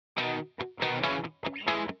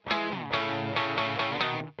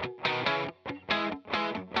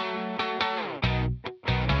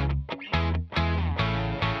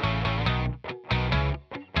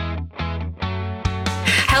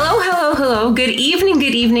Good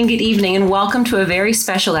evening, and welcome to a very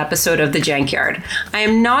special episode of The Jankyard. I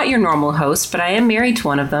am not your normal host, but I am married to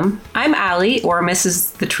one of them. I'm Allie, or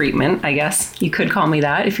Mrs. The Treatment, I guess. You could call me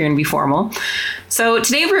that if you're going to be formal. So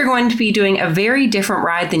today we're going to be doing a very different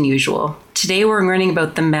ride than usual. Today we're learning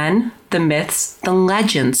about the men, the myths, the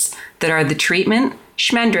legends that are The Treatment,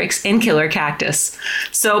 Schmendrix, and Killer Cactus.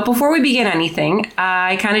 So before we begin anything,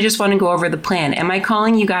 I kind of just want to go over the plan. Am I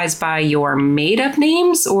calling you guys by your made-up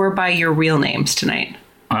names or by your real names tonight?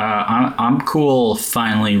 I'm cool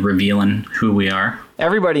finally revealing who we are.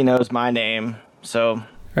 Everybody knows my name, so...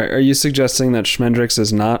 Are you suggesting that Schmendrix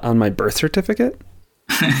is not on my birth certificate?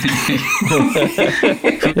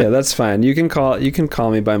 Yeah, that's fine. You can call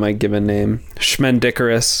me by my given name,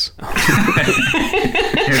 Schmendicarus.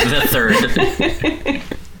 Here's the third.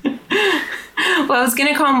 Well, I was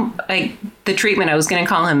gonna call him The Treatment. I was gonna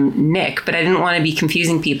call him Nick, but I didn't want to be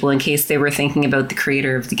confusing people in case they were thinking about the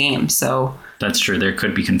creator of the game. So that's true. There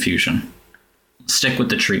could be confusion. Stick with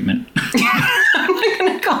The Treatment. I'm not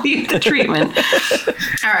going to call you The Treatment.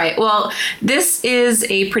 All right. Well, this is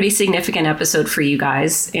a pretty significant episode for you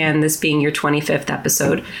guys, and this being your 25th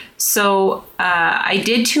episode. So I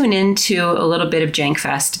did tune into a little bit of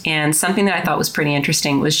Jankfest, and something that I thought was pretty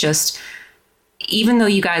interesting was just, even though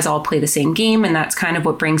you guys all play the same game, and that's kind of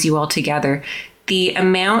what brings you all together, the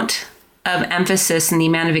amount of emphasis and the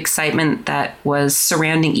amount of excitement that was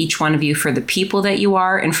surrounding each one of you for the people that you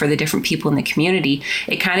are and for the different people in the community,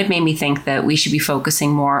 it kind of made me think that we should be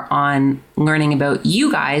focusing more on learning about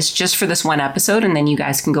you guys just for this one episode, and then you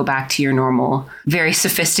guys can go back to your normal, very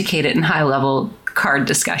sophisticated and high-level card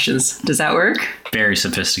discussions. Does that work? Very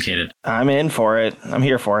sophisticated. I'm in for it. I'm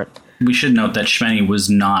here for it. We should note that Shmenny was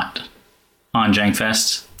not on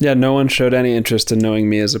Jankfest. Yeah, no one showed any interest in knowing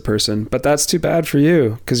me as a person, but that's too bad for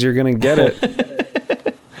you because you're going to get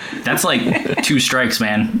it. That's like 2 strikes,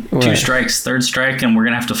 man. What? 2 strikes, third strike, and we're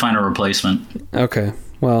going to have to find a replacement. Okay,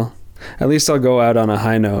 well, at least I'll go out on a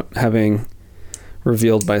high note, having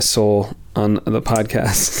revealed my soul on the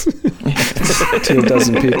podcast to a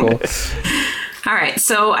dozen people. All right,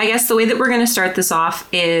 so I guess the way that we're going to start this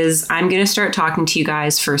off is I'm going to start talking to you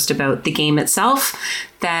guys first about the game itself.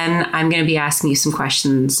 Then I'm going to be asking you some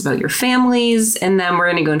questions about your families, and then we're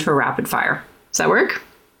going to go into a rapid fire. Does that work?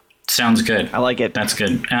 Sounds good. I like it. That's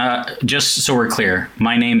good. Just so we're clear,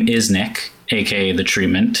 my name is Nick, aka The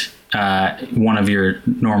Treatment, one of your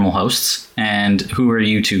normal hosts. And who are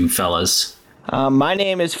you two fellas? My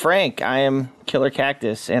name is Frank. I am Killer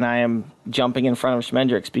Cactus, and I am jumping in front of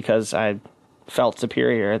Schmendrix because I felt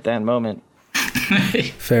superior at that moment.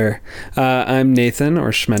 Fair. I'm Nathan,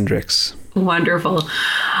 or Schmendrix. Wonderful.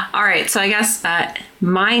 All right, so I guess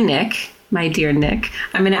my dear Nick,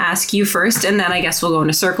 I'm going to ask you first, and then I guess we'll go in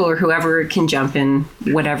a circle, or whoever can jump in,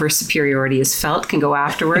 whatever superiority is felt can go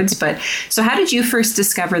afterwards. But so how did you first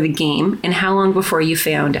discover the game, and how long before you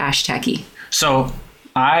found Ashteki? So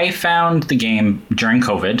I found the game during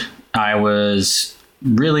COVID. I was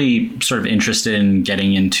really sort of interested in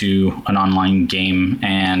getting into an online game,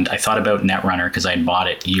 and I thought about Netrunner because I had bought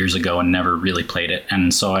it years ago and never really played it.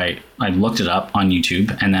 And so I looked it up on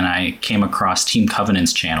YouTube, and then I came across Team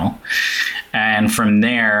Covenant's channel. And from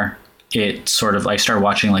there, I started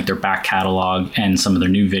watching like their back catalog and some of their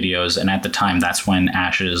new videos. And at the time, that's when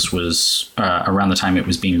Ashes was around the time it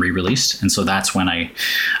was being re-released. And so that's when I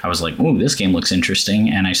was like, oh, this game looks interesting.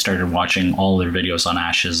 And I started watching all their videos on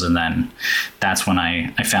Ashes. And then that's when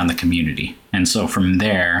I found the community. And so from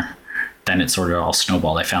there, then it sort of all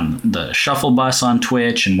snowballed. I found the Shuffle Bus on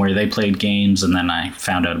Twitch and where they played games. And then I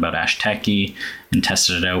found out about Ashteki and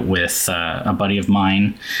tested it out with a buddy of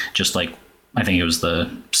mine, just like, I think it was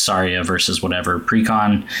the Saria versus whatever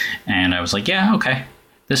precon. And I was like, yeah, okay,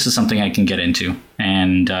 this is something I can get into.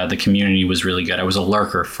 And the community was really good. I was a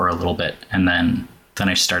lurker for a little bit. And then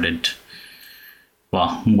I started,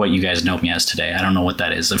 well, what you guys know me as today. I don't know what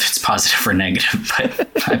that is, if it's positive or negative, but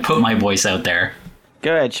I put my voice out there.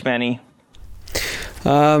 Go ahead, Shmenny.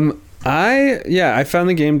 I found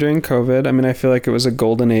the game during COVID. I mean, I feel like it was a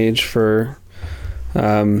golden age for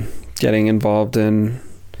getting involved in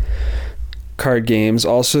card games,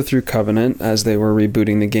 also through Covenant, as they were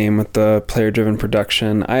rebooting the game with the player-driven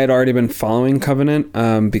production. I had already been following Covenant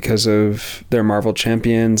because of their Marvel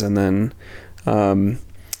Champions and then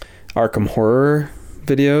Arkham Horror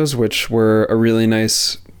videos, which were a really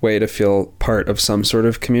nice way to feel part of some sort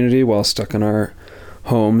of community while stuck in our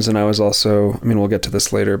homes. And I was also, I mean, we'll get to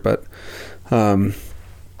this later, but the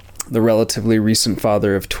relatively recent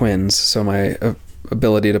father of twins, so my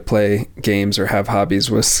ability to play games or have hobbies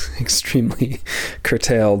was extremely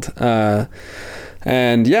curtailed.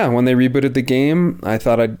 And yeah, when they rebooted the game, I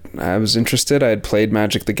thought I was interested. I had played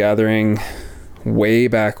Magic the Gathering way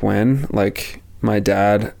back when. Like, my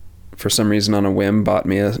dad, for some reason on a whim, bought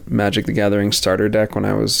me a Magic the Gathering starter deck when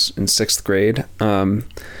I was in 6th grade.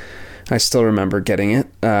 I still remember getting it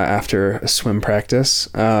after a swim practice.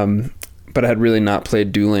 But I had really not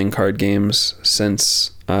played dueling card games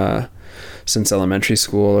since elementary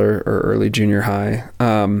school or early junior high.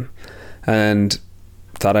 And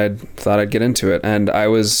thought I'd get into it. And I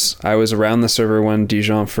was around the server when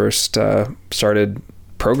Dijon first started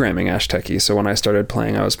programming Ashteki. So when I started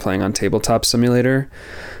playing, I was playing on Tabletop Simulator,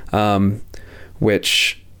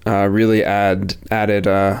 which really added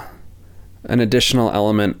an additional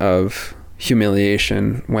element of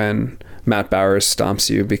humiliation when Matt Bowers stomps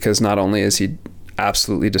you, because not only is he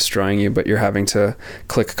absolutely destroying you, but you're having to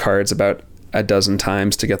click cards about a dozen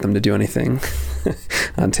times to get them to do anything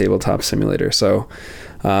on Tabletop Simulator. So,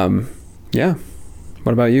 yeah.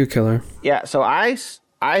 What about you, Killer? Yeah, so I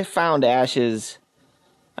found Ashes,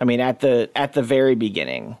 I mean, at the very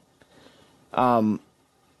beginning.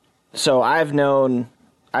 So I've known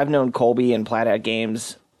Colby and Plaid Hat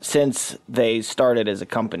Games since they started as a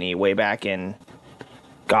company way back in,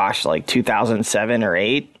 gosh, like 2007 or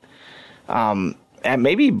 8, and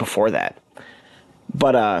maybe before that.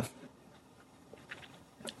 But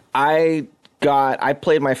I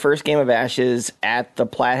played my first game of Ashes at the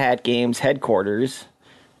Plaid Hat Games headquarters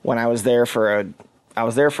when I was there for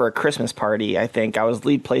a Christmas party. I think I was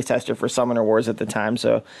lead playtester for Summoner Wars at the time.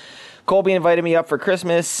 So Colby invited me up for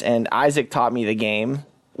Christmas, and Isaac taught me the game.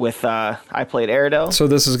 I played Aerodel. So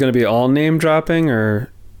this is going to be all name dropping, or?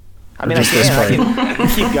 I mean, I can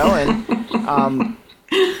keep going.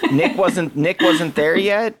 Nick wasn't there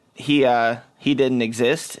yet. He didn't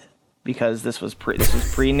exist because this was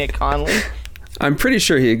pre Nick Conley. I'm pretty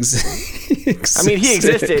sure he existed. I mean, he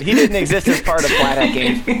existed. He didn't exist as part of Plaid Hat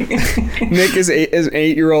Games. Nick is an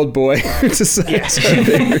 8-year-old boy.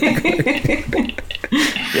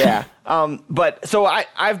 Yeah. But so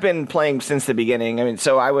I've been playing since the beginning. I mean,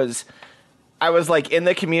 so I was like in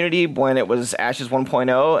the community when it was Ashes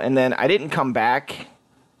 1.0, and then I didn't come back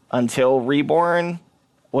until Reborn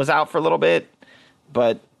was out for a little bit.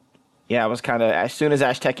 But yeah, I was kind of, as soon as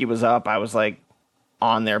Ashteki was up, I was like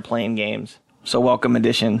on there playing games. So welcome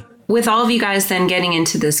edition. With all of you guys then getting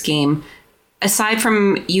into this game, aside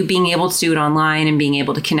from you being able to do it online and being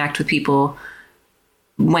able to connect with people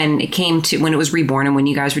when it was Reborn and when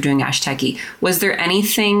you guys were doing Ashteki, was there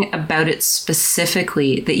anything about it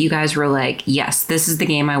specifically that you guys were like, yes, this is the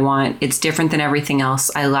game I want. It's different than everything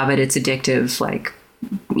else. I love it. It's addictive. Like,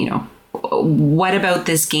 what about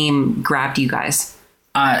this game grabbed you guys?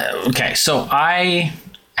 Okay, so I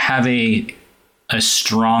have a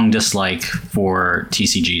strong dislike for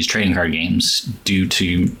TCGs, trading card games, due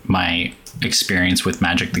to my experience with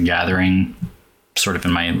Magic the Gathering sort of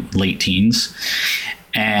in my late teens.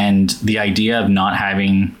 And the idea of not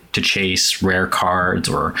having to chase rare cards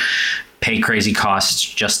or pay crazy costs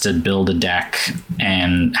just to build a deck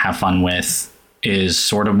and have fun with is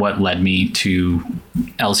sort of what led me to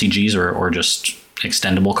LCGs or just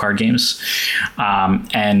extendable card games.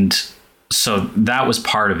 And so that was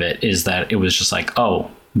part of it, is that it was just like, oh,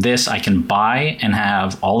 this I can buy and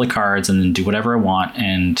have all the cards and then do whatever I want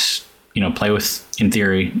and, play with, in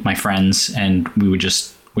theory, my friends. And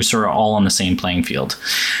we're sort of all on the same playing field.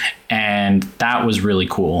 And that was really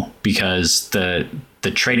cool because the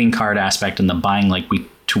trading card aspect and the buying like week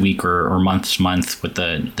to week or month to month with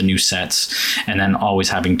the new sets, and then always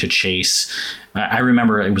having to chase. I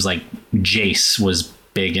remember it was like Jace was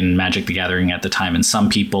big in Magic the Gathering at the time, and some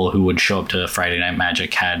people who would show up to Friday Night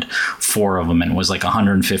Magic had 4 of them and it was like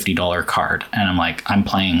 $150 card, and I'm like, I'm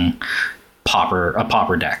playing a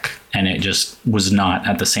pauper deck, and it just was not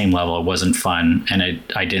at the same level. It wasn't fun, and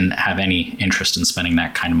I didn't have any interest in spending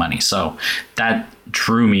that kind of money. So that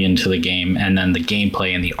drew me into the game, and then the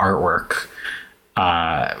gameplay and the artwork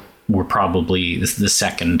were probably the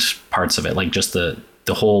second parts of it. Like just the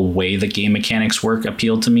whole way the game mechanics work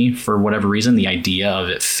appealed to me for whatever reason. The idea of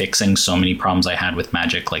it fixing so many problems I had with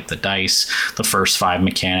Magic, like the dice, the first 5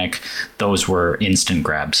 mechanic, those were instant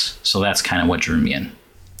grabs. So that's kind of what drew me in.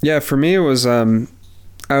 Yeah, for me it was I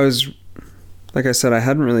was, like I said, I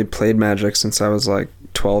hadn't really played Magic since I was like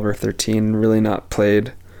 12 or 13, really not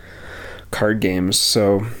played card games.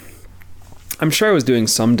 So I'm sure I was doing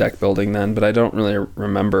some deck building then, but I don't really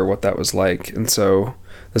remember what that was like. And so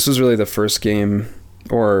this was really the first game,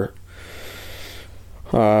 or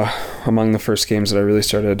among the first games that I really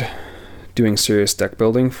started doing serious deck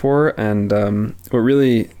building for. And what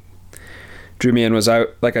really drew me in was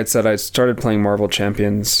like I said, I started playing Marvel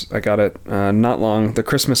Champions. I got it not long, the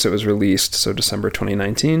Christmas it was released, so December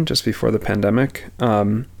 2019, just before the pandemic,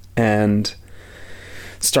 and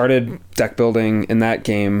started deck building in that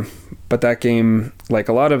game. But that game, like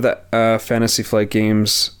a lot of the Fantasy Flight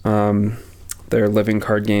games, they're living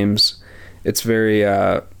card games. It's very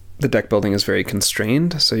the deck building is very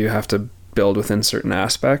constrained, so you have to build within certain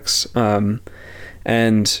aspects.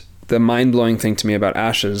 And the mind-blowing thing to me about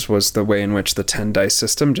Ashes was the way in which the 10 dice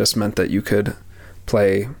system just meant that you could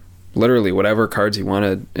play literally whatever cards you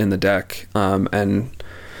wanted in the deck, and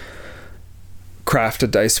craft a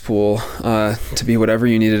dice pool to be whatever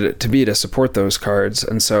you needed it to be to support those cards.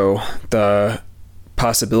 And so the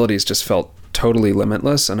possibilities just felt totally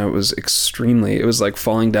limitless, and it was like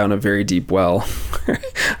falling down a very deep well.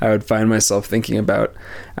 I would find myself thinking about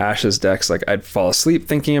Ashes decks. Like, I'd fall asleep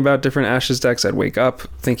thinking about different Ashes decks. I'd wake up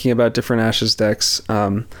thinking about different Ashes decks.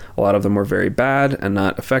 A lot of them were very bad and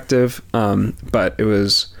not effective, but it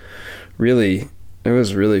was really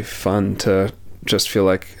fun to just feel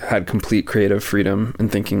like I had complete creative freedom in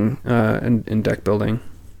thinking in deck building.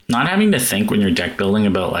 Not having to think when you're deck building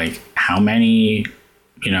about like how many,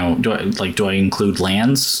 do I include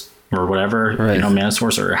lands or whatever, right, mana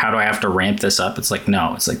source, or how do I have to ramp this up? It's like,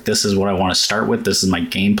 no, it's like, this is what I want to start with. This is my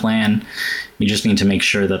game plan. You just need to make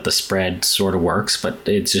sure that the spread sort of works, but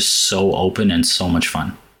it's just so open and so much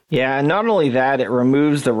fun. Yeah, and not only that, it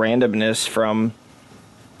removes the randomness from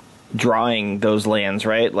drawing those lands,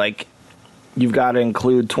 right? Like, you've got to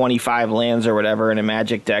include 25 lands or whatever in a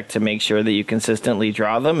Magic deck to make sure that you consistently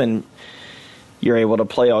draw them and you're able to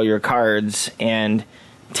play all your cards. And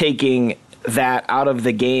taking that out of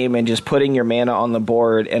the game and just putting your mana on the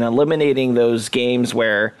board and eliminating those games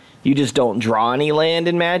where you just don't draw any land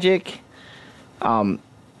in Magic,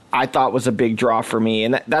 I thought was a big draw for me.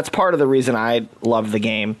 And that's part of the reason I love the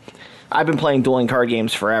game. I've been playing dueling card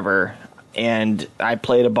games forever, and I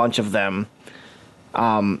played a bunch of them,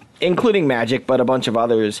 including Magic, but a bunch of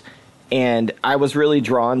others. And I was really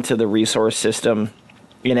drawn to the resource system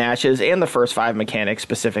in Ashes and the first 5 mechanics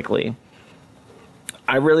specifically.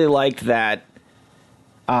 I really liked that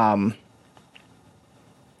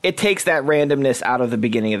it takes that randomness out of the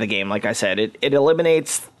beginning of the game. Like I said, it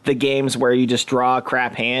eliminates the games where you just draw a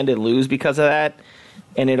crap hand and lose because of that.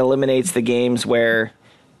 And it eliminates the games where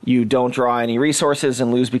you don't draw any resources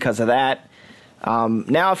and lose because of that.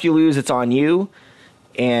 Now, if you lose, it's on you.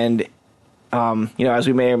 And, as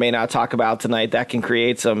we may or may not talk about tonight, that can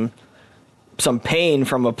create some pain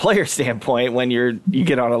from a player standpoint when you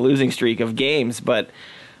get on a losing streak of games. But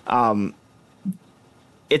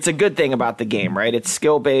it's a good thing about the game, right? It's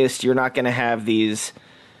skill-based. You're not going to have these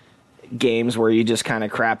games where you just kind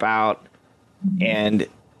of crap out and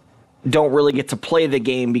don't really get to play the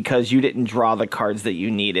game because you didn't draw the cards that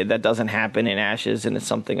you needed. That doesn't happen in Ashes, and it's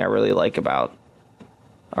something I really like about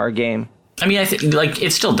our game. I mean, I think like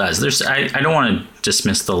it still does. I don't want to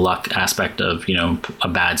dismiss the luck aspect of, a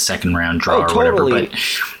bad second round draw or whatever, but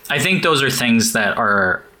I think those are things that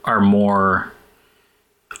are more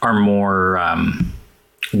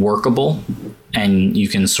workable, and you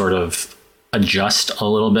can sort of adjust a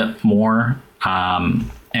little bit more.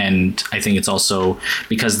 And I think it's also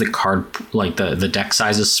because the card, like the deck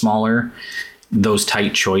size is smaller, those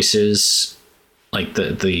tight choices, like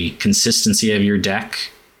the consistency of your deck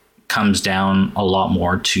comes down a lot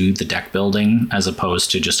more to the deck building as opposed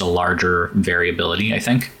to just a larger variability, I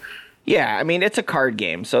think. Yeah, I mean, it's a card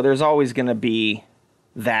game, so there's always going to be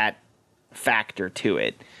that factor to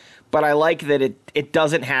it. But I like that it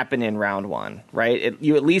doesn't happen in round one, right?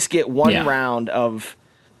 You at least get one round of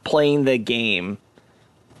playing the game,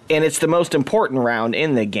 and it's the most important round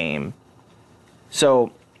in the game.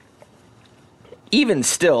 So even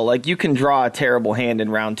still, like, you can draw a terrible hand in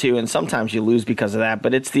round 2, and sometimes you lose because of that,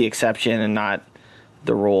 but it's the exception and not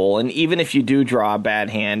the rule. And even if you do draw a bad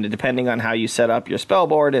hand, depending on how you set up your spell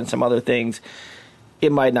board and some other things,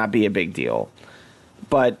 it might not be a big deal.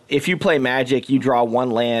 But if you play Magic, you draw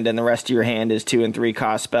one land and the rest of your hand is 2 and 3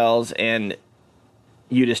 cost spells, and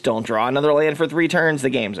you just don't draw another land for 3 turns, the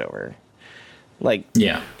game's over. And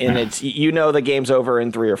it's the game's over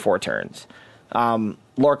in 3 or 4 turns.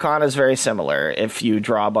 Lorcana is very similar. If you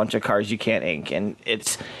draw a bunch of cards you can't ink, and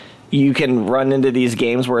you can run into these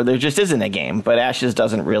games where there just isn't a game, but Ashes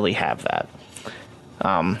doesn't really have that.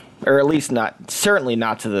 Or at least certainly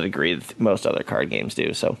not to the degree that most other card games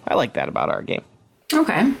do. So I like that about our game.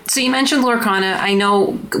 Okay. So you mentioned Lorcana. I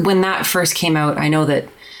know when that first came out, I know that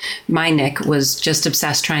my Nick was just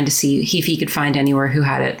obsessed trying to see if he could find anywhere who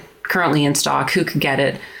had it currently in stock, who could get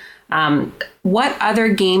it. What other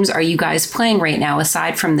games are you guys playing right now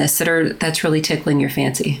aside from this that's really tickling your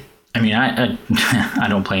fancy? I mean, I I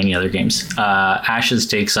don't play any other games. Ashes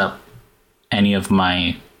takes up any of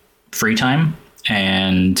my free time,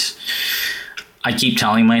 and I keep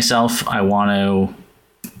telling myself I want to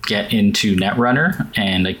get into Netrunner,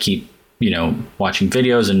 and I keep, watching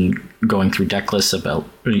videos and going through deck lists about,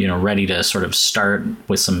 ready to sort of start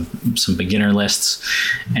with some beginner lists,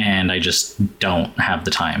 and I just don't have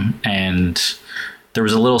the time. And there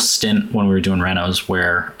was a little stint when we were doing renos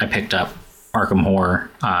where I picked up Arkham Horror,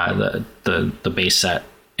 the base set,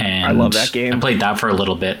 and I love that game. I played that for a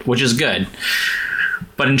little bit, which is good.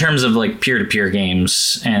 But in terms of like peer-to-peer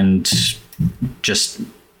games and just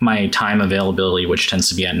my time availability, which tends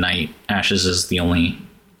to be at night, Ashes is the only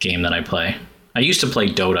game that I play. I used to play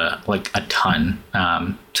Dota like a ton,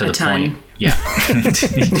 to the point. Yeah.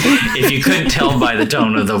 If you couldn't tell by the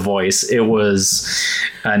tone of the voice, it was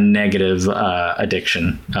a negative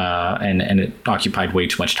addiction, and it occupied way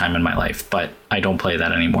too much time in my life. But I don't play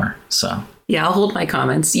that anymore. So yeah, I'll hold my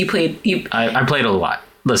comments. I played a lot.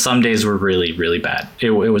 Some days were really, really bad. It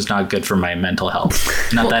was not good for my mental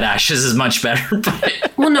health. Not that Ashes is much better.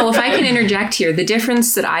 But well, no, if I can interject here, the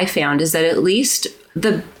difference that I found is that at least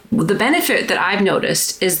the benefit that I've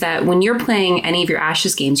noticed is that when you're playing any of your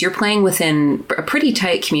Ashes games, you're playing within a pretty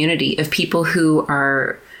tight community of people who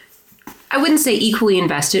are, I wouldn't say equally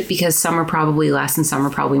invested, because some are probably less and some are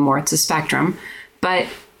probably more. It's a spectrum. But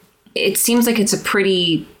it seems like it's a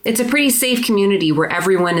pretty safe community where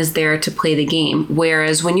everyone is there to play the game.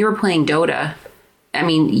 Whereas when you were playing Dota, I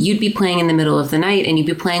mean, you'd be playing in the middle of the night and you'd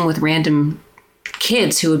be playing with random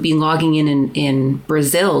kids who would be logging in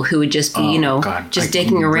Brazil, who would just be, just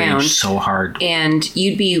dicking around so hard. And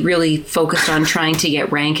you'd be really focused on trying to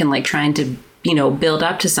get rank and like trying to, build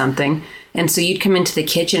up to something. And so you'd come into the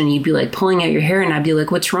kitchen and you'd be like pulling out your hair, and I'd be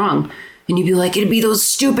like, what's wrong? And you'd be like, it'd be those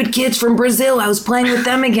stupid kids from Brazil. I was playing with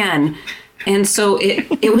them again. And so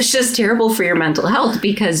it was just terrible for your mental health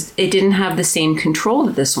because it didn't have the same control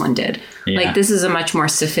that this one did. Yeah. Like, this is a much more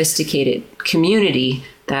sophisticated community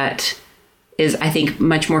that is, I think,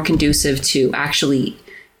 much more conducive to actually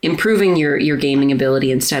improving your gaming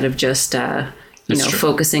ability instead of just,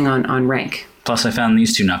 focusing on rank. Plus, I found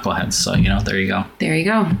these two knuckleheads. So, there you go. There you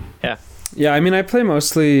go. Yeah. Yeah, I mean, I play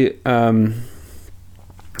mostly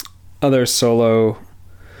other solo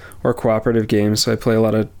or cooperative games. So I play a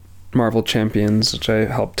lot of Marvel Champions, which I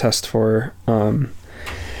helped test for.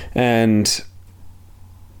 And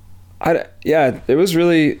it was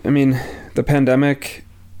really, I mean, the pandemic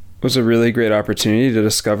was a really great opportunity to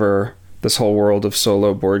discover this whole world of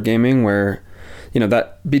solo board gaming where,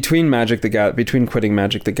 that between quitting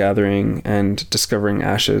Magic the Gathering and discovering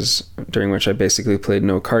Ashes, during which I basically played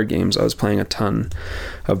no card games, I was playing a ton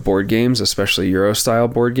of board games, especially Euro style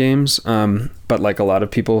board games. But like a lot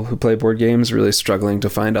of people who play board games, really struggling to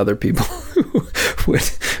find other people who would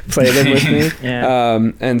play them with me.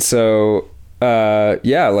 Yeah. And so,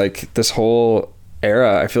 like this whole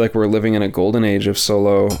era, I feel like we're living in a golden age of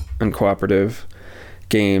solo and cooperative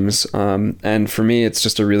games, and for me it's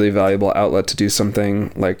just a really valuable outlet to do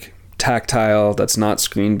something like tactile, that's not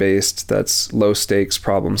screen based, that's low stakes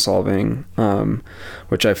problem solving,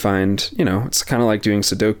 which I find, it's kind of like doing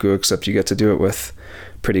Sudoku, except you get to do it with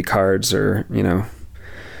pretty cards or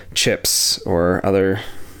chips or other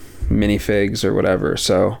minifigs or whatever.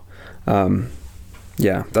 So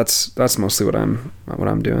that's mostly what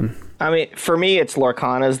I'm doing. I mean, for me it's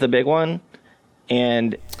Lorcana is the big one,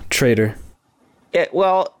 and Trader.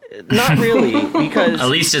 Well, not really, because at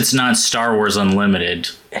least it's not Star Wars Unlimited.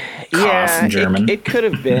 In German. It could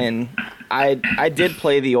have been. I did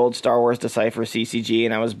play the old Star Wars Decipher CCG,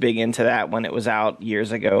 and I was big into that when it was out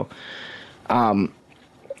years ago. And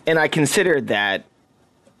I considered that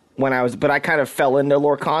but I kind of fell into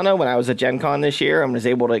Lorcana when I was at Gen Con this year and was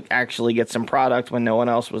able to actually get some product when no one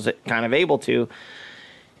else was kind of able to.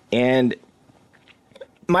 And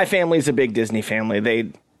my family's a big Disney family.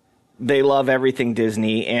 They love everything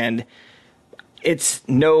Disney, and it's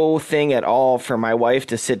no thing at all for my wife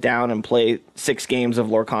to sit down and play 6 games of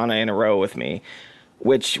Lorcana in a row with me,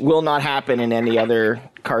 which will not happen in any other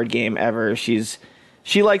card game ever.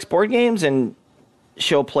 She likes board games, and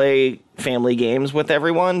she'll play family games with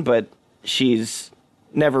everyone, but she's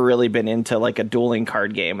never really been into like a dueling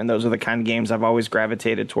card game, and those are the kind of games I've always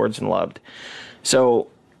gravitated towards and loved. So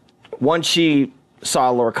once she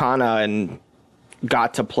saw Lorcana and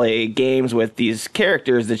got to play games with these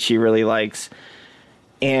characters that she really likes,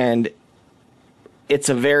 and it's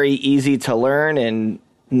a very easy to learn and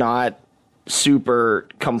not super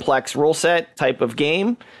complex rule set type of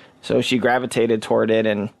game, so she gravitated toward it.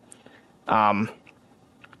 And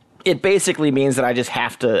it basically means that I just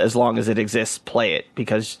have to, as long as it exists, play it,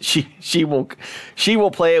 because she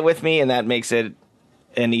will play it with me, and that makes it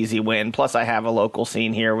an easy win. Plus, I have a local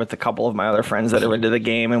scene here with a couple of my other friends that are into the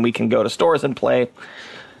game, and we can go to stores and play,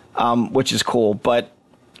 which is cool. But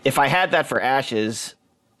if I had that for Ashes,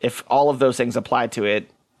 if all of those things applied to it,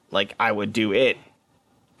 like, I would do it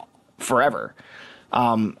forever.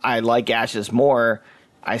 I like Ashes more.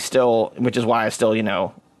 Which is why I still,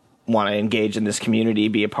 want to engage in this community,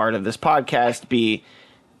 be a part of this podcast, be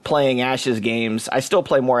playing Ashes games. I still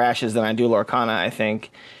play more Ashes than I do Lorcana, I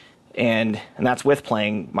think. And that's with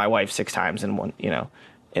playing my wife 6 times in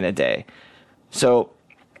a day. So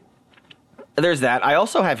there's that. I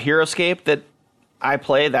also have HeroScape that I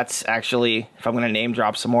play. That's actually, if I'm going to name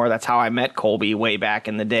drop some more, that's how I met Colby way back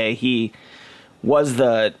in the day. He was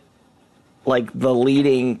the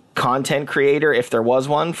leading content creator, if there was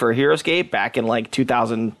one, for HeroScape back in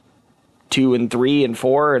 2002 and 3 and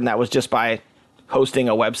 4, and that was just by hosting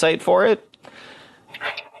a website for it.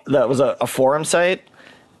 That was a forum site,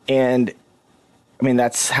 and I mean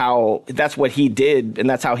that's what he did, and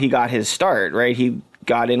that's how he got his start, right? He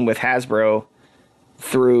got in with Hasbro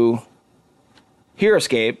through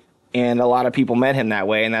HeroScape, and a lot of people met him that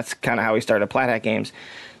way, and that's kind of how he started Plat Hat Games.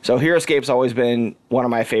 So HeroScape's always been one of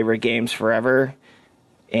my favorite games forever,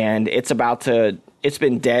 and it's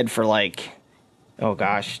been dead for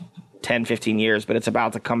 10, 15 years, but it's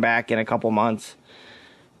about to come back in a couple months.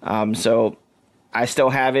 So I still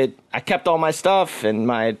have it. I kept all my stuff, and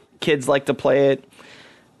my kids like to play it.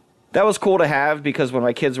 That was cool to have, because when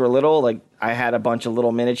my kids were little, I had a bunch of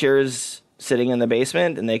little miniatures sitting in the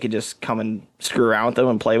basement, and they could just come and screw around with them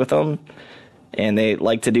and play with them, and they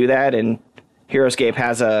like to do that. And HeroScape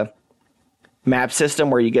has a map system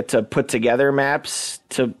where you get to put together maps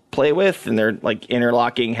to play with, and they're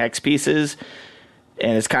interlocking hex pieces,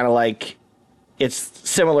 and it's kind of it's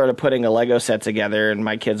similar to putting a Lego set together, and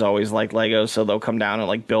my kids always like Legos, so they'll come down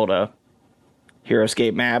and build a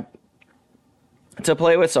HeroScape map to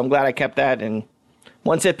play with. So I'm glad I kept that, and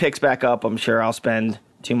once it picks back up, I'm sure I'll spend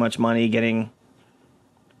too much money getting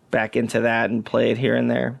back into that and play it here and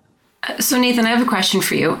there. So Nathan, I have a question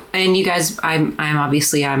for you. And you guys, I'm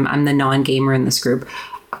the non-gamer in this group.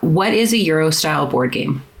 What is a Euro style board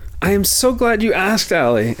game? I am so glad you asked,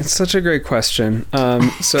 Allie. It's such a great question.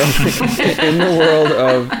 So in the world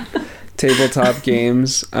of tabletop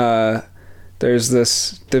games, there's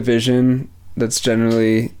this division that's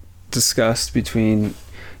generally discussed between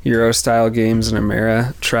Euro style games and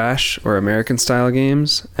Ameritrash or American style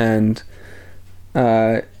games. And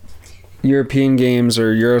European games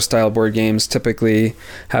or Euro style board games typically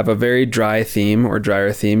have a very dry theme or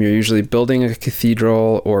drier theme. You're usually building a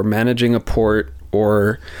cathedral or managing a port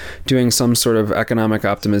or doing some sort of economic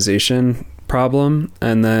optimization problem.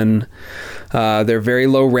 And then they're very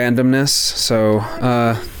low randomness. So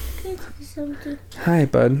hi,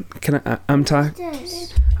 bud. I'm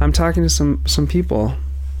talking to some people.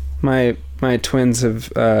 My twins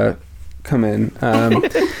have come in.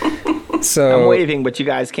 So I'm waving, but you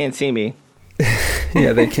guys can't see me.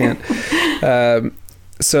 Yeah, they can't.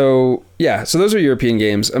 So those are European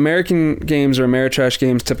games. American games or Ameritrash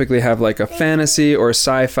games typically have a fantasy or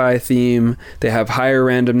sci-fi theme. They have higher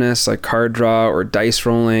randomness, like card draw or dice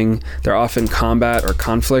rolling. They're often combat or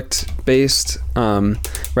conflict based,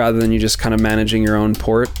 rather than you just kind of managing your own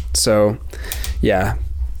port. So yeah,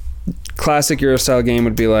 classic Euro style game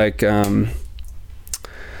would be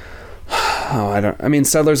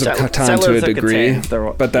Settlers of Catan to a degree,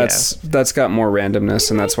 but that's got more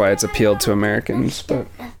randomness, and that's why it's appealed to Americans. But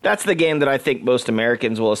that's the game that I think most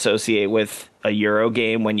Americans will associate with a Euro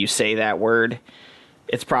game when you say that word.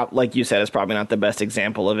 It's like you said, it's probably not the best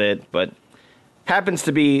example of it, but happens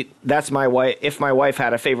to be. That's my wife. If my wife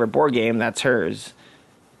had a favorite board game, that's hers,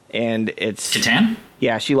 and it's Catan.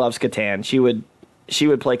 Yeah, she loves Catan. She would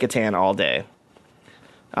play Catan all day.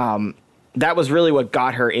 That was really what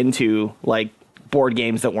got her into board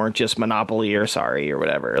games that weren't just Monopoly or Sorry or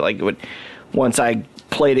whatever. Once I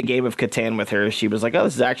played a game of Catan with her, she was like, "Oh,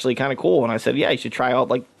 this is actually kind of cool." And I said, "Yeah, you should try out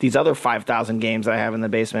these other 5,000 games I have in the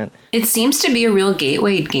basement." It seems to be a real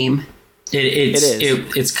gateway game. It is.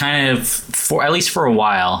 It's kind of, for at least for a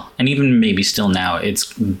while, and even maybe still now,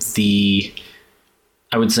 it's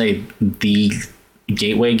I would say the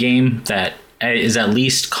gateway game that is at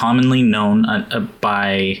least commonly known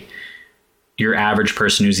by your average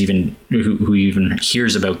person who even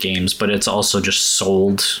hears about games, but it's also just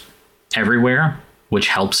sold everywhere, which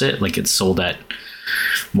helps it. It's sold at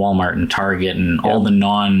Walmart and Target and all the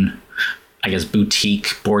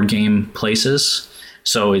boutique board game places.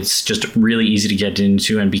 So it's just really easy to get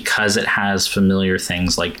into, and because it has familiar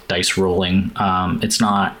things like dice rolling, it's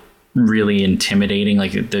not really intimidating.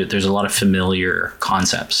 Like there's a lot of familiar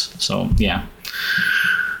concepts. So yeah.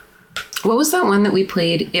 What was that one that we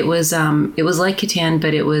played? It was like Catan,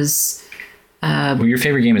 but it was. Well, your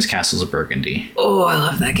favorite game is Castles of Burgundy. Oh, I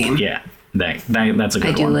love that game. Yeah, that's a good one.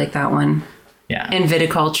 I do like that one. Yeah. And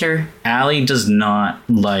viticulture. Allie does not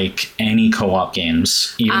like any co-op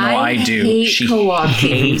games, even though I do. Hate she co-op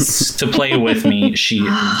hates to play with me. She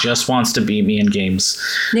just wants to beat me in games.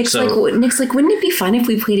 Nick's like, wouldn't it be fun if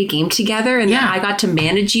we played a game together and then I got to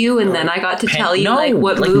manage you and then I got to tell you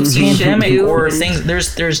what moves you should do or things.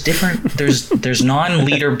 There's different. There's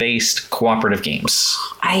non-leader based cooperative games.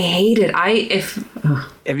 I hate it.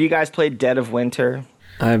 Have you guys played Dead of Winter?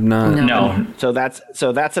 I have not. No. So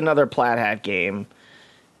that's another Plaid Hat game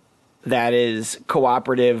that is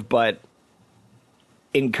cooperative but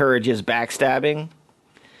encourages backstabbing.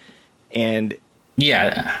 And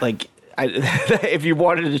yeah, like if you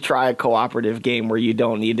wanted to try a cooperative game where you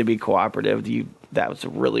don't need to be cooperative, that was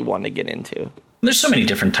really one to get into. There's so many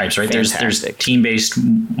different types, right? Fantastic. There's team-based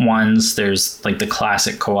ones. There's like the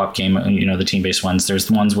classic co-op game, the team-based ones. There's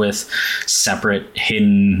the ones with separate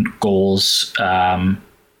hidden goals,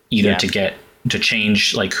 either to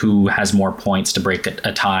change like who has more points to break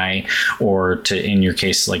a tie, or to, in your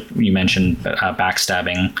case, like you mentioned,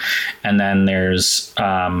 backstabbing. And then there's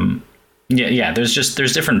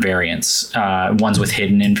there's different variants. Ones with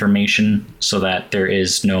hidden information so that there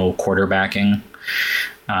is no quarterbacking.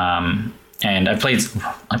 And I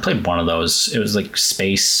played one of those. It was like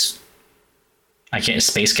Space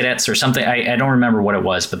Cadets or something. I don't remember what it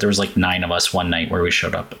was, but there was like 9 of us one night where we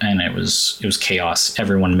showed up, and it was chaos.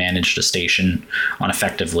 Everyone managed a station on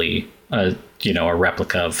effectively a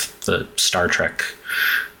replica of the Star Trek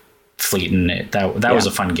fleet, and that was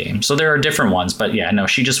a fun game. So there are different ones, but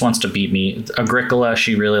she just wants to beat me. Agricola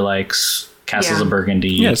she really likes. Castles of Burgundy.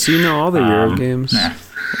 Yeah, so you know all the Euro games. Yeah.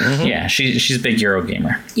 Mm-hmm. Yeah, she's a big Euro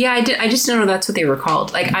gamer. Yeah, I just don't know that's what they were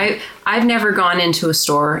called. Like I've never gone into a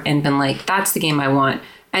store and been like, that's the game I want.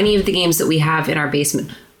 Any of the games that we have in our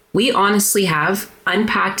basement, we honestly have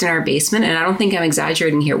unpacked in our basement, and I don't think I'm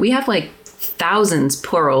exaggerating here. We have like thousands,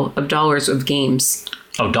 plural, of dollars of games.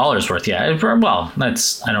 Oh, dollars worth, yeah. Well,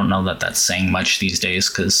 I don't know that that's saying much these days,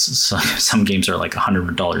 because some games are like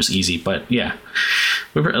 $100 easy. But yeah,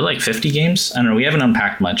 we were like 50 games. I don't know. We haven't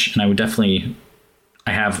unpacked much, and I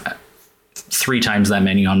have 3 times that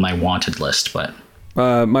many on my wanted list. But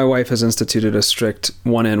my wife has instituted a strict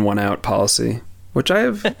 1 in, 1 out policy, which I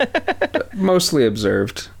have mostly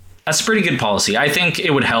observed. That's a pretty good policy. I think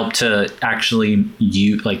it would help to actually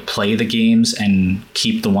play the games and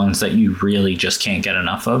keep the ones that you really just can't get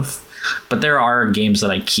enough of. But there are games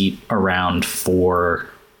that I keep around for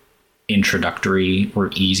introductory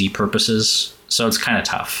or easy purposes. So it's kind of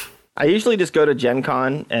tough. I usually just go to Gen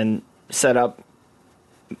Con and set up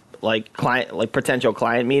potential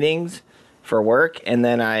client meetings for work. And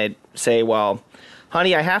then I say, well,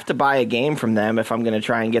 honey, I have to buy a game from them if I'm going to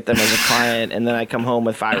try and get them as a client. And then I come home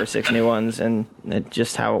with 5 or 6 new ones, and it's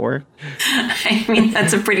just how it works. I mean,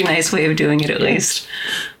 that's a pretty nice way of doing it, at least.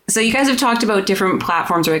 So you guys have talked about different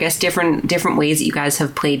platforms, or I guess different ways that you guys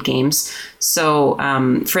have played games. So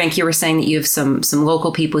Frank, you were saying that you have some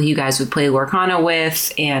local people who you guys would play Lorcana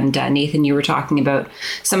with, and Nathan, you were talking about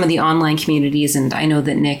some of the online communities. And I know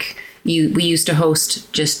that Nick, we used to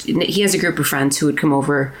host he has a group of friends who would come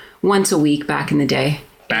over once a week back in the day.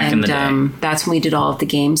 That's when we did all of the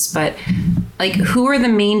games. But like, who are the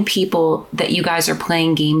main people that you guys are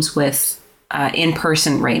playing games with in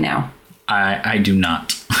person right now? I do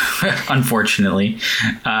not, unfortunately.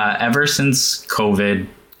 Ever since COVID,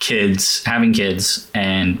 having kids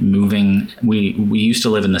and moving, we used to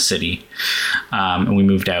live in the city, and we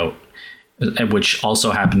moved out, which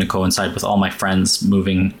also happened to coincide with all my friends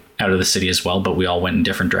moving out of the city as well, but we all went in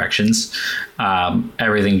different directions.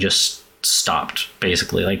 Everything just stopped,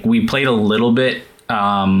 basically. Like, we played a little bit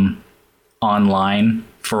online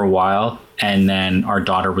for a while, and then our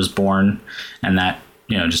daughter was born, and that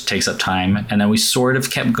just takes up time. And then we sort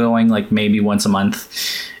of kept going, like maybe once a month,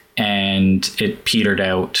 and it petered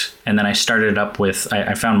out. And then I started up with,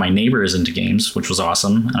 I found my neighbors into games, which was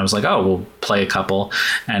awesome. And I was like, oh, we'll play a couple.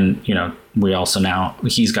 And, we also now,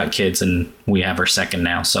 he's got kids and we have our second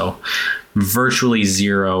now. So virtually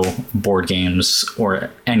 0 board games or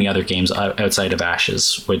any other games outside of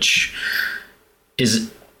Ashes, which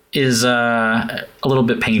is a little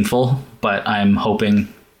bit painful, but I'm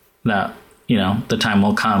hoping that the time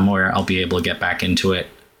will come where I'll be able to get back into it.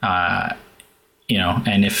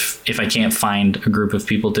 And if I can't find a group of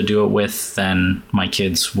people to do it with, then my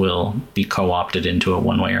kids will be co-opted into it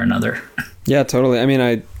one way or another. Yeah, totally. I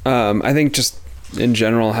mean, I think just in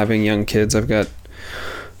general, having young kids, I've got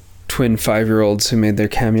twin 5-year-olds who made their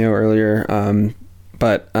cameo earlier.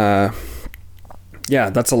 But yeah,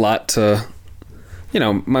 that's a lot to,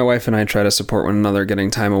 my wife and I try to support one another getting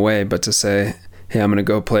time away, but to say, hey, I'm going to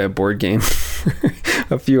go play a board game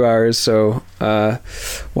for a few hours. So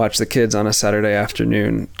watch the kids on a Saturday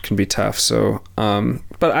afternoon can be tough. So,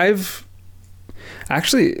 but I've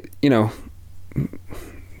actually,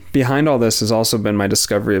 behind all this has also been my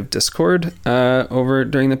discovery of Discord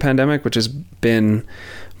during the pandemic, which has been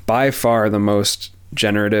by far the most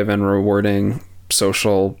generative and rewarding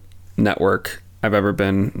social network I've ever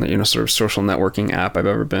been, sort of social networking app I've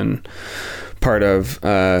ever been part of.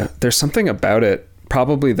 There's something about it,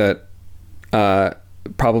 probably the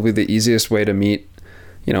easiest way to meet,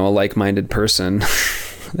 a like-minded person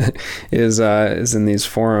is in these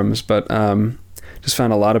forums, but just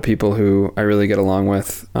found a lot of people who I really get along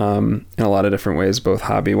with in a lot of different ways, both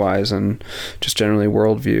hobby-wise and just generally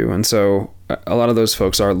worldview. And so a lot of those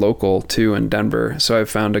folks are local too in Denver. So I've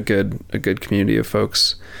found a good community of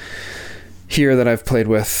folks here that I've played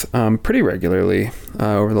with pretty regularly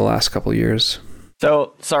over the last couple of years.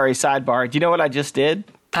 So, sorry, sidebar. Do you know what I just did?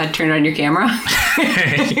 Turn on your camera.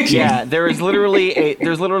 Yeah, there's literally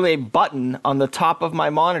a button on the top of my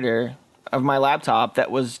monitor of my laptop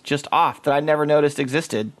that was just off that I never noticed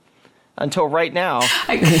existed until right now.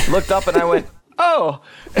 I looked up and I went, oh,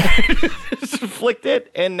 just flicked it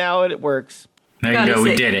and now it works. There you go.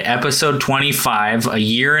 We did it. Episode 25, a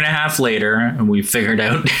year and a half later, and we figured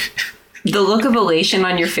out. The look of elation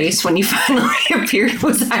on your face when you finally appeared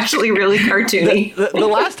was actually really cartoony. The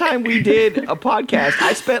last time we did a podcast,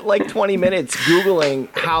 I spent like 20 minutes Googling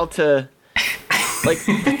how to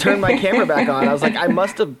turn my camera back on. I was like, I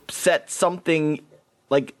must have set something,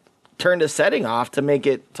 turned a setting off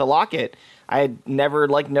to lock it. I had never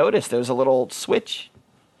noticed there was a little switch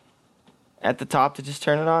at the top to just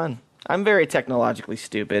turn it on. I'm very technologically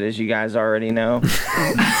stupid, as you guys already know.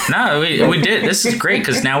 No, we did. This is great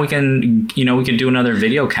because now we can do another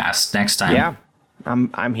video cast next time. Yeah,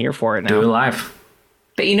 I'm here for it now. Do it live.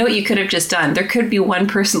 But you know what you could have just done? There could be one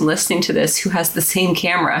person listening to this who has the same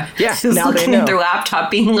camera. Yeah, who's now looking they know. at their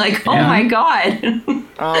laptop being like, oh my God.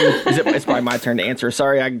 It's probably my turn to answer.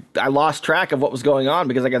 Sorry, I lost track of what was going on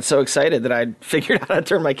because I got so excited that I figured out how to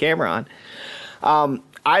turn my camera on.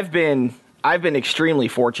 I've been extremely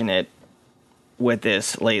fortunate with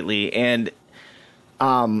this lately, and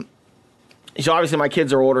so obviously my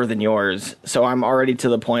kids are older than yours, so I'm already to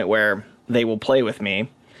the point where they will play with me,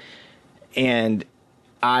 and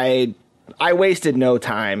I wasted no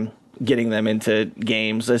time getting them into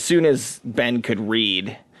games. As soon as Ben could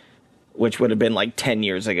read, which would have been 10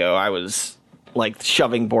 years ago, I was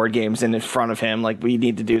shoving board games in front of him, we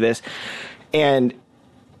need to do this. And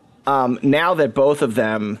now that both of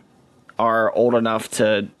them are old enough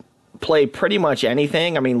to play pretty much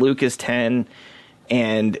anything. I mean, Luke is 10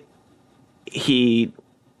 and he,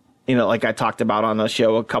 like I talked about on the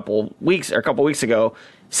show a couple weeks ago,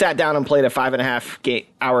 sat down and played a 5.5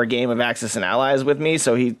 hour game of Axis and Allies with me.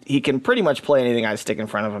 So he can pretty much play anything I stick in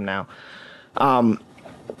front of him now.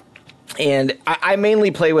 And I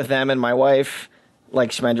mainly play with them and my wife.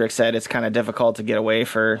 Like Schmendrick said, it's kind of difficult to get away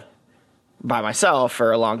by myself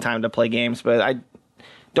for a long time to play games, but I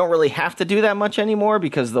don't really have to do that much anymore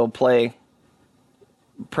because they'll play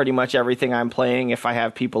pretty much everything I'm playing. If I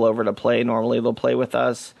have people over to play, normally they'll play with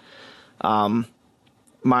us. My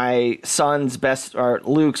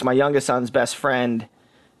Luke's, my youngest son's best friend,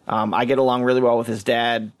 I get along really well with his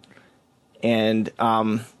dad. And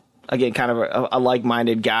again, kind of a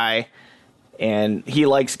like-minded guy. And he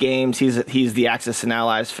likes games. He's the Axis and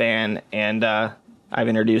Allies fan. And I've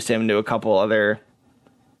introduced him to a couple other,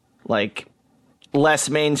 less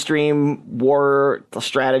mainstream war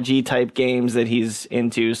strategy type games that he's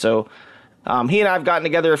into. So he and I have gotten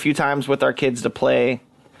together a few times with our kids to play.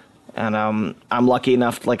 And I'm lucky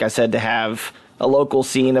enough, like I said, to have a local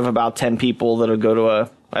scene of about 10 people that'll go to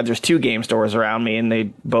there's 2 game stores around me, and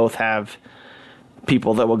they both have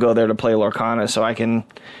people that will go there to play Lorcana. So I can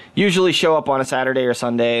usually show up on a Saturday or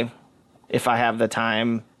Sunday if I have the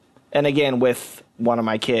time. And again, with one of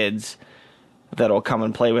my kids that'll come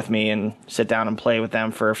and play with me and sit down and play with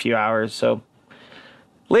them for a few hours. So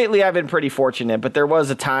lately I've been pretty fortunate, but there was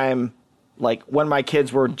a time when my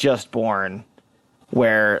kids were just born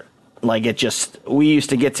where we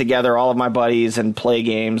used to get together, all of my buddies, and play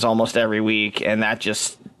games almost every week. And that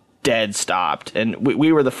just dead stopped. And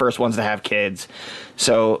we were the first ones to have kids.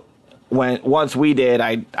 So once we did,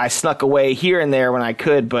 I snuck away here and there when I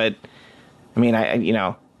could, but I mean,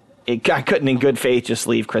 I couldn't in good faith just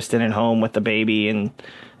leave Kristen at home with the baby and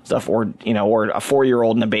stuff, or a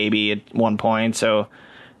 4-year-old and a baby at one point. So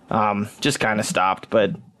just kind of stopped.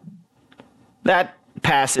 But that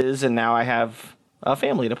passes, and now I have a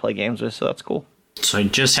family to play games with, so that's cool. So I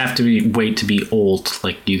just have to wait to be old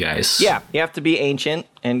like you guys. Yeah, you have to be ancient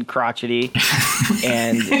and crotchety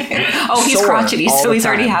and he's crotchety, so he's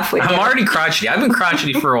already halfway there. I'm already crotchety. I've been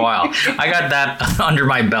crotchety for a while. I got that under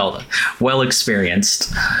my belt. Well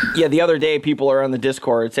experienced. Yeah, the other day people are on the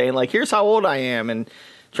Discord saying like, here's how old I am, and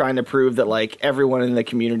trying to prove that like everyone in the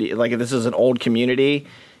community, like this is an old community,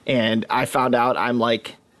 and I found out I'm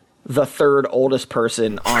like the third oldest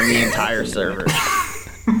person on the entire server.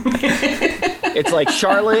 It's like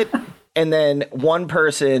Charlotte, and then one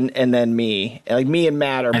person, and then me. Like me and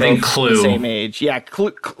Matt are both the same age. Yeah,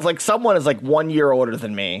 like someone is like 1 year older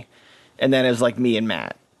than me, and then it's like me and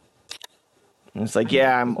Matt. And it's like,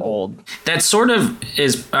 yeah, I'm old. That sort of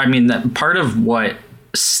is, I mean, that part of what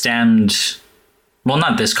stemmed, well,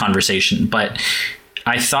 not this conversation, but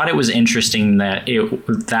I thought it was interesting that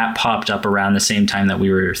that popped up around the same time that we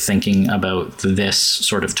were thinking about this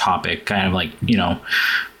sort of topic, kind of like, you know,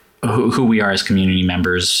 who we are as community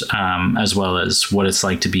members, as well as what it's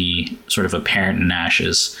like to be sort of a parent in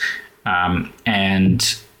Ashes.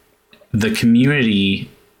 And the community,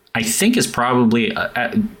 I think, is probably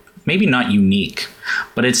maybe not unique,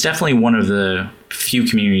 but it's definitely one of the few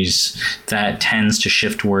communities that tends to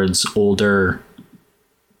shift towards older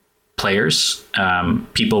players,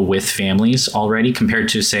 people with families already, compared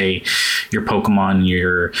to, say, your Pokemon,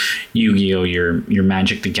 your Yu-Gi-Oh, your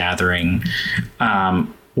Magic the Gathering,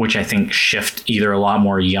 which I think shift either a lot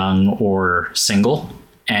more young or single.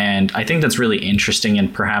 And I think that's really interesting,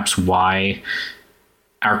 and perhaps why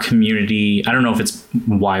our community, I don't know if it's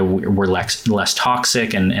why we're less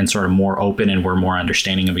toxic and sort of more open, and we're more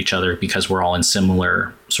understanding of each other because we're all in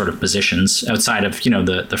similar sort of positions outside of, you know,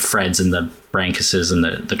 the Freds and the Brancuses and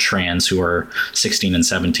the trans who are 16 and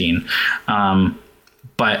 17.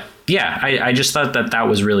 But yeah, I just thought that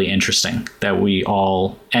was really interesting that we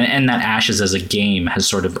all, and that Ashes as a game has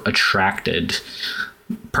sort of attracted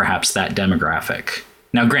perhaps that demographic.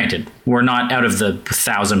 Now, granted, we're not, out of the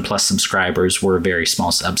 1,000+ subscribers, we're a very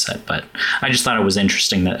small subset, but I just thought it was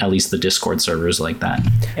interesting that at least the Discord server is like that.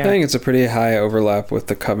 Yeah. I think it's a pretty high overlap with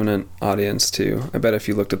the Covenant audience, too. I bet if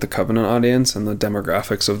you looked at the Covenant audience and the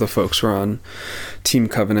demographics of the folks who are on Team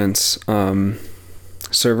Covenant's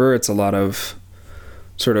server, it's a lot of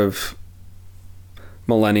sort of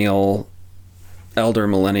elder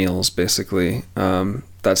millennials, basically.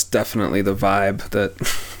 That's definitely the vibe that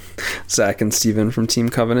Zach and Steven from Team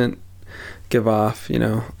Covenant give off, you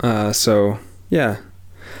know. So yeah,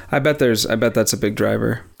 I bet that's a big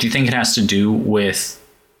driver. Do you think it has to do with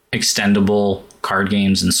extendable card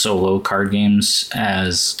games and solo card games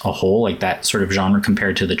as a whole, like that sort of genre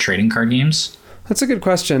compared to the trading card games? That's a good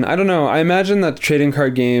question. I don't know. I imagine that trading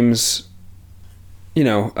card games, you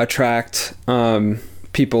know, attract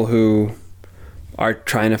people who are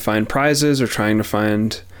trying to find prizes or trying to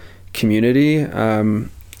find community.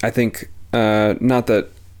 I think not that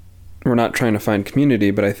we're not trying to find community,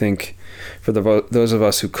 but I think for those of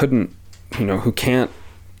us who can't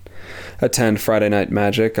attend Friday Night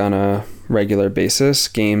Magic on a regular basis,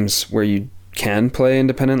 games where you can play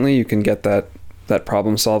independently, you can get that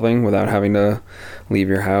problem solving without having to leave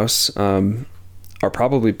your house, are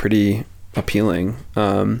probably pretty appealing.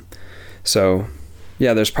 So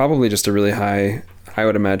yeah, there's probably just a really high, I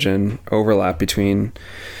would imagine, overlap between,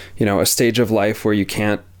 you know, a stage of life where you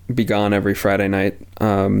can't be gone every Friday night,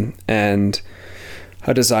 and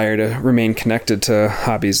a desire to remain connected to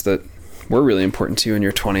hobbies that were really important to you in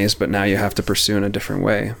your 20s, but now you have to pursue in a different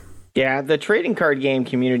way. Yeah, the trading card game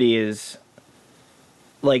community is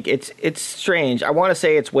like, it's strange. I want to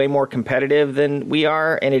say it's way more competitive than we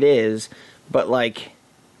are, and it is, but like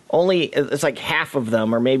it's like half of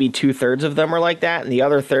them, or maybe 2/3 of them are like that, and the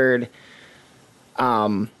other third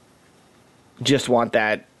just want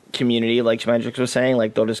that community, like Schmendrix was saying.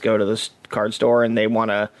 Like, they'll just go to this card store and they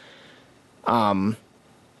want to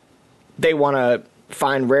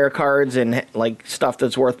find rare cards and like stuff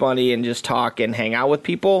that's worth money and just talk and hang out with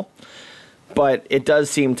people. But it does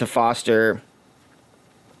seem to foster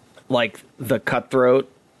like the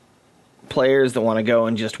cutthroat players that want to go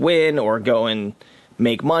and just win or go and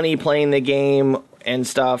make money playing the game and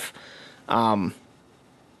stuff. And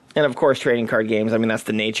of course, trading card games, I mean, that's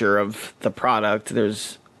the nature of the product.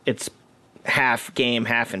 It's half game,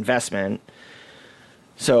 half investment.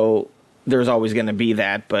 So there's always going to be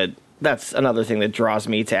that, but that's another thing that draws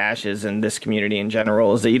me to Ashes and this community in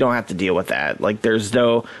general, is that you don't have to deal with that. Like, there's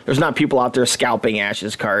not people out there scalping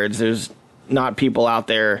Ashes cards. There's not people out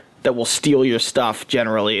there that will steal your stuff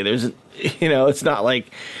generally. There's, you know, it's not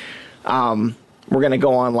like we're going to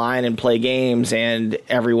go online and play games and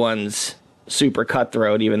everyone's super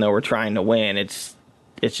cutthroat, even though we're trying to win. It's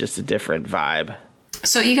just a different vibe.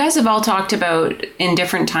 So you guys have all talked about, in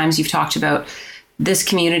different times, you've talked about this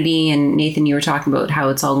community, and Nathan, you were talking about how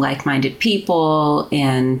it's all like-minded people,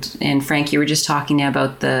 and Frank, you were just talking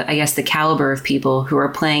about the caliber of people who are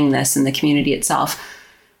playing this in the community itself.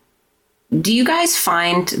 Do you guys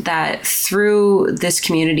find that through this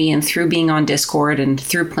community and through being on Discord and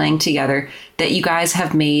through playing together, that you guys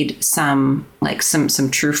have made some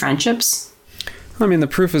true friendships? I mean, the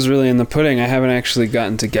proof is really in the pudding. I haven't actually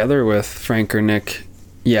gotten together with Frank or Nick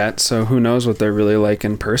yet, so who knows what they're really like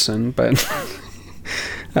in person. But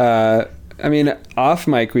I mean, off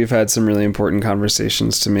mic, we've had some really important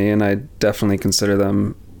conversations to me, and I definitely consider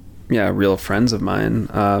them, real friends of mine.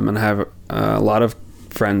 And I have a lot of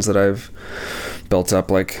friends that I've built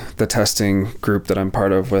up, like the testing group that I'm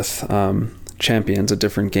part of with Champions, a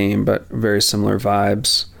different game, but very similar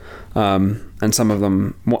vibes. And some of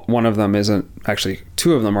them, one of them isn't actually,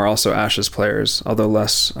 two of them are also Ashes players, although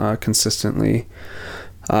less consistently.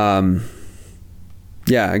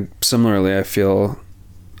 Similarly, I feel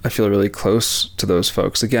really close to those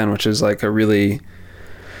folks again, which is like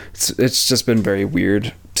it's just been very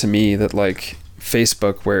weird to me that like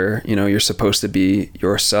Facebook, where you're supposed to be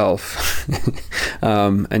yourself,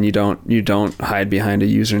 and you don't hide behind a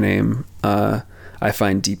username, I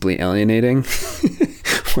find deeply alienating.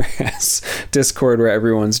 Whereas Discord, where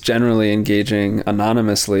everyone's generally engaging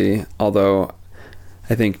anonymously, although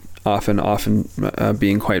I think often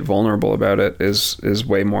being quite vulnerable about it feels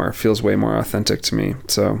way more authentic to me.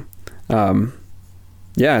 So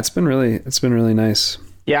it's been really nice.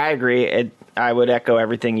 Yeah, I agree. I would echo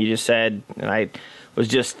everything you just said, and I was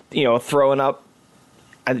just throwing up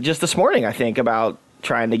just this morning, I think, about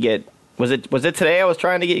trying to get, was it today I was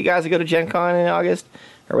trying to get you guys to go to Gen Con in August,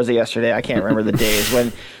 or was it yesterday? I can't remember the days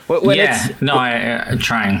when I'm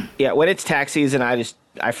trying. Yeah, when it's tax season, I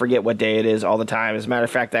forget what day it is all the time. As a matter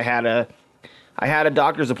of fact, I had a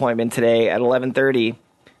doctor's appointment today at 11:30,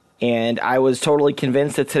 and I was totally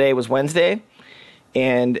convinced that today was Wednesday,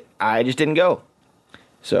 and I just didn't go.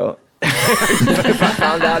 So I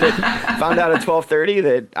found out at 12:30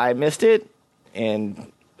 that I missed it,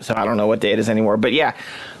 and so I don't know what day it is anymore. But yeah,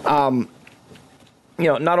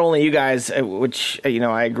 not only you guys, which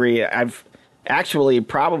I agree. I've actually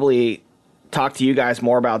probably talked to you guys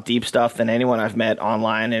more about deep stuff than anyone I've met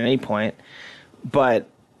online at any point, but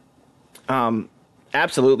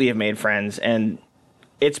absolutely have made friends, and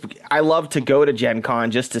I love to go to Gen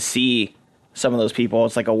Con just to see some of those people.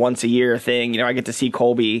 It's like a once a year thing. I get to see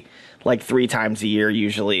Colby like 3 times a year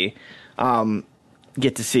usually.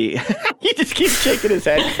 Get to see. He just keeps shaking his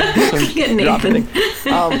head. Get Nathan.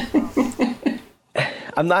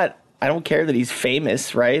 I don't care that he's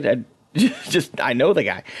famous, right? I know the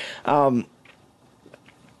guy.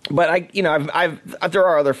 But there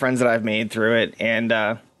are other friends that I've made through it,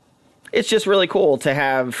 and it's just really cool to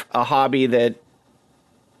have a hobby that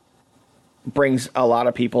brings a lot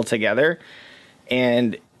of people together,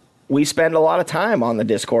 and we spend a lot of time on the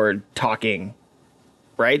Discord talking,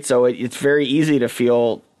 right? So it's very easy to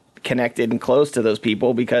feel connected and close to those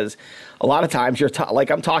people, because a lot of times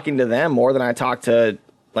I'm talking to them more than I talk to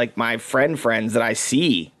like my friends that I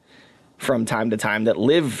see from time to time that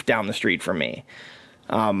live down the street from me.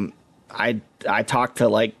 I talk to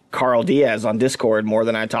like Carl Diaz on Discord more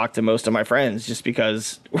than I talk to most of my friends, just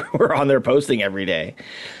because we're on there posting every day.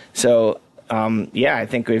 So I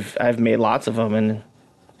think I've made lots of them, and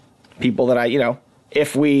people that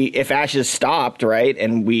if Ashes stopped, right,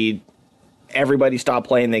 and everybody stopped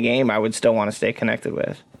playing the game, I would still want to stay connected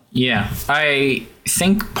with. Yeah, I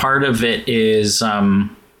think part of it is, at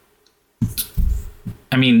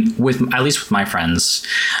least with my friends,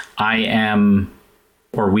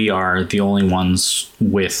 we are the only ones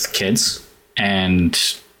with kids. And,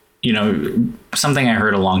 something I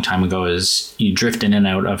heard a long time ago is you drift in and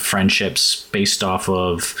out of friendships based off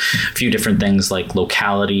of a few different things like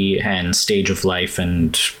locality and stage of life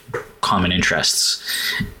and common interests.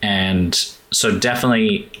 And so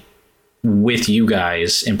definitely with you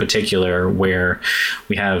guys in particular, where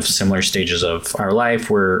we have similar stages of our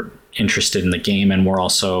life, we're interested in the game, and we're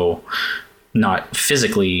also not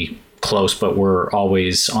physically close, but we're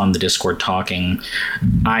always on the Discord talking.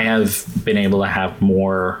 I have been able to have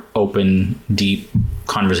more open, deep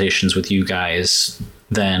conversations with you guys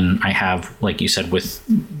than I have, like you said, with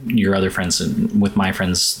your other friends and with my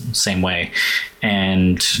friends, same way.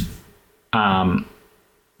 And,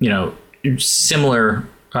 similar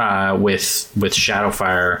with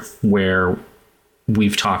Shadowfire, where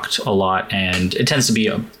we've talked a lot, and it tends to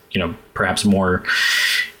be perhaps more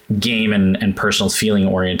game and personal feeling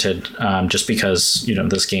oriented, just because,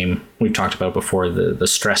 this game we've talked about before, the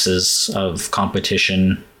stresses of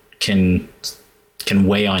competition can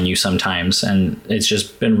weigh on you sometimes. And it's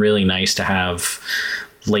just been really nice to have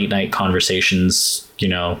late night conversations,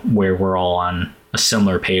 where we're all on a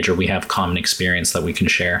similar page or we have common experience that we can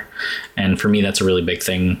share. And for me, that's a really big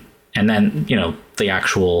thing. And then, the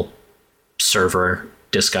actual server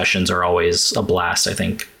discussions are always a blast. I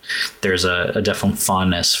think there's a definite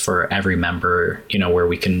fondness for every member, where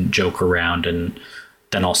we can joke around and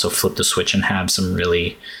then also flip the switch and have some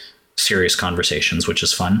really serious conversations, which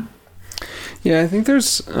is fun. Yeah, I think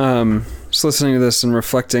there's, just listening to this and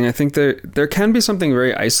reflecting, I think there can be something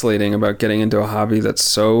very isolating about getting into a hobby that's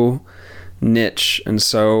so niche and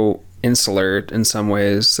so insular in some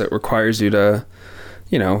ways that requires you to,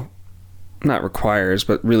 not requires,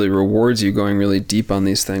 but really rewards you going really deep on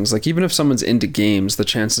these things. Like, even if someone's into games, the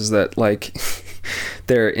chances that like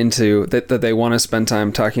they're into that they want to spend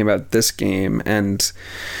time talking about this game and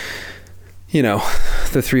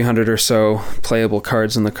the 300 or so playable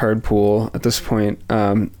cards in the card pool at this point,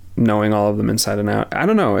 knowing all of them inside and out. I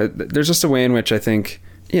don't know. There's just a way in which I think,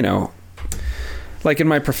 like in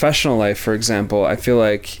my professional life, for example, I feel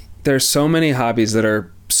like there's so many hobbies that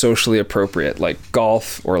are socially appropriate, like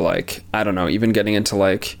golf, or like, I don't know, even getting into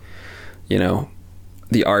like,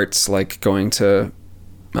 the arts, like going to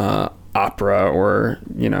opera, or,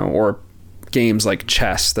 or games like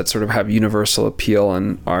chess that sort of have universal appeal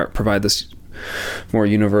and provide this more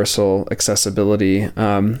universal accessibility.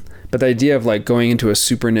 But the idea of like going into a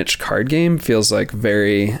super niche card game feels like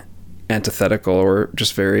very antithetical, or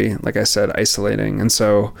just very, like I said, isolating. And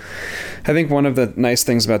so I think one of the nice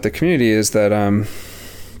things about the community is that, and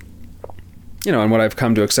what I've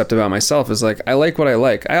come to accept about myself is like, I like what I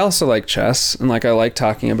like. I also like chess, and like, I like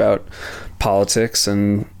talking about politics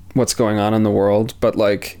and what's going on in the world, but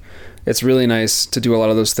like, it's really nice to do a lot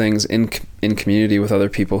of those things in community with other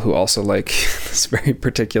people who also like this very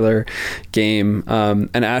particular game.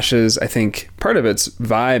 And Ashes, I think part of its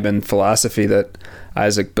vibe and philosophy that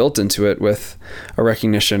Isaac built into it, with a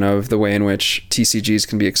recognition of the way in which TCGs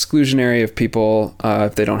can be exclusionary of people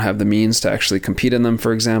if they don't have the means to actually compete in them,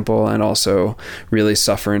 for example, and also really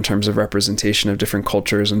suffer in terms of representation of different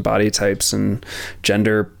cultures and body types and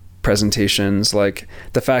gender presentations. Like,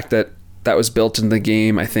 the fact that was built in the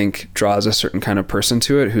game, I think, draws a certain kind of person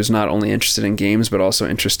to it who's not only interested in games, but also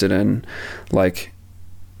interested in like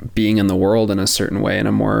being in the world in a certain way, in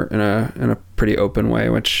a pretty open way,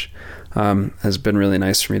 which has been really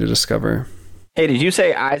nice for me to discover. Hey, did you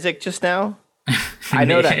say Isaac just now? I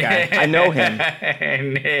know that guy. I know him.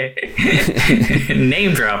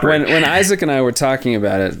 Name dropper. When Isaac and I were talking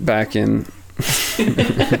about it back in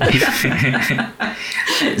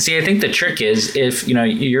See, I think the trick is, if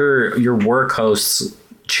your work hosts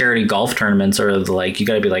charity golf tournaments, or like, you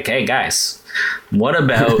got to be like, hey guys, what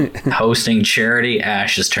about hosting charity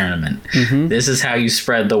Ashes tournament? Mm-hmm. This is how you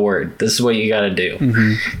spread the word. This is what you got to do.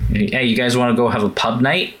 Mm-hmm. Hey, you guys want to go have a pub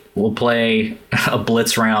night? We'll play a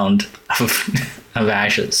blitz round of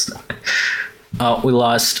Ashes. Oh, we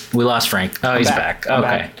lost Frank. Oh, he's back. Okay.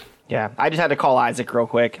 Back. Yeah, I just had to call Isaac real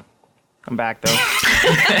quick. I'm back though.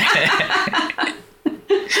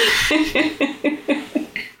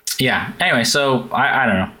 Yeah. Anyway, so I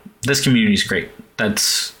don't know. This community is great.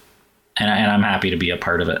 And I'm happy to be a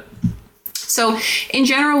part of it. So in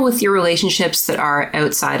general, with your relationships that are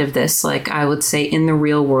outside of this, like I would say in the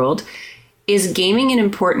real world, is gaming an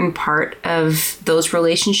important part of those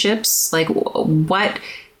relationships? Like,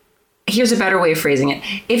 here's a better way of phrasing it.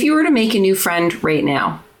 If you were to make a new friend right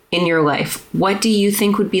now in your life, what do you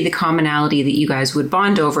think would be the commonality that you guys would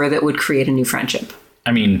bond over that would create a new friendship?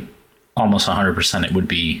 I mean, almost 100% it would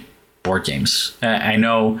be board games. I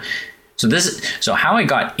know. So how I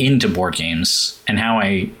got into board games and how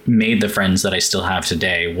I made the friends that I still have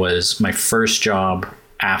today was my first job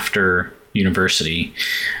after university.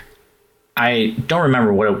 I don't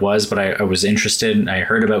remember what it was, but I was interested. I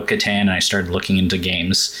heard about Catan and I started looking into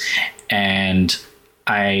games, and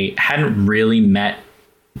I hadn't really met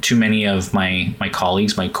too many of my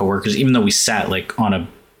colleagues, my coworkers, even though we sat like on a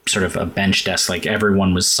sort of a bench desk, like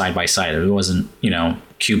everyone was side by side. It wasn't,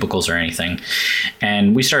 cubicles or anything.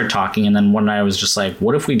 And we started talking, and then one night I was just like,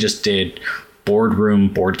 what if we just did boardroom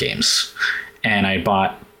board games? And I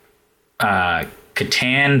bought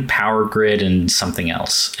Catan, Power Grid, and something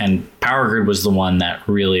else. And Power Grid was the one that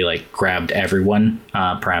really like grabbed everyone,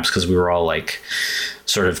 perhaps because we were all like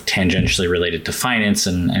sort of tangentially related to finance,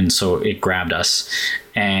 and so it grabbed us.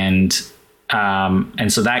 And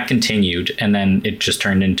so that continued, and then it just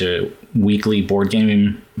turned into weekly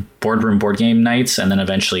boardroom board game nights, and then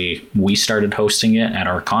eventually we started hosting it at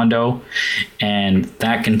our condo, and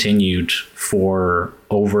that continued for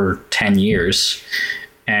over 10 years.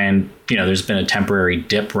 And there's been a temporary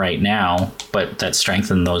dip right now, but that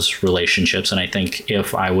strengthened those relationships. And I think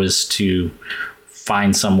if I was to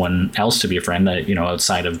find someone else to be a friend,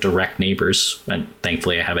 outside of direct neighbors, and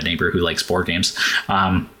thankfully I have a neighbor who likes board games,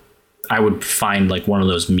 I would find like one of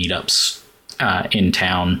those meetups in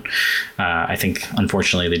town. I think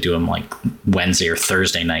unfortunately they do them like Wednesday or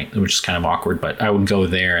Thursday night, which is kind of awkward, but I would go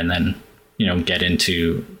there and then get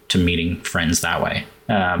into meeting friends that way.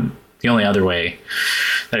 The only other way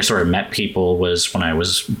that I sort of met people was when I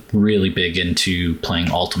was really big into playing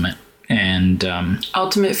Ultimate. And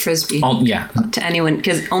Ultimate Frisbee. Yeah. To anyone,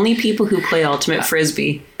 because only people who play Ultimate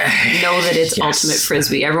Frisbee know that it's Yes. Ultimate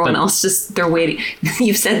Frisbee. Everyone else they're waiting.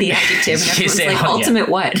 You've said the adjective, and everyone's like, Ultimate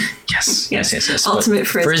what? Yes. Ultimate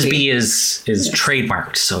Frisbee. Frisbee is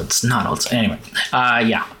trademarked, so it's not Ultimate. Anyway,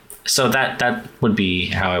 yeah. So that would be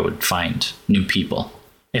how I would find new people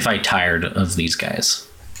if I tired of these guys.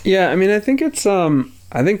 Yeah, I mean, I think it's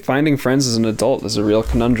I think finding friends as an adult is a real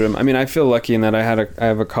conundrum. I mean, I feel lucky in that I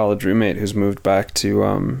have a college roommate who's moved back to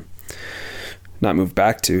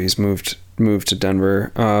he's moved to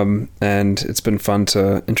Denver, and it's been fun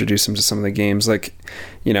to introduce him to some of the games. Like,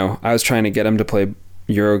 I was trying to get him to play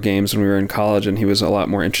Euro games when we were in college, and he was a lot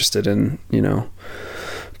more interested in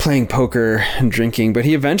playing poker and drinking, but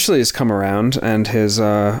he eventually has come around, and his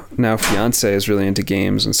now fiance is really into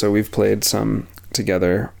games, and so we've played some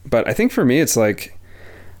together. But I think for me it's like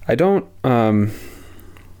I don't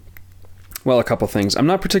well, a couple things. I'm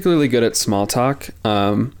not particularly good at small talk,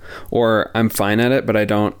 or I'm fine at it, but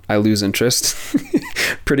I lose interest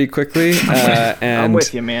pretty quickly. And I'm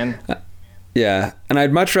with you, man. Yeah, and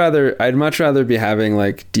I'd much rather be having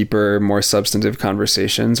like deeper, more substantive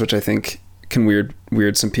conversations, which I think can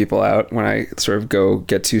weird some people out when I sort of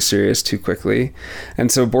get too serious too quickly.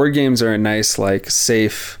 And so board games are a nice, like,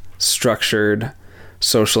 safe, structured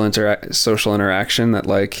social interaction that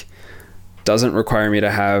like doesn't require me to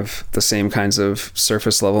have the same kinds of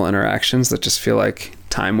surface level interactions that just feel like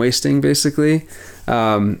time wasting, basically,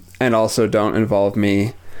 and also don't involve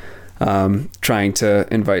me trying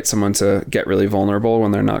to invite someone to get really vulnerable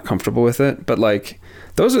when they're not comfortable with it. But like,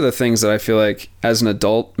 those are the things that I feel like as an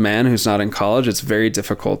adult man who's not in college, it's very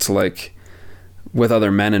difficult to, like, with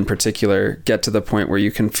other men in particular, get to the point where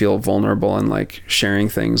you can feel vulnerable and like sharing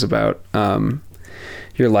things about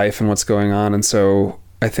your life and what's going on. And so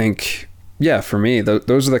I think, yeah, for me,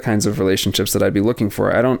 those are the kinds of relationships that I'd be looking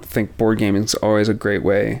for. I don't think board gaming is always a great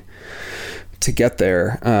way to get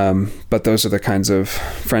there, but those are the kinds of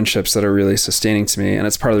friendships that are really sustaining to me. And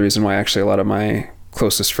it's part of the reason why actually a lot of my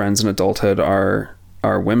closest friends in adulthood are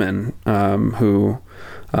women who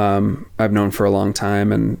I've known for a long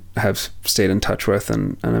time and have stayed in touch with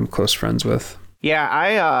and I'm close friends with. Yeah,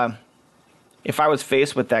 I if I was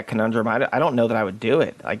faced with that conundrum, I don't know that I would do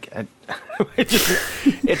it. Like,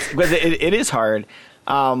 it is hard.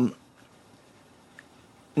 Now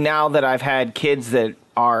that I've had kids that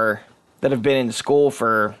have been in school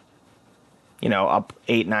for, up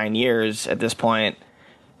 8-9 years at this point,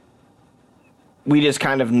 we just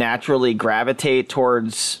kind of naturally gravitate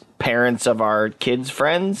towards parents of our kids'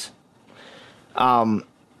 friends. Apart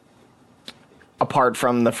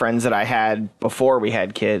from the friends that I had before we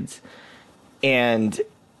had kids. And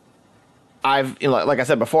I've, like I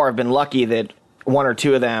said before, I've been lucky that one or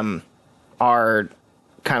two of them are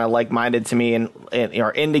kind of like-minded to me and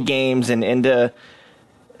are into games and into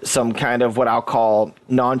some kind of what I'll call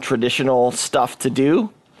non-traditional stuff to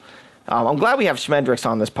do. I'm glad we have Schmendrix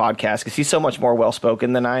on this podcast because he's so much more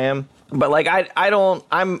well-spoken than I am. But like,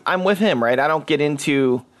 I'm with him, right? I don't get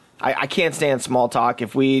into, I can't stand small talk.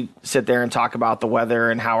 If we sit there and talk about the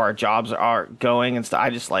weather and how our jobs are going and stuff,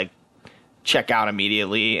 I just like check out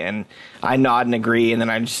immediately and I nod and agree. And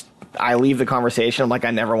then I leave the conversation. I'm like, I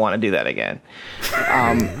never want to do that again.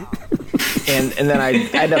 And then I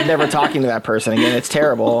end up never talking to that person again. It's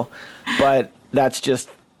terrible, but that's just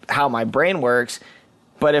how my brain works.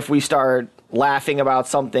 But if we start laughing about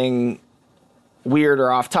something weird or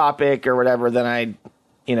off topic or whatever, then I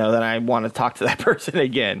want to talk to that person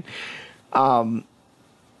again. And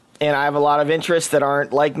I have a lot of interests that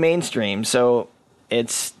aren't like mainstream. So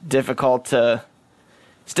it's difficult to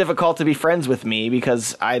be friends with me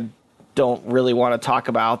because I don't really want to talk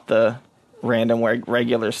about the random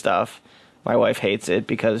regular stuff. My wife hates it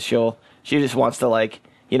because she just wants to, like,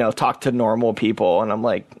 talk to normal people. And I'm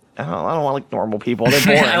like, I don't want like normal people. They're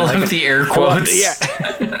boring. I love the air quotes. Yeah.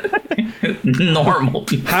 normal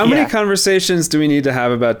people. How many conversations do we need to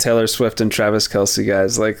have about Taylor Swift and Travis Kelce,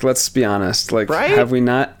 guys? Like, let's be honest. Like, right? Have we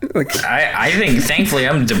not? Like, I think, thankfully,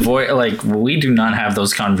 I'm devoid. Like, we do not have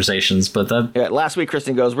those conversations. But that last week,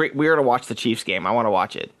 Kristen goes, "We are to watch the Chiefs game. I want to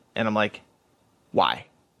watch it," and I'm like, "Why?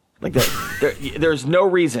 Like, there's no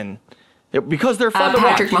reason because they're fun to watch."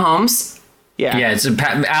 Patrick Mahomes. Yeah. It's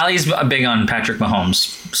Allie's big on Patrick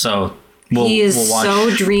Mahomes, so. He is we'll watch. so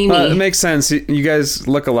dreamy. it makes sense. You guys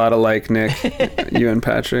look a lot alike, Nick. You and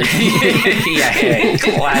Patrick. yeah,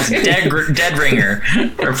 class dead ringer. I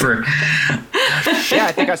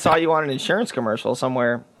think I saw you on an insurance commercial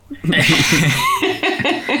somewhere. You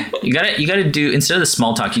gotta do, instead of the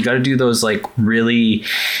small talk, you gotta do those like really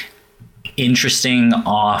interesting sort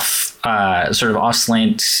of off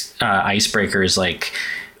slant icebreakers, like.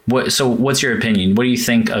 What's your opinion? What do you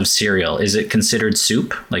think of cereal? Is it considered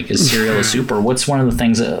soup? Like, is cereal a soup? Or what's one of the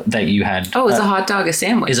things that you had? Oh, is a hot dog a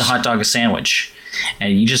sandwich? Is a hot dog a sandwich?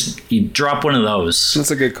 And you drop one of those.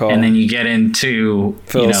 That's a good call. And then you get into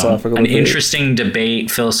philosophical an debate. interesting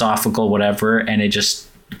debate, philosophical, whatever, and it just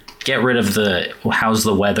get rid of the how's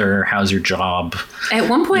the weather, how's your job. At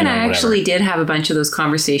one point, I whatever. actually did have a bunch of those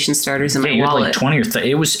conversation starters in my You had wallet. like 20 or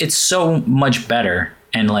 30. It's so much better.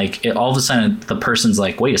 And like all of a sudden, the person's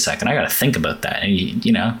like, "Wait a second, I got to think about that." And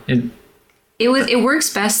It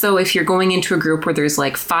works best though if you're going into a group where there's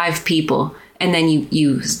like 5 people, and then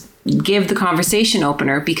you give the conversation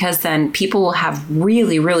opener, because then people will have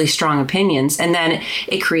really, really strong opinions, and then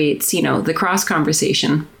it creates the cross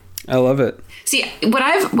conversation. I love it. See, what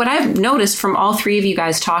I've noticed from all 3 of you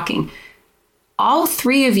guys talking, all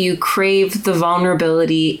 3 of you crave the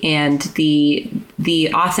vulnerability and the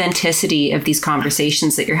authenticity of these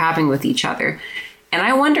conversations that you're having with each other. And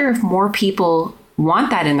I wonder if more people want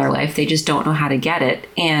that in their life. They just don't know how to get it.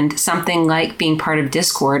 And something like being part of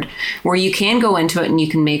Discord, where you can go into it and you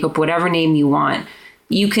can make up whatever name you want.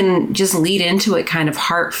 You can just lead into it kind of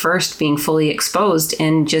heart first, being fully exposed,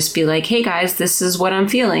 and just be like, "Hey guys, this is what I'm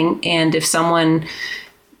feeling." And if someone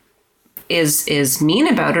is mean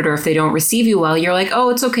about it, or if they don't receive you well, you're like, "Oh,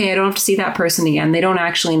 it's okay. I don't have to see that person again. They don't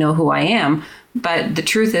actually know who I am." But the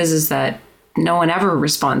truth is that no one ever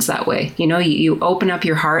responds that way. You open up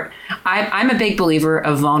your heart. I'm a big believer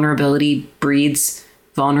of vulnerability breeds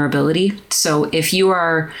vulnerability. So if you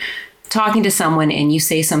are talking to someone and you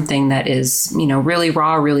say something that is, really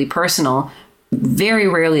raw, really personal, very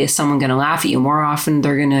rarely is someone going to laugh at you. More often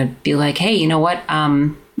they're going to be like, "Hey, you know what?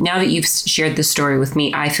 Now that you've shared this story with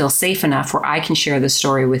me, I feel safe enough where I can share this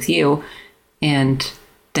story with you." And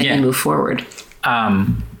then you move forward.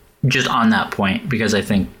 Just on that point, because I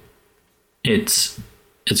think it's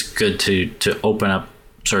good to open up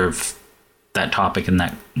sort of that topic and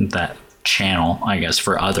that channel, I guess,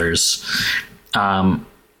 for others.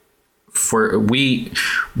 We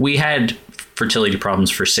had fertility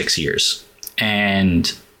problems for 6 years,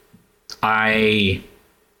 and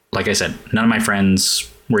like I said, none of my friends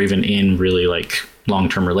were even in really like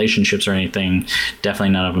long-term relationships or anything.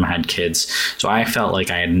 Definitely none of them had kids. So I felt like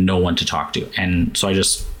I had no one to talk to. And so I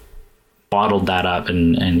just bottled that up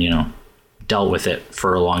and dealt with it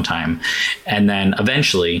for a long time. And then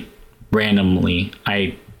eventually, randomly,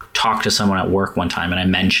 I talked to someone at work one time and I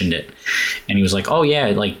mentioned it. And he was like, "Oh yeah,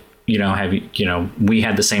 like, have you, we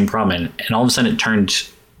had the same problem." And all of a sudden it turned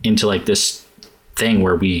into like this thing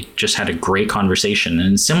where we just had a great conversation.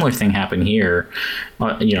 And a similar thing happened here.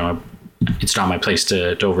 It's not my place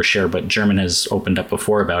to overshare, but German has opened up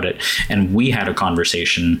before about it, and we had a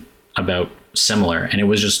conversation about similar, and it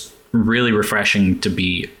was just really refreshing to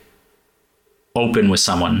be open with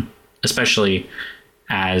someone, especially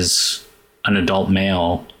as an adult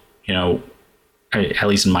male. At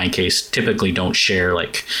least in my case, typically don't share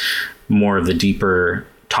like more of the deeper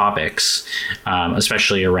topics,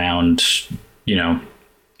 especially around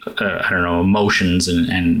emotions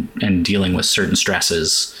and dealing with certain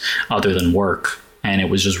stresses other than work. And it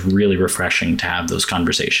was just really refreshing to have those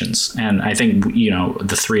conversations. And I think,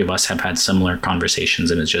 the 3 of us have had similar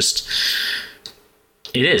conversations, and it's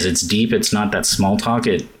deep. It's not that small talk.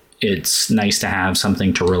 It's nice to have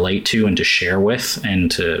something to relate to and to share with,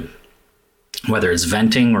 and to, whether it's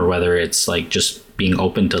venting or whether it's like just being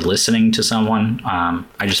open to listening to someone.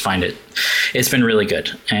 I just find it's been really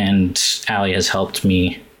good. And Allie has helped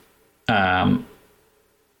me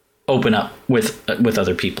open up with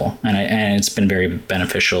other people, and it's been very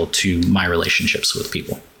beneficial to my relationships with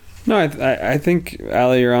people. No, I think,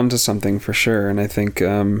 Allie, you're onto something for sure. And I think,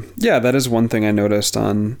 that is one thing I noticed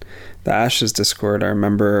on the Ashes Discord. I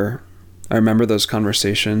remember those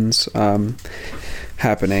conversations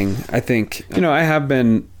happening. I think, I have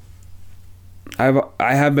been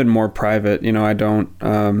more private. I don't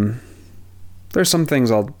there's some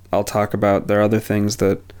things I'll talk about. There are other things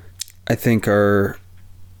that I think are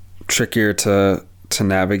trickier to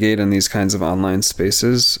navigate in these kinds of online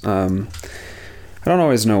spaces. I don't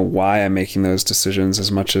always know why I'm making those decisions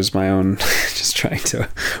as much as my own, just trying to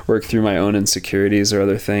work through my own insecurities or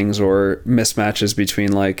other things, or mismatches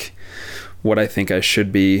between like what I think I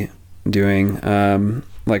should be doing,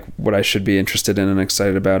 like what I should be interested in and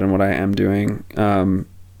excited about, and what I am doing. In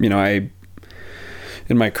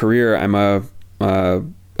my career, I'm a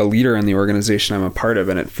leader in the organization I'm a part of,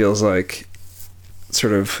 and it feels like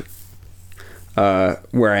sort of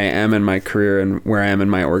where I am in my career and where I am in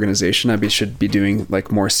my organization, I should be doing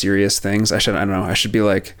like more serious things. I should be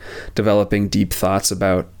like developing deep thoughts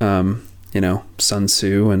about, Sun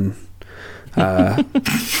Tzu and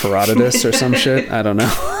Herodotus or some shit. I don't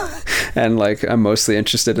know. And like, I'm mostly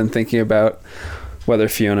interested in thinking about whether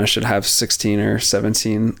Fiona should have 16 or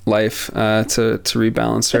 17 life to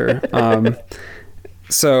rebalance her.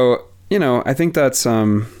 So, I think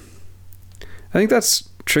that's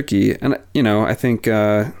tricky. And, I think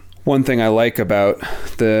one thing I like about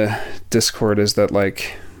the Discord is that,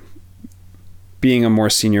 like, being a more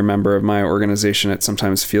senior member of my organization, it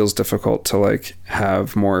sometimes feels difficult to, like,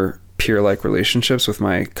 have more peer-like relationships with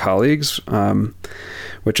my colleagues,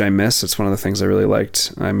 which I miss. It's one of the things I really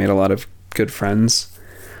liked. I made a lot of good friends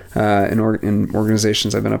in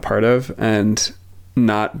organizations I've been a part of, and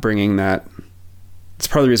not bringing that. It's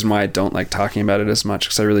part of the reason why I don't like talking about it as much,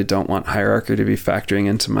 because I really don't want hierarchy to be factoring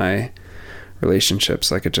into my relationships.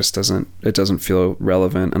 Like, it just doesn't feel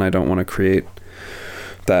relevant, and I don't want to create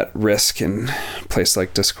that risk in a place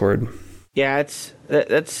like Discord. Yeah,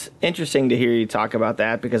 that's interesting to hear you talk about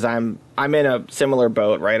that, because I'm in a similar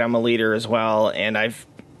boat, right? I'm a leader as well, and I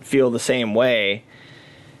feel the same way.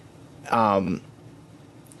 And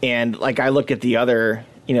like, I look at the other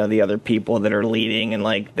people that are leading, and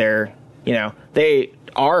like they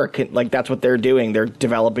are like, that's what they're doing. They're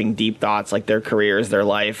developing deep thoughts, like their career is their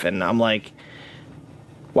life. And I'm like,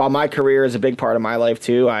 while my career is a big part of my life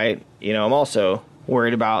too, I'm also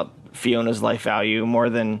worried about Fiona's life value more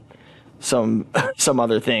than some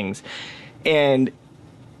other things.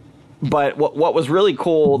 But what was really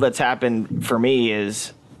cool that's happened for me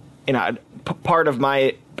is, part of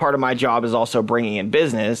my job is also bringing in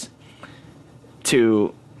business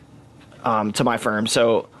to my firm.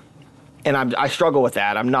 So, and I struggle with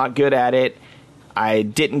that. I'm not good at it. I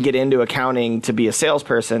didn't get into accounting to be a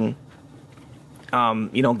salesperson.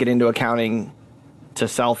 You don't get into accounting to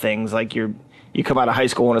sell things. Like, you come out of high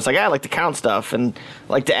school and it's like, I like to count stuff and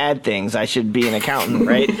like to add things. I should be an accountant,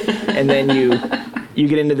 right? And then you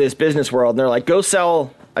get into this business world and they're like, go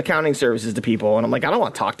sell accounting services to people. And I'm like, I don't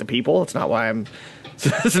want to talk to people. It's not why I'm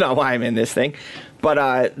in this thing.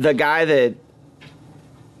 But the guy that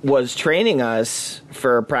was training us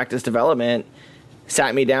for practice development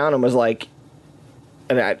sat me down and was like,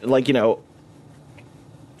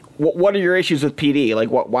 what are your issues with PD? Like,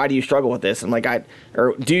 why do you struggle with this? And like,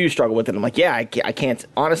 or do you struggle with it? I'm like, yeah, I can't,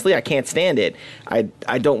 honestly, I can't stand it.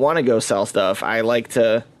 I don't want to go sell stuff. I like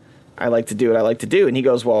to do what I like to do. And he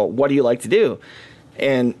goes, well, what do you like to do?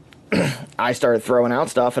 And I started throwing out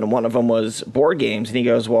stuff, and one of them was board games. And he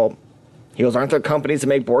goes, aren't there companies that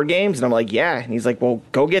make board games? And I'm like, yeah. And he's like, well,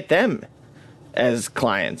 go get them as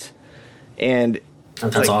clients. And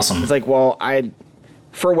that's awesome. It's like, well, I,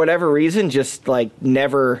 for whatever reason, just like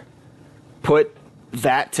never put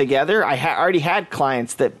that together. I already had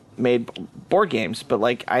clients that made board games, but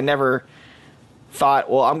like, I never thought,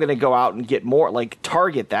 well, I'm going to go out and get more, like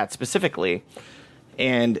target that specifically.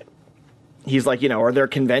 And he's like, are there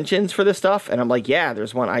conventions for this stuff? And I'm like, yeah,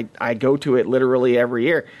 there's one. I go to it literally every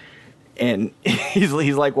year. And he's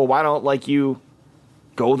like, well, why don't like you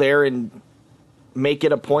go there and make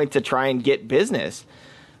it a point to try and get business?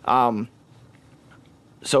 So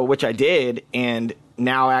which I did, and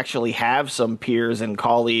now actually have some peers and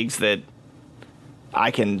colleagues that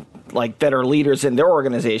I can like, that are leaders in their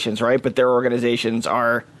organizations, right? But their organizations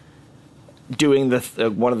are doing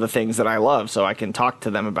one of the things that I love, so I can talk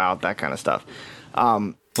to them about that kind of stuff.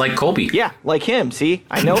 Like Colby. Yeah, like him. See,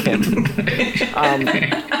 I know him.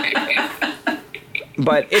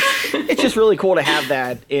 But it's just really cool to have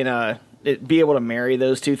that be able to marry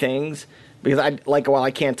those two things, because while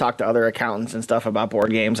I can't talk to other accountants and stuff about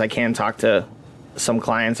board games, I can talk to some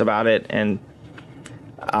clients about it, and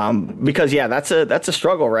because that's a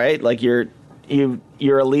struggle, right? Like, you're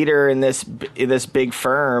a leader in this big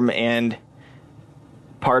firm, and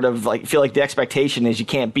part of like, feel like the expectation is you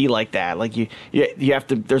can't be like that. Like, you have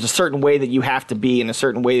to, there's a certain way that you have to be, and a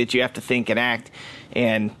certain way that you have to think and act,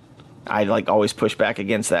 and I like always push back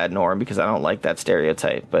against that norm because I don't like that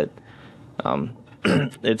stereotype. But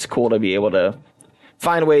it's cool to be able to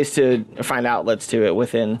find ways to find outlets to it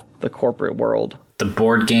within the corporate world. The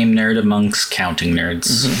board game nerd amongst counting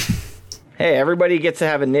nerds. Hey, everybody gets to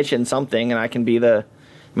have a niche in something, and I can be the.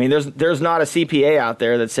 I mean, there's not a CPA out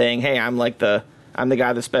there that's saying, "Hey, I'm the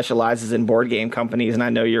guy that specializes in board game companies, and I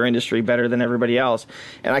know your industry better than everybody else."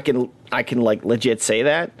 And I can like legit say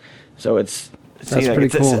that. So that's pretty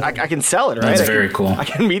cool. I can sell it, right? That's very cool. I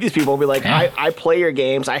can meet these people and be like, Yeah. I play your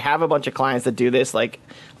games. I have a bunch of clients that do this. Like,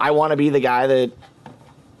 I want to be the guy that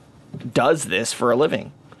does this for a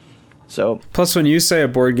living. So Plus, when you say a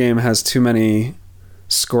board game has too many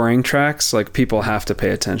scoring tracks, like, people have to pay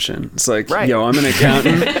attention. It's like, Right. yo, I'm an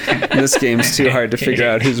accountant. And this game's too hard to figure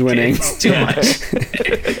out who's winning. It's too much.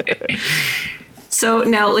 So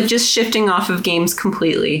now, like, just shifting off of games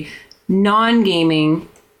completely, non-gaming,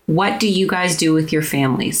 what do you guys do with your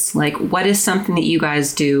families? Like, what is something that you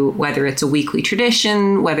guys do, whether it's a weekly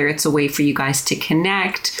tradition, whether it's a way for you guys to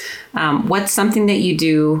connect? What's something that you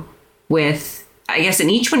do with, I guess in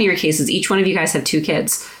each one of your cases, each one of you guys have 2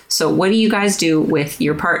 kids. So what do you guys do with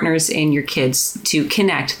your partners and your kids to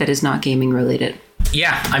connect that is not gaming related?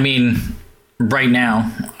 Yeah, I mean, right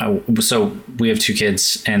now, so we have 2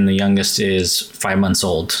 kids, and the youngest is 5 months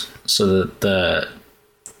old. So the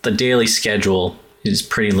daily schedule is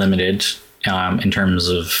pretty limited in terms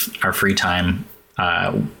of our free time.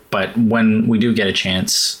 But when we do get a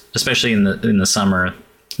chance, especially in the summer,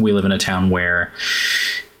 we live in a town where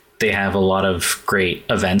they have a lot of great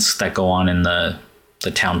events that go on in the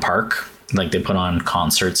town park. Like, they put on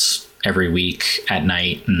concerts every week at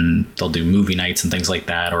night, and they'll do movie nights and things like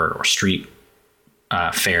that, or street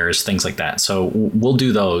fairs, things like that. So we'll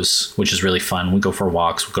do those, which is really fun. We go for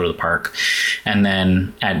walks, we go to the park, and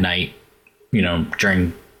then at night,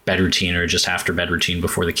 during bed routine or just after bed routine,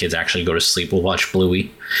 before the kids actually go to sleep, we'll watch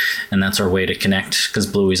Bluey, and that's our way to connect, because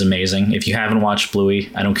Bluey's amazing. If you haven't watched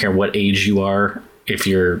Bluey, I don't care what age you are, if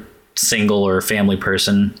you're single or a family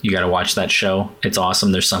person, you got to watch that show. It's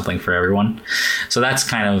awesome. There's something for everyone. So that's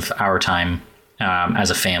kind of our time as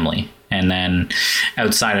a family. And then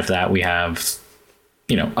outside of that, we have,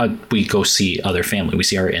 we go see other family. We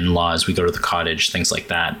see our in-laws. We go to the cottage, things like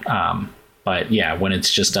that. But yeah, when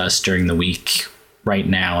it's just us during the week, right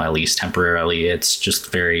now, at least temporarily, it's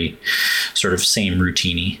just very sort of same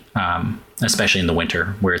routine-y, especially in the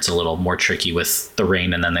winter, where it's a little more tricky with the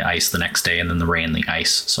rain and then the ice the next day, and then the rain and the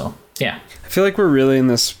ice. So yeah, I feel like we're really in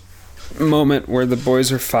this moment where the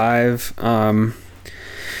boys are 5.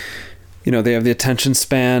 They have the attention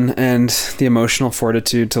span and the emotional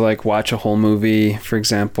fortitude to like watch a whole movie, for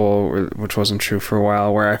example, which wasn't true for a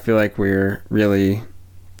while, where I feel like we're really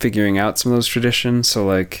figuring out some of those traditions. So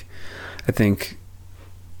like, I think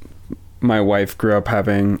my wife grew up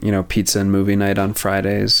having, pizza and movie night on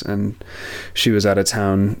Fridays, and she was out of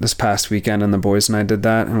town this past weekend, and the boys and I did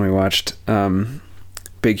that, and we watched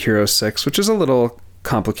Big Hero 6, which is a little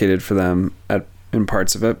complicated for them in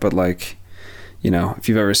parts of it, but like, if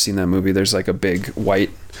you've ever seen that movie, there's like a big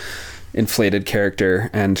white inflated character,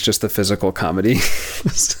 and just the physical comedy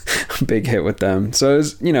was a big hit with them. So it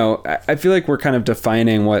was, I feel like we're kind of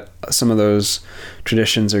defining what some of those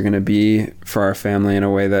traditions are going to be for our family in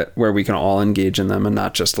a way where we can all engage in them, and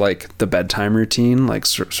not just like the bedtime routine, like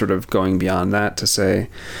sort of going beyond that to say,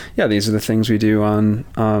 yeah, these are the things we do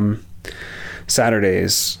on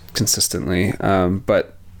Saturdays consistently.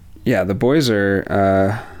 But yeah, the boys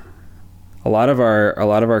are a lot of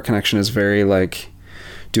our connection is very like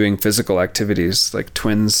doing physical activities. Like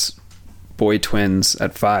boy twins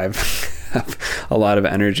at 5 have a lot of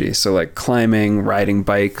energy. So like climbing, riding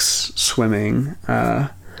bikes, swimming,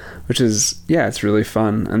 which is, it's really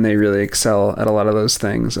fun. And they really excel at a lot of those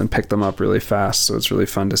things and pick them up really fast. So it's really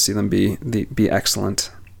fun to see them be excellent.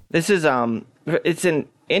 This is, it's an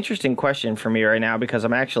interesting question for me right now, because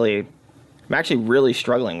I'm actually really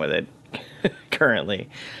struggling with it currently.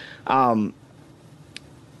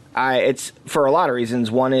 It's for a lot of reasons.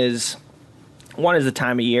 One is the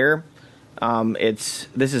time of year. This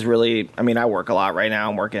is really, I work a lot right now.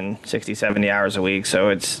 I'm working 60, 70 hours a week. So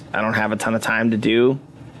I don't have a ton of time to do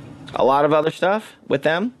a lot of other stuff with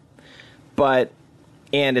them,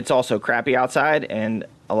 and it's also crappy outside, and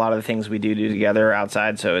a lot of the things we do together are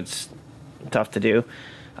outside. So it's tough to do.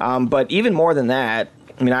 But even more than that,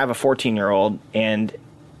 I have a 14-year-old, and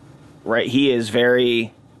right, he's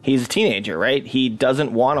a teenager, right? He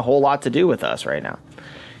doesn't want a whole lot to do with us right now.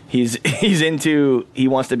 He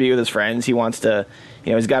wants to be with his friends. He wants to,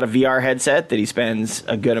 he's got a VR headset that he spends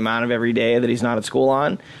a good amount of every day that he's not at school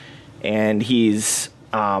on. And he's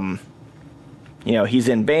in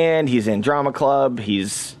band, he's in drama club,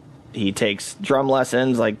 he takes drum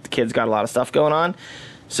lessons. Like, the kid's got a lot of stuff going on.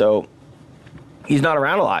 So he's not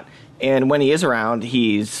around a lot. And when he is around,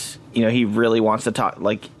 he's, you know, he really wants to talk,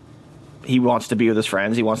 like, he wants to be with his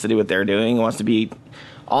friends. He wants to do what they're doing. He wants to be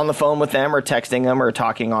on the phone with them or texting them or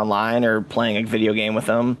talking online or playing a video game with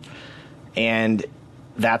them. And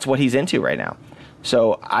that's what he's into right now.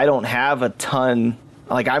 So I don't have a ton,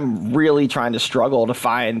 like, I'm really trying to struggle to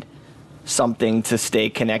find something to stay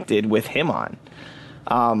connected with him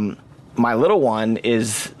on. My little one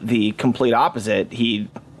is the complete opposite. He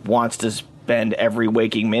wants to spend every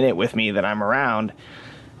waking minute with me that I'm around.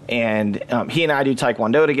 And he and I do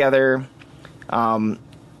Taekwondo together.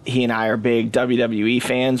 He and I are big WWE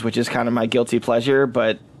fans, which is kind of my guilty pleasure.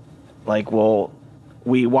 But, like,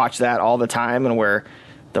 we watch that all the time. And we're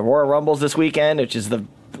the Royal Rumble's this weekend, which is the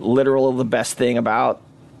best thing about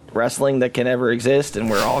wrestling that can ever exist. And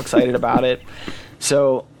we're all excited about it.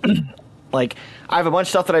 So, like, I have a bunch of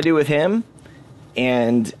stuff that I do with him.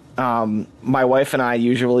 And my wife and I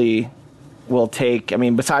usually will take, I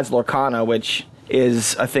mean, besides Lorcana, which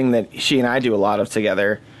is a thing that she and I do a lot of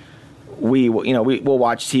together, we'll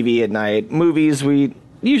watch TV at night. Movies, we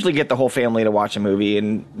usually get the whole family to watch a movie,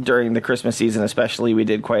 and during the Christmas season especially, we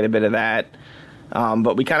did quite a bit of that.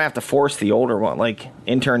 But we kind of have to force the older one. Like,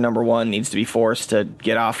 intern number one needs to be forced to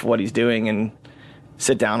get off what he's doing and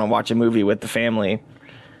sit down and watch a movie with the family.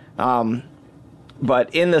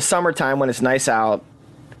 But in the summertime when it's nice out,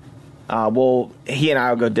 he and I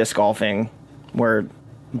will go disc golfing. We're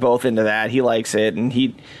both into that. He likes it, and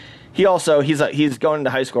he's going into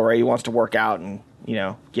high school, right? He wants to work out and, you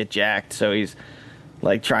know, get jacked. So he's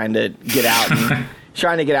like trying to get out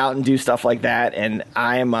and do stuff like that. And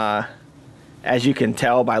I'm, as you can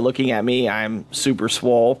tell by looking at me, I'm super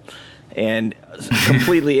swole and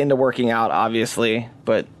completely into working out, obviously.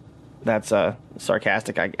 But that's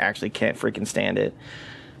sarcastic. I actually can't freaking stand it.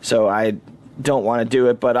 So I don't want to do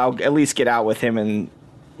it, but I'll at least get out with him. And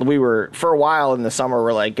we were, for a while in the summer,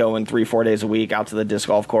 we're like going 3-4 days a week out to the disc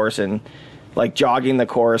golf course and like jogging the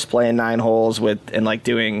course, playing 9 holes and like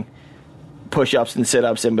doing push-ups and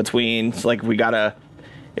sit-ups in between. So like if we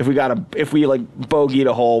like bogeyed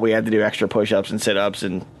a hole, we had to do extra push-ups and sit-ups.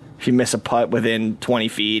 And if you miss a putt within 20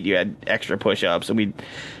 feet, you had extra push-ups. And we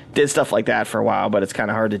did stuff like that for a while, but it's kind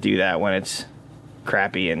of hard to do that when it's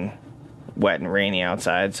crappy and wet and rainy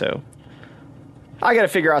outside. So I got to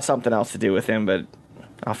figure out something else to do with him, but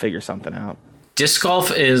I'll figure something out. Disc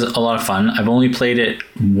golf is a lot of fun. I've only played it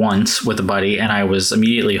once with a buddy, and I was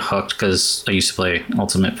immediately hooked because I used to play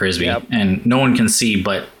Ultimate Frisbee. Yep. And no one can see,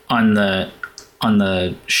 but on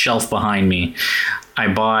the shelf behind me,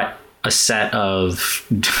 I bought a set of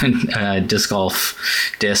disc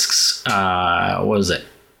golf discs. What was it?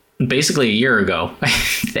 Basically a year ago, I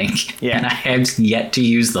think. Yeah. And I have yet to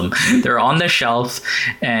use them. They're on the shelf,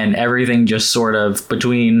 and everything just sort of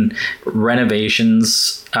between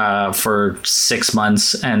renovations for 6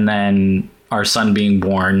 months and then our son being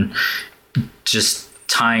born, just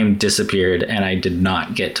time disappeared and I did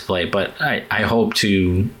not get to play. But I hope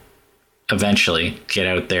to eventually get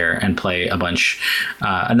out there and play a bunch.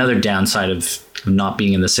 Another downside of not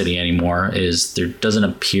being in the city anymore is there doesn't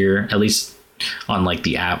appear, at least on like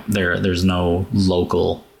the app, there's no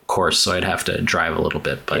local course, so I'd have to drive a little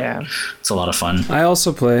bit, but yeah, it's a lot of fun. I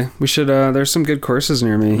also play. We should there's some good courses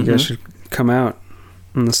near me. You guys should come out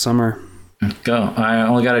in the summer. Go. I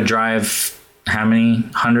only got to drive how many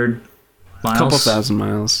 100 miles? Couple thousand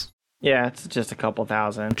miles. Yeah, it's just a couple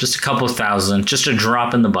thousand. Just a couple thousand, just a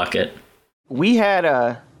drop in the bucket. We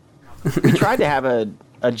tried to have a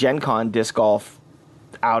Gen Con disc golf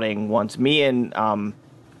outing once. Me and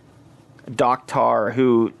Doc Tar,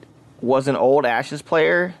 who was an old Ashes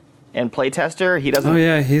player and playtester. He doesn't. Oh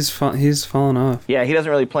yeah, he's fallen off. Yeah, he doesn't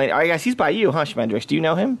really play. I guess he's by you, huh, Schmendrix? Do you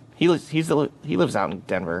know him? He lives out in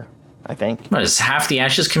Denver, I think. What is half the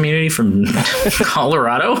Ashes community from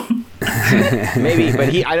Colorado? Maybe,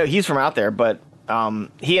 but I know he's from out there. But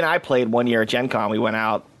he and I played one year at Gen Con. We went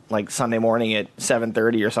out like Sunday morning at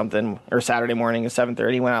 7:30 or something, or Saturday morning at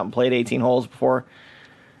 7:30. Went out and played 18 holes before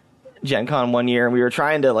Gen Con one year, and we were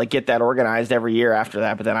trying to like get that organized every year after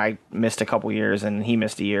that, but then I missed a couple years and he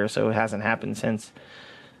missed a year, so it hasn't happened since.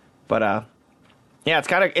 But yeah,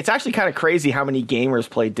 it's actually kind of crazy how many gamers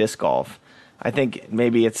play disc golf. I think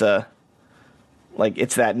maybe it's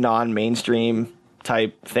that non-mainstream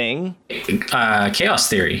type thing. Chaos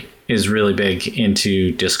Theory is really big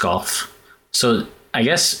into disc golf. So I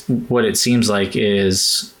guess what it seems like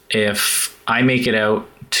is if I make it out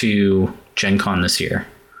to Gen Con this year,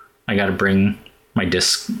 I got to bring my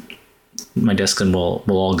disc and we'll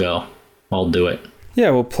all go. I'll do it.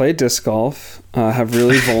 Yeah, we'll play disc golf, have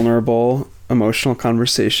really vulnerable emotional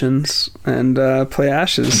conversations and play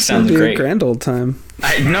Ashes. Sounds It'll be great. a grand old time.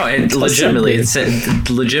 It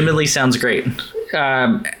legitimately sounds great.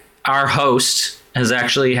 Our host has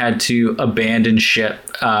actually had to abandon ship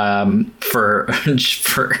for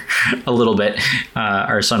a little bit.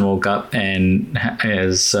 Our son woke up and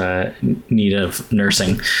has need of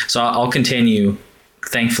nursing, so I'll continue.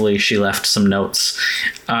 Thankfully, she left some notes.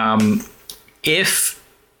 If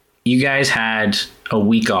you guys had a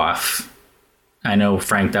week off, I know,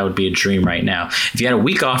 Frank, that would be a dream right now. If you had a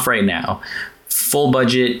week off right now, full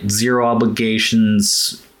budget, zero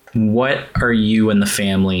obligations, what are you and the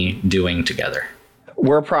family doing together?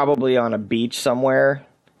 We're probably on a beach somewhere.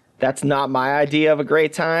 That's not my idea of a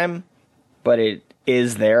great time, but it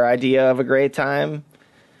is their idea of a great time.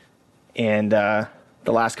 And the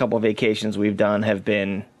last couple of vacations we've done have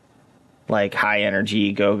been like high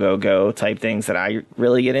energy, go, go, go type things that I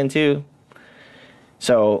really get into.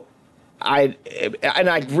 So I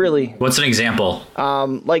really... What's an example?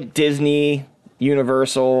 Like Disney,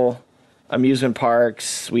 Universal, amusement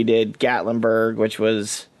parks. We did Gatlinburg, which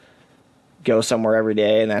was go somewhere every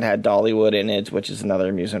day, and that had Dollywood in it, which is another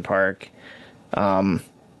amusement park.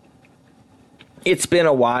 It's been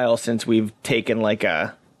a while since we've taken like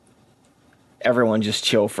a everyone just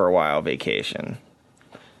chill for a while vacation.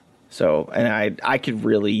 So, and I could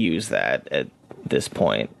really use that at this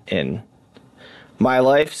point in my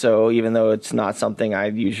life. So even though it's not something I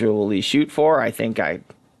usually shoot for, I think I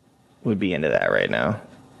would be into that right now.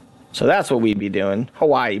 So that's what we'd be doing.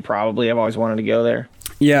 Hawaii, probably. I've always wanted to go there.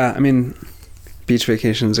 Yeah, I mean, beach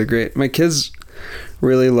vacations are great. My kids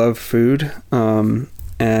really love food, and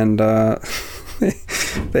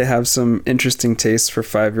they have some interesting tastes for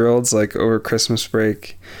 5-year-olds. Like over Christmas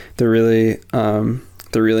break, they're really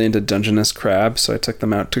into Dungeness crab. So I took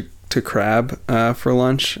them out to crab for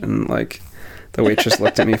lunch, and like the waitress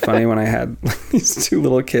looked at me funny when I had like, these 2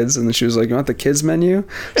 little kids, and then she was like, "You want the kids menu?"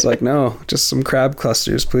 It's like, "No, just some crab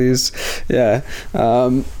clusters, please." Yeah.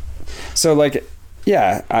 So like,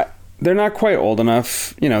 yeah, they're not quite old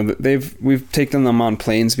enough. You know, we've taken them on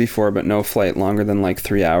planes before, but no flight longer than like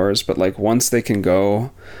 3 hours. But like once they can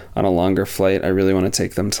go on a longer flight, I really want to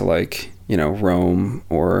take them to like, you know, Rome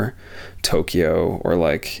or Tokyo or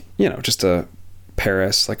like, you know, just a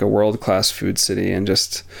Paris, like a world-class food city, and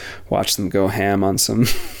just watch them go ham on some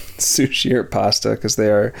sushi or pasta, because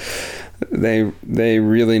they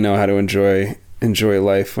really know how to enjoy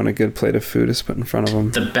life when a good plate of food is put in front of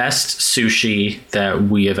them. The best sushi that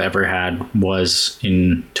we have ever had was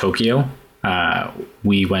in Tokyo.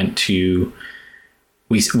 We went to,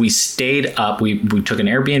 we stayed up. We took an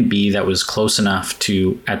Airbnb that was close enough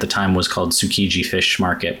to, at the time was called Tsukiji Fish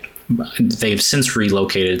Market. They've since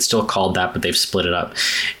relocated. It's still called that, but they've split it up.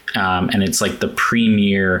 And it's like the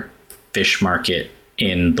premier fish market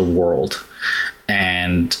in the world.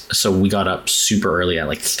 And so we got up super early at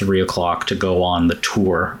like 3:00 to go on the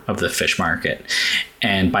tour of the fish market.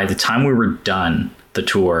 And by the time we were done the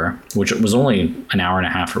tour, which was only an hour and a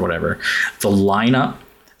half or whatever, the lineup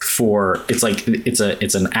for it's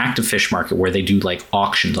an active fish market where they do like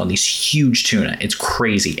auctions on these huge tuna. It's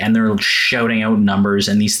crazy. And they're shouting out numbers,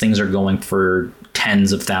 and these things are going for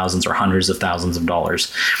tens of thousands or hundreds of thousands of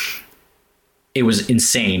dollars. It was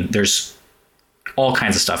insane. There's all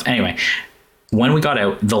kinds of stuff. Anyway, when we got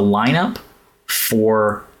out, the lineup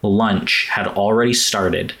for lunch had already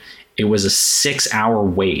started. It was a 6-hour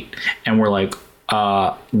wait. And we're like,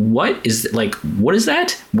 what is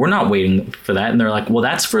that? We're not waiting for that. And they're like, well,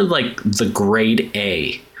 that's for like the grade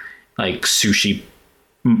A, like sushi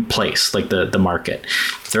place, like the market.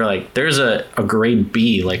 They're like, there's a grade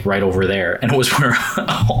B like right over there. And it was where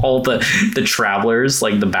all the travelers,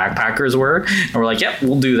 like the backpackers were. And we're like, yep,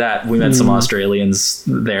 we'll do that. We met some Australians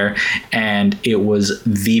there, and it was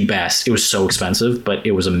the best. It was so expensive, but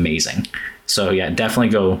it was amazing. So yeah, definitely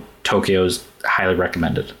go. Tokyo's highly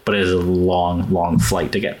recommended, but it is a long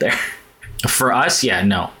flight to get there. For us, yeah,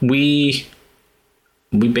 no, we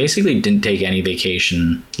basically didn't take any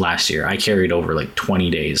vacation last year. I carried over like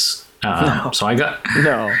 20 days. So I got,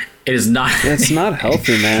 no, it is not, it's not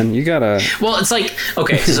healthy, man. You gotta, well, it's like,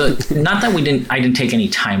 okay, so not that I didn't take any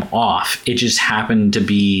time off. It just happened to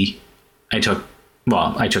be, I took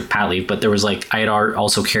pat leave, but there was like, I had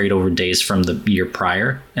also carried over days from the year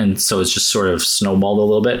prior. And so it's just sort of snowballed a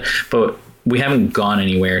little bit, but we haven't gone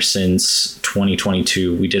anywhere since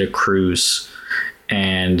 2022. We did a cruise,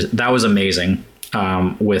 and that was amazing.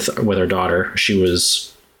 With our daughter. She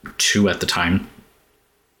was 2 at the time.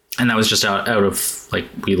 And that was just out of like,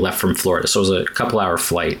 we left from Florida. So it was a couple-hour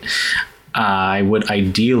flight. I would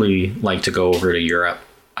ideally like to go over to Europe,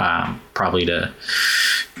 probably to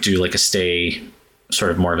do like a stay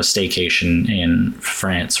sort of more of a staycation in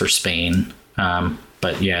France or Spain.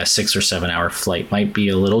 But yeah, 6 or 7 hour flight might be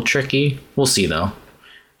a little tricky. We'll see though.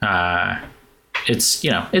 It's,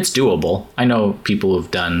 it's doable. I know people who've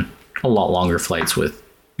done a lot longer flights with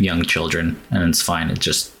young children, and it's fine. It's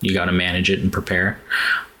just, you got to manage it and prepare.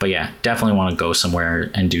 But yeah, definitely want to go somewhere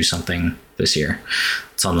and do something this year.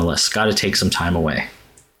 It's on the list. Got to take some time away.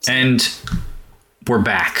 And we're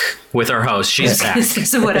back with our host. She's back. This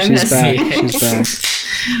is what I missed. She's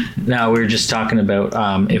back. Now, we were just talking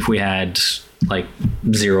about if we had like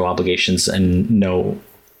zero obligations and no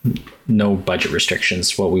budget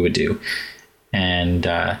restrictions, what we would do. And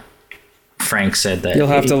Frank said that you'll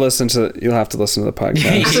have to listen to the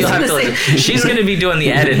podcast. You'll have to listen. She's going to be doing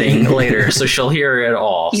the editing later, so she'll hear it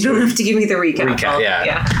all. You don't have to give me the recap.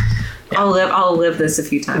 Yeah. I'll live this a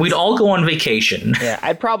few times. We'd all go on vacation. Yeah,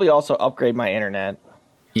 I'd probably also upgrade my internet.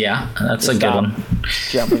 Yeah, that's a good one.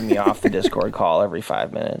 Jumping me off the Discord call every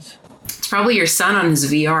 5 minutes. It's probably your son on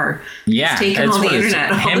his VR. Yeah, he's taking all the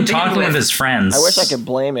internet. Him talking with his friends. I wish I could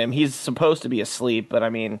blame him. He's supposed to be asleep, but I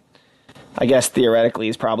mean, I guess theoretically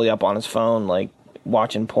he's probably up on his phone, like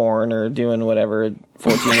watching porn or doing whatever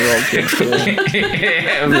 14-year-old kids do.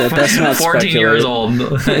 Yeah, that's not 14 years old.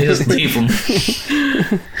 Just leave him.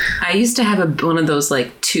 I used to have one of those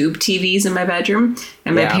like tube TVs in my bedroom,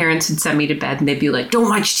 and my parents would send me to bed and they'd be like, "Don't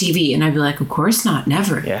watch TV," and I'd be like, "Of course not,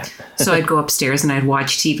 never." Yeah. So I'd go upstairs and I'd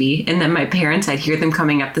watch TV, and then my parents, I'd hear them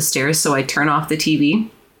coming up the stairs, so I'd turn off the TV.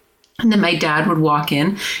 And then my dad would walk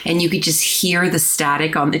in, and you could just hear the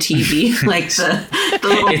static on the TV, like the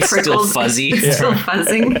little it's prickles. Still fuzzy. It's still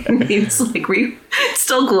fuzzing. And he was like, it's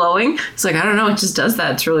still glowing. It's like, I don't know. It just does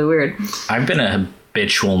that. It's really weird. I've been a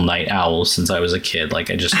habitual night owl since I was a kid. Like,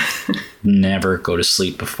 I just never go to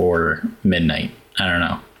sleep before midnight. I don't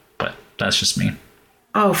know, but that's just me.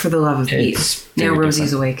 Oh, for the love of Pete. Now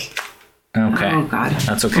Rosie's awake. Okay. Oh, God.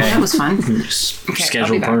 That's okay. Oh, that was fun.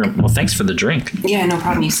 Schedule program. Well, thanks for the drink. Yeah, no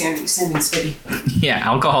problem. You sounding spitty. Yeah,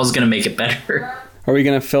 alcohol is going to make it better. Are we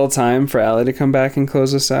going to fill time for Allie to come back and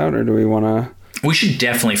close us out, or do we want to... We should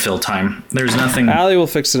definitely fill time. There's nothing... Allie will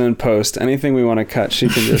fix it in post. Anything we want to cut, she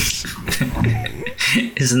can just...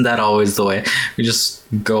 Isn't that always the way? We just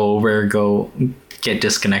go get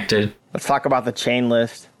disconnected. Let's talk about the chain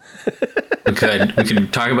list. We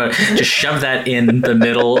can talk about it. Just shove that in the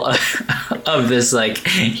middle of this, like,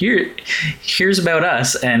 here's about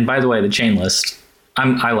us. And by the way, the chain list,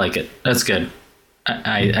 I like it. That's good.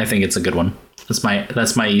 I think it's a good one.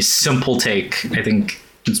 That's my simple take. I think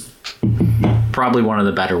it's probably one of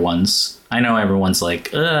the better ones. I know everyone's like,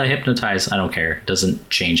 Hypnotize. I don't care. It doesn't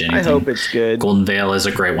change anything. I hope it's good. Golden Veil is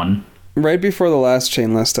a great one. Right before the last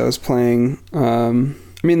chain list, I was playing...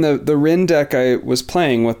 I mean, the Rin deck I was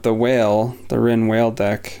playing with the Rin Whale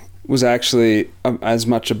deck, was actually as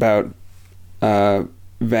much about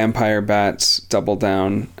Vampire Bats, Double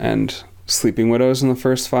Down, and Sleeping Widows in the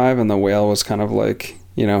first 5, and the Whale was kind of like,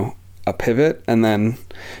 a pivot, and then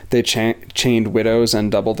they chained Widows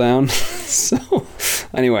and Double Down. So,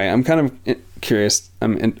 anyway, I'm kind of curious.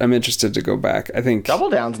 I'm interested to go back. I think...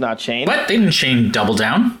 Double Down's not chained. What? They didn't chain Double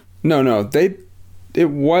Down? No, it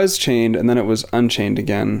was chained, and then it was unchained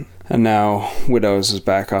again. And now Widows is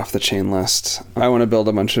back off the chain list. I want to build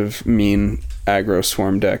a bunch of mean aggro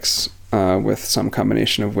swarm decks with some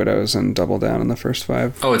combination of Widows and Double Down in the first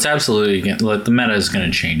 5. Oh, it's absolutely... The meta is going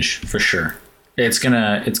to change, for sure. It's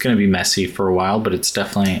gonna be messy for a while, but it's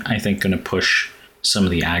definitely, I think, going to push some of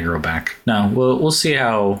the aggro back. Now, we'll see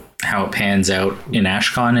how it pans out. In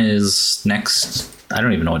AshCon is next... I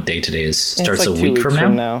don't even know what day today is. Starts like a week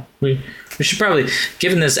from now. We should probably,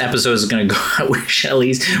 given this episode is going to go out with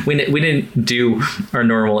Shelley's, we didn't do our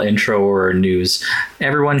normal intro or our news.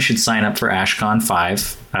 Everyone should sign up for AshCon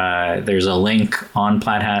 5. There's a link on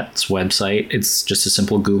Plaid Hat's website. It's just a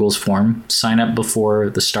simple Google's form. Sign up before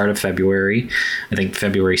the start of February. I think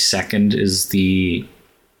February 2nd is the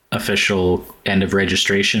official end of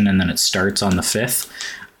registration, and then it starts on the 5th.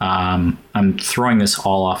 I'm throwing this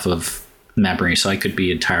all off of memory, so I could be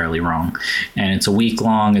entirely wrong. And it's a week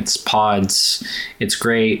long. It's pods. It's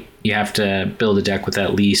great. You have to build a deck with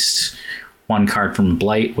at least one card from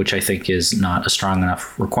Blight, which I think is not a strong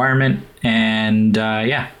enough requirement. And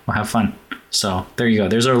we'll have fun. So there you go.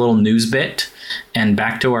 There's our little news bit. And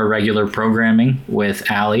back to our regular programming with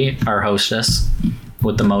Allie, our hostess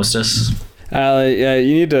with the mostest. Allie, yeah,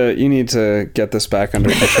 you need to get this back under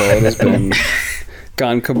control. It has been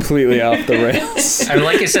gone completely off the rails. I mean,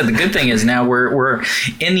 like I said, the good thing is now we're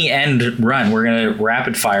in the end run. We're gonna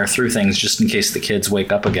rapid fire through things just in case the kids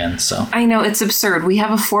wake up again. So I know, it's absurd. We have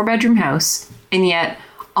a 4-bedroom house, and yet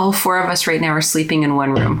all four of us right now are sleeping in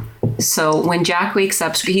one room. So when Jack wakes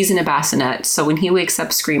up, he's in a bassinet. So when he wakes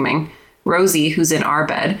up screaming, Rosie, who's in our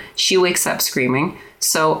bed, she wakes up screaming.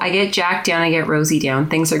 So I get Jack down, I get Rosie down.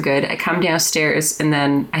 Things are good. I come downstairs, and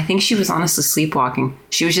then I think she was honestly sleepwalking.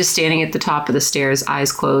 She was just standing at the top of the stairs,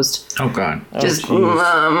 eyes closed. Oh, God. Just,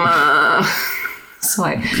 Mama. So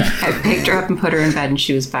I picked her up and put her in bed, and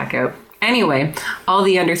she was back out. Anyway, all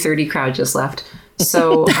the under 30 crowd just left.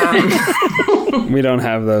 So we don't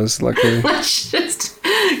have those, luckily. Let's just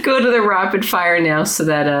go to the rapid fire now so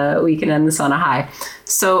that we can end this on a high.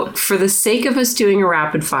 So for the sake of us doing a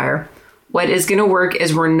rapid fire, what is going to work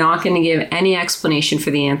is we're not going to give any explanation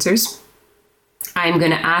for the answers. I'm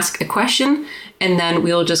going to ask a question, and then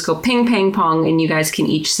we'll just go ping, pang, pong, and you guys can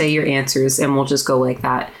each say your answers, and we'll just go like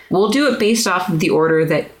that. We'll do it based off of the order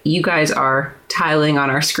that you guys are tiling on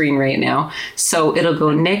our screen right now. So it'll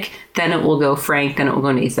go Nick, then it will go Frank, then it will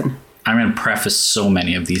go Nathan. I'm going to preface so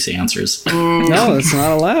many of these answers. No, it's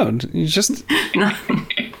not allowed. You just... No.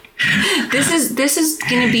 This is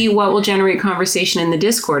going to be what will generate conversation in the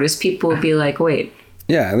Discord, is people will be like, wait.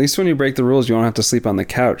 Yeah, at least when you break the rules, you won't have to sleep on the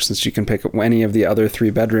couch, since you can pick up any of the other 3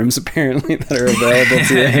 bedrooms, apparently, that are available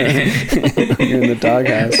to you in the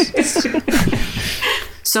doghouse.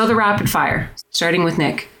 So the rapid fire, starting with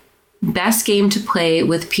Nick. Best game to play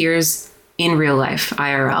with peers in real life,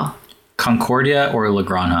 IRL. Concordia or La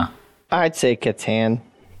Granja? I'd say Catan.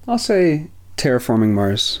 I'll say Terraforming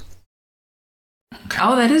Mars. Okay.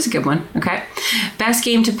 Oh, that is a good one. Okay. Best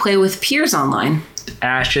game to play with peers online.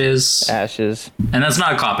 Ashes. And that's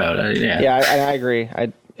not a cop-out. Yeah, I agree.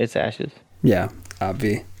 It's Ashes. Yeah,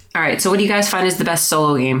 obvi. All right, so what do you guys find is the best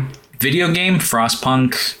solo game? Video game,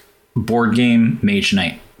 Frostpunk. Board game, Mage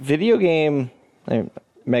Knight. Video game,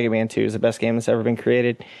 Mega Man 2 is the best game that's ever been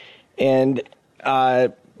created. And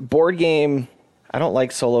board game, I don't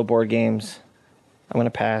like solo board games. I'm going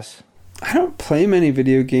to pass. I don't play many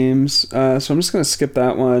video games, so I'm just going to skip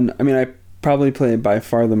that one. I mean, I probably play by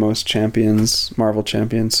far the most Marvel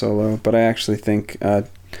Champions solo, but I actually think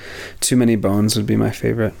Too Many Bones would be my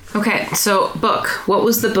favorite. Okay, so book. What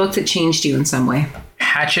was the book that changed you in some way?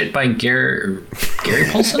 Hatchet by Gary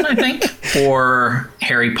Paulson, I think, or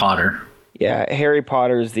Harry Potter. Yeah, Harry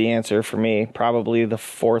Potter is the answer for me. Probably the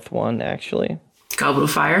 4th one, actually. Goblet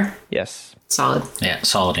of Fire? Yes. Solid. Yeah,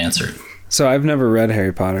 solid answer. So I've never read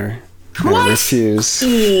Harry Potter. What? I refuse.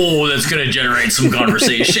 Oh, that's going to generate some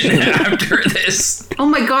conversation after this. Oh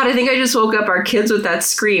my God, I think I just woke up our kids with that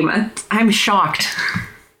scream. I'm shocked.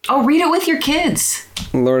 Oh, read it with your kids.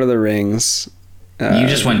 Lord of the Rings. You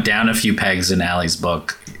just went down a few pegs in Allie's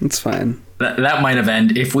book. It's fine. That might have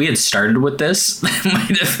ended, if we had started with this, that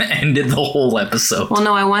might have ended the whole episode. Well,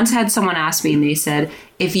 no, I once had someone ask me, and they said,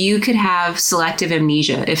 if you could have selective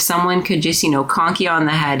amnesia, if someone could just, conk you on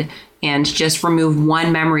the head and just remove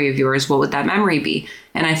one memory of yours, what would that memory be?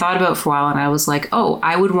 And I thought about it for a while, and I was like, oh,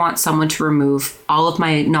 I would want someone to remove all of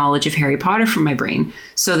my knowledge of Harry Potter from my brain,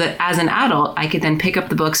 so that as an adult, I could then pick up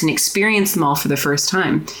the books and experience them all for the first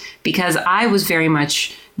time. Because I was very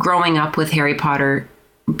much growing up with Harry Potter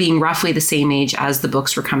being roughly the same age as the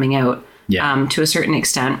books were coming out, to a certain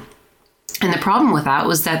extent. And the problem with that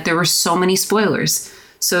was that there were so many spoilers.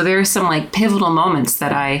 So there are some pivotal moments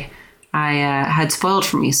that I had spoiled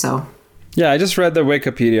for me. So yeah, I just read the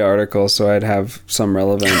Wikipedia article, so I'd have some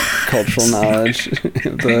relevant cultural knowledge.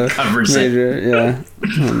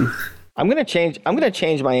 I'm gonna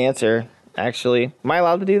change my answer. Actually, am I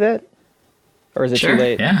allowed to do that, or is it too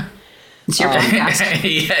late? Yeah. It's your podcast.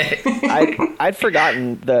 I'd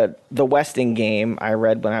forgotten the Westing game I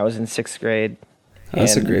read when I was in 6th grade.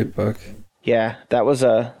 That's a great book. Yeah,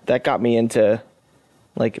 that got me into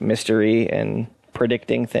mystery and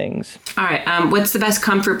predicting things. All right. What's the best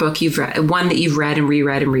comfort book you've read? One that you've read and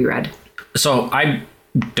reread and reread? So I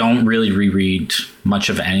don't really reread much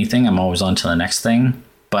of anything. I'm always on to the next thing.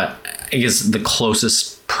 But I guess the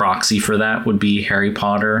closest proxy for that would be Harry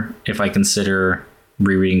Potter, if I consider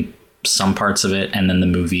rereading some parts of it, and then the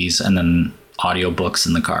movies, and then audiobooks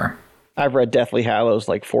in the car. I've read Deathly Hallows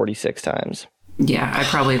 46 times. Yeah, I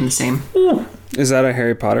probably am the same. Is that a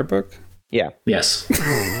Harry Potter book? Yeah. Yes.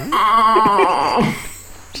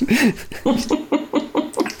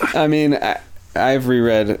 I mean, I've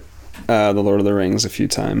reread The Lord of the Rings a few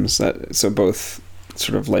times. So both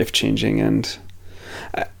sort of life-changing and...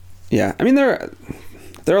 yeah, I mean, there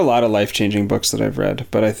are a lot of life-changing books that I've read,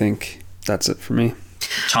 but I think that's it for me.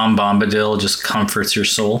 Tom Bombadil just comforts your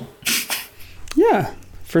soul. Yeah,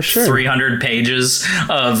 for sure. 300 pages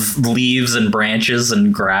of leaves and branches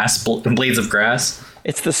and grass, blades of grass.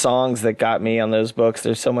 It's the songs that got me on those books.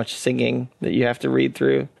 There's so much singing that you have to read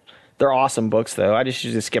through They're awesome books, though. I just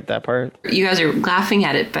usually skip that part. You guys are laughing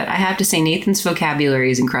at it, but I have to say Nathan's vocabulary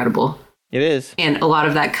is incredible. It is. And a lot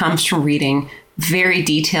of that comes from reading very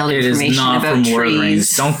detailed information It is not about from Lord of the Rings.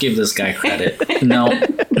 trees. Don't give this guy credit. No.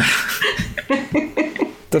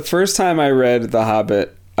 The first time I read The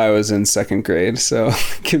Hobbit, I was in second grade, so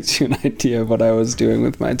it gives you an idea of what I was doing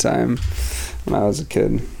with my time when I was a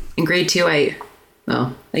kid. In grade 2,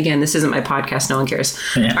 well, again, this isn't my podcast. No one cares.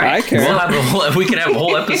 Yeah. All right. I care. We could have a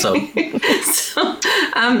whole episode. So,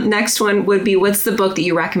 next one would be, what's the book that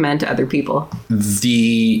you recommend to other people?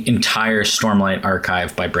 The entire Stormlight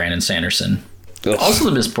archive by Brandon Sanderson. Ugh. Also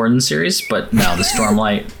the Miss Borden series, but no, the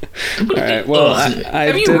Stormlight. All right. Well,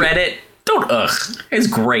 Have you read it? Don't It's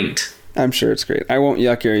great. I'm sure it's great. I won't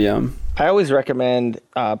yuck your yum. I always recommend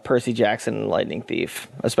Percy Jackson and Lightning Thief,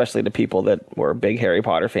 especially to people that were big Harry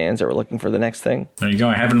Potter fans or were looking for the next thing. There you go.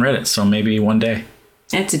 I haven't read it, so maybe one day.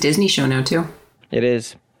 It's a Disney show now, too. It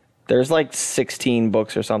is. There's like 16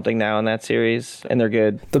 books or something now in that series, and they're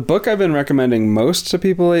good. The book I've been recommending most to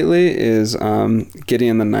people lately is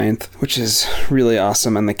Gideon the Ninth, which is really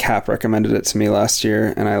awesome, and the Cap recommended it to me last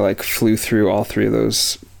year, and I flew through all 3 of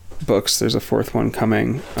those books. There's a 4th one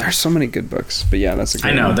coming. There's so many good books, but yeah, that's a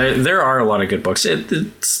good I know one. there are a lot of good books.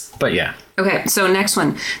 But yeah. Okay, so next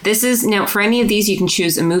one. This is, now for any of these, you can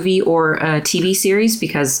choose a movie or a TV series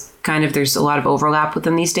because kind of there's a lot of overlap with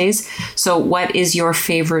them these days. So what is your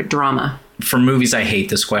favorite drama? For movies, I hate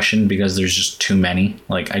this question because there's just too many.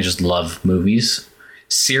 I just love movies.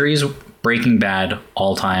 Series, Breaking Bad,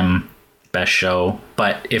 all-time best show.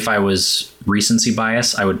 But if I was recency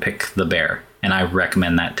bias, I would pick The Bear. And I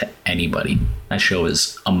recommend that to anybody. That show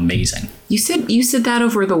is amazing. You said that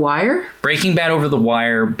over The Wire? Breaking Bad over The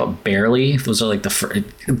Wire, but barely. Those are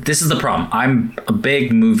this is the problem. I'm a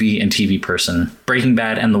big movie and TV person. Breaking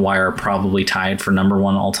Bad and The Wire are probably tied for number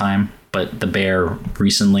 1 all time. But The Bear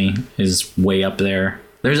recently is way up there.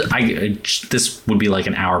 This would be like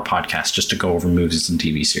an hour podcast just to go over movies and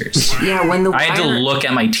TV series. Yeah, when The Wire... I had to look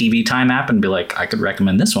at my TV Time app and be like, I could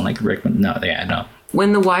recommend this one. I could recommend... No.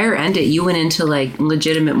 When The Wire ended, you went into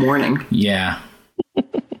legitimate mourning. Yeah.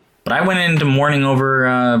 But I went into mourning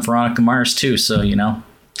over Veronica Mars too. So,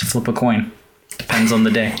 to flip a coin. Depends on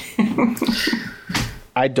the day.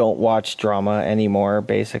 I don't watch drama anymore,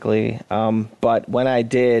 basically. But when I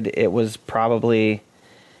did, it was probably,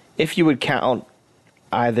 if you would count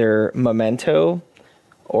either Memento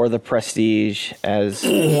or The Prestige as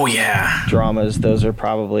dramas, those are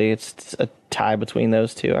probably, it's a tie between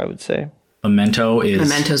those two, I would say.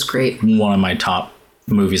 Memento's great. One of my top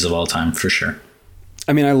movies of all time, for sure.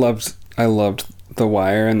 I mean, I loved The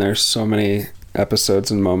Wire, and there's so many episodes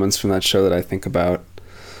and moments from that show that I think about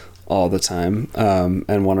all the time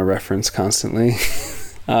and want to reference constantly.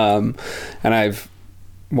 And I've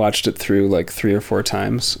watched it through 3 or 4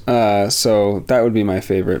 times. So that would be my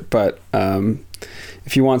favorite. But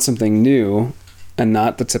if you want something new and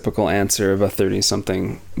not the typical answer of a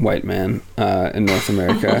 30-something white man in North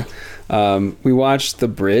America, we watched The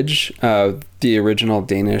Bridge, the original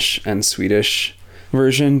Danish and Swedish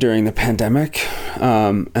version during the pandemic.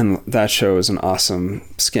 And that show is an awesome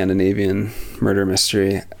Scandinavian murder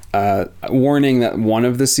mystery. Warning that one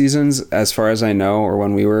of the seasons, as far as I know, or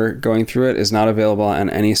when we were going through it, is not available on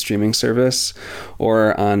any streaming service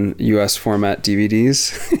or on US format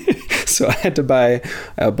DVDs. So I had to buy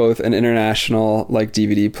both an international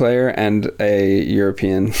DVD player and a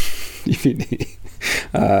European DVD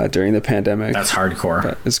during the pandemic. That's hardcore.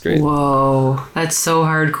 But it's great. Whoa, that's so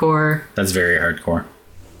hardcore. That's very hardcore.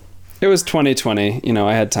 It was 2020.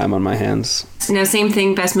 I had time on my hands. Now, same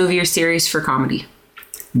thing, best movie or series for comedy.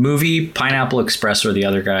 Movie, Pineapple Express or the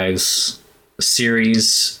other guys.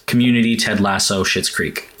 Series, Community, Ted Lasso, Schitt's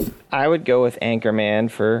Creek. I would go with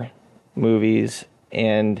Anchorman for movies,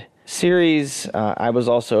 and series, I was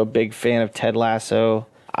also a big fan of Ted Lasso.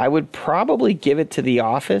 I would probably give it to The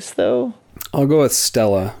Office, though. I'll go with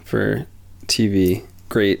Stella for TV.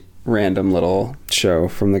 Great random little show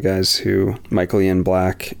from the guys who Michael Ian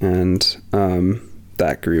Black and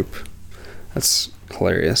that group. That's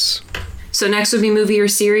hilarious. So next would be movie or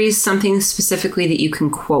series, something specifically that you can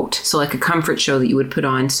quote. So like a comfort show that you would put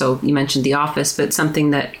on. So you mentioned The Office, but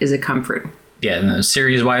something that is a comfort. Yeah, no,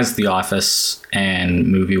 series-wise, The Office, and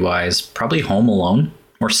movie-wise, probably Home Alone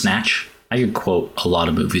or Snatch. I could quote a lot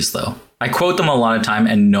of movies, though. I quote them a lot of time,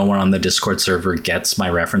 and no one on the Discord server gets my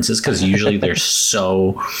references, because usually they're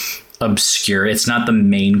so obscure. It's not the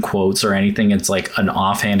main quotes or anything. It's like an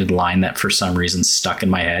offhanded line that for some reason stuck in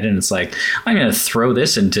my head, and it's like, I'm going to throw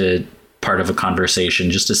this into part of a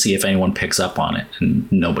conversation just to see if anyone picks up on it, and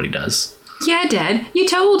nobody does. Yeah, Dad, you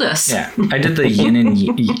told us. Yeah, I did the yin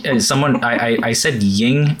and someone. I said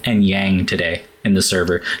yin and yang today in the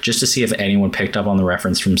server just to see if anyone picked up on the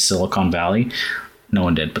reference from Silicon Valley. No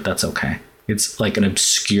one did, but that's okay. It's like an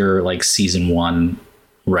obscure like season 1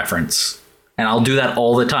 reference, and I'll do that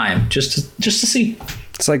all the time just to see.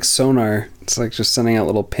 It's like sonar. It's like just sending out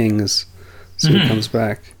little pings so it comes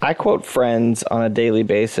back. I quote Friends on a daily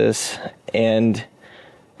basis, and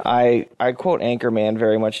I quote Anchorman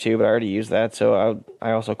very much too, but I already use that, so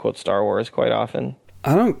I also quote Star Wars quite often.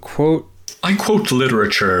 I quote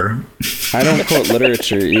literature. I don't quote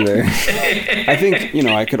literature either. I think,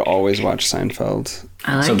 I could always watch Seinfeld.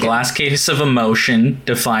 So glass case of emotion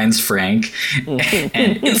defines Frank. And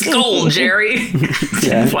it's gold, Jerry.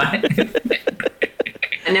 Yeah.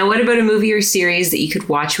 And now what about a movie or series that you could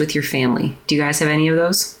watch with your family? Do you guys have any of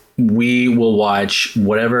those? We will watch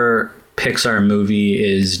whatever Pixar movie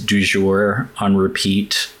is du jour on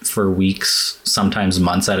repeat for weeks, sometimes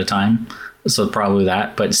months at a time. So probably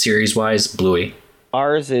that, but series-wise, Bluey.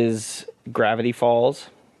 Ours is Gravity Falls.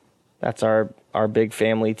 That's our big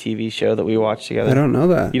family TV show that we watch together. I don't know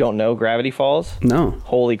that. You don't know Gravity Falls? No.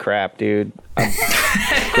 Holy crap, dude.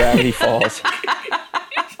 Gravity Falls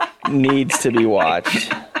needs to be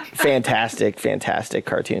watched. Fantastic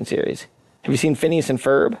cartoon series. Have you seen Phineas and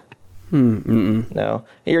Ferb? No.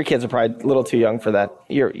 Your kids are probably a little too young for that.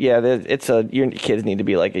 Your kids need to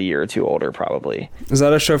be like a year or two older, probably. Is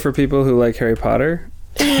that a show for people who like Harry Potter?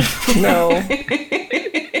 No.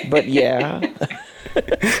 But yeah.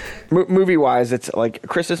 Movie-wise, it's like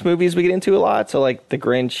Christmas movies we get into a lot. So like The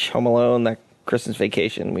Grinch, Home Alone, that Christmas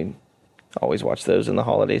Vacation. We always watch those in the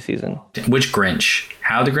holiday season. Which Grinch?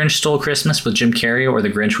 How the Grinch Stole Christmas with Jim Carrey, or The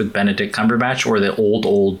Grinch with Benedict Cumberbatch, or the old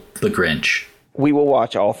The Grinch? We will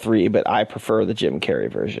watch all three, but I prefer the Jim Carrey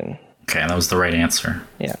version. Okay, that was the right answer.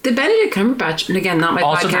 Yeah. The Benedict Cumberbatch, and again, not my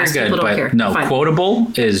also podcast. Also very good, but care. No, fine. Quotable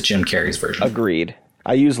is Jim Carrey's version. Agreed.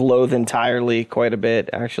 I use Loathe Entirely quite a bit,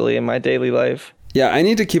 actually, in my daily life. Yeah, I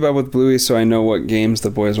need to keep up with Bluey so I know what games the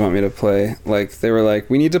boys want me to play. Like, they were like,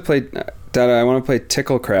 we need to play... Dada, I want to play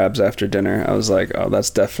Tickle Crabs after dinner. I was like, oh, that's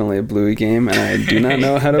definitely a Bluey game, and I do not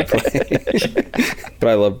know how to play. But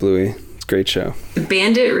I love Bluey. Great show.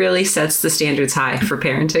 Bandit really sets the standards high for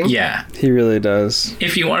parenting. Yeah. He really does.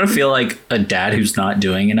 If you want to feel like a dad who's not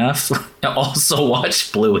doing enough, also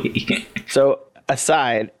watch Bluey. So,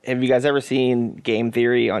 aside, have you guys ever seen Game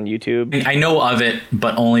Theory on YouTube? I know of it,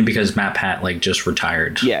 but only because Matt Pat just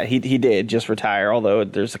retired. Yeah, he did just retire, although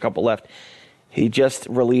there's a couple left. He just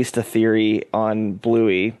released a theory on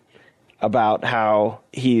Bluey about how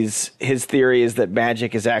his theory is that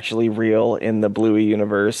magic is actually real in the Bluey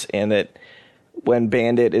universe, and that when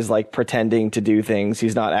Bandit is like pretending to do things,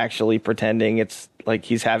 he's not actually pretending. It's like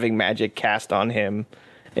he's having magic cast on him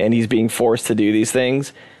and he's being forced to do these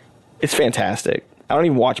things. It's fantastic. I don't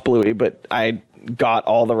even watch Bluey, but I got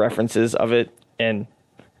all the references of it, and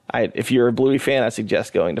if you're a Bluey fan, I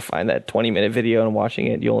suggest going to find that 20-minute video and watching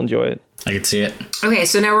it. You'll enjoy it. I can see it. Okay,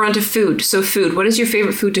 so now we're on to food. So food, what is your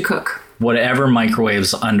favorite food to cook? Whatever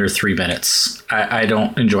microwaves under 3 minutes. I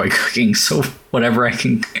don't enjoy cooking, so whatever I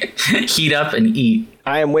can heat up and eat.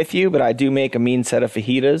 I am with you, but I do make a mean set of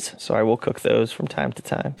fajitas, so I will cook those from time to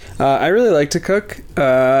time. I really like to cook.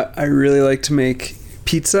 I really like to make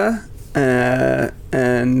pizza.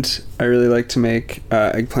 And I really like to make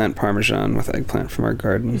eggplant parmesan with eggplant from our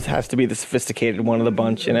garden. It has to be the sophisticated one of the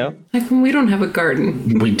bunch, you know? We don't have a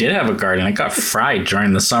garden. We did have a garden. It got fried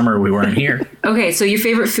during the summer we weren't here. Okay, so your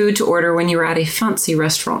favorite food to order when you were at a fancy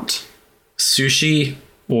restaurant? Sushi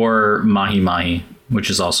or mahi-mahi, which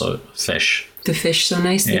is also fish. The fish so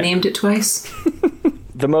nice they named it twice.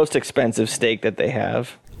 The most expensive steak that they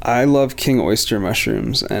have. I love king oyster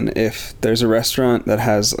mushrooms, and if there's a restaurant that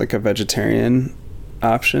has like a vegetarian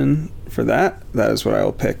option for that is what I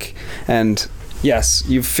will pick. And yes,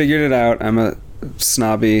 you've figured it out. I'm a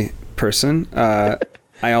snobby person. I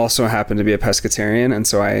also happen to be a pescatarian, and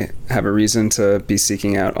so I have a reason to be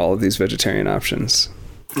seeking out all of these vegetarian options.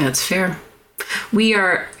 That's fair. We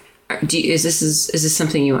are. Is this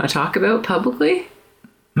something you want to talk about publicly?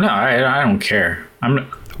 No, I don't care.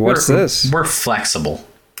 What's this? We're flexible.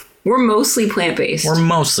 We're mostly plant-based.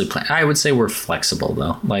 I would say we're flexible,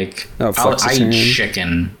 though. Like, I eat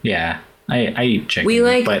chicken. Yeah, I eat chicken.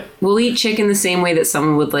 We'll eat chicken the same way that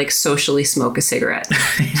someone would, like, socially smoke a cigarette.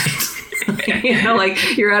 You know,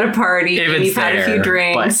 like, you're at a party and you've had a few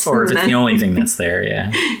drinks. Or if it's the only thing that's there,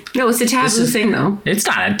 yeah. No, it's a taboo thing, though. It's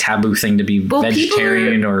not a taboo thing to be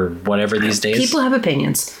vegetarian or whatever these days. People have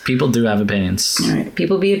opinions. People do have opinions. All right,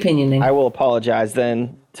 people be opinioning. I will apologize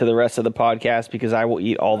then to the rest of the podcast because I will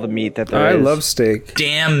eat all the meat that there is. I love steak.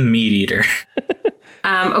 Damn meat eater.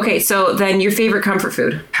 Okay, so then your favorite comfort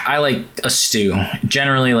food? I like a stew.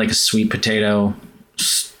 Generally like a sweet potato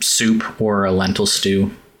soup or a lentil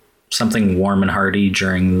stew. Something warm and hearty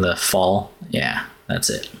during the fall. Yeah, that's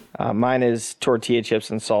it. Mine is tortilla chips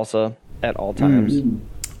and salsa at all times.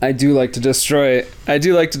 I do like to destroy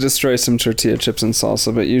some tortilla chips and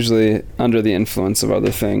salsa, but usually under the influence of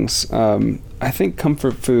other things. I think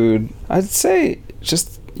comfort food, I'd say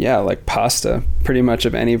just, like pasta, pretty much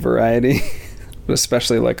of any variety, but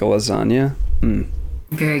especially like a lasagna.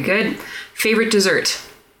 Very good. Favorite dessert?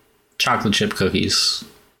 Chocolate chip cookies.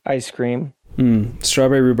 Ice cream.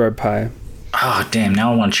 Strawberry rhubarb pie. Oh, damn.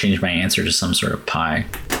 Now I want to change my answer to some sort of pie.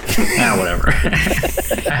 Whatever.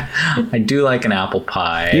 I do like an apple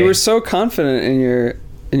pie. You were so confident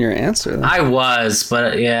in your answer. I was,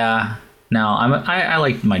 but yeah. No, I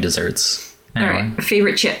like my desserts. Anyway. All right.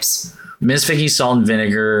 Favorite chips? Miss Vicky's salt and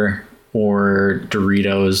vinegar or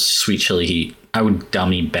Doritos sweet chili heat. I would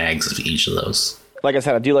dummy bags of each of those. Like I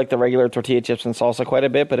said, I do like the regular tortilla chips and salsa quite a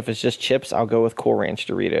bit, but if it's just chips, I'll go with Cool Ranch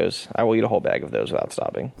Doritos. I will eat a whole bag of those without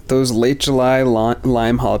stopping. Those late July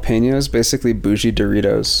lime jalapenos, basically bougie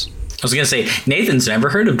Doritos. I was going to say, Nathan's never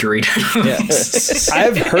heard of Doritos. Yeah.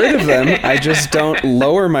 I've heard of them. I just don't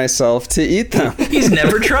lower myself to eat them. He's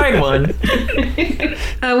never tried one.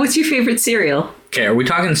 What's your favorite cereal? Okay, are we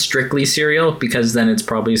talking strictly cereal? Because then it's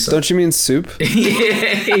probably... Don't you mean soup?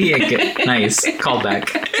 yeah, good. Nice.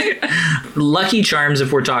 Callback. Lucky Charms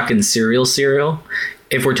if we're talking cereal.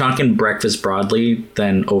 If we're talking breakfast broadly,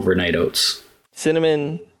 then overnight oats.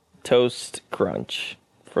 Cinnamon Toast Crunch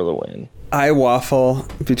for the win. I waffle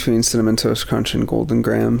between Cinnamon Toast Crunch and Golden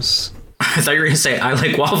Grahams. I thought you were going to say, I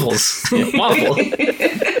like waffles. Waffle.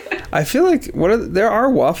 I feel like there are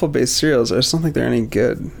waffle-based cereals. I just don't think they're any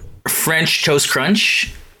good. French Toast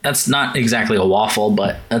Crunch. That's not exactly a waffle,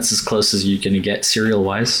 but that's as close as you're going to get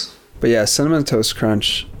cereal-wise. But yeah, Cinnamon Toast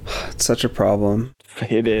Crunch, it's such a problem.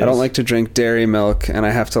 It is. I don't like to drink dairy milk, and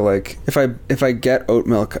I have to if I get oat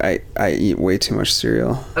milk, I eat way too much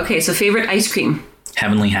cereal. Okay, so favorite ice cream?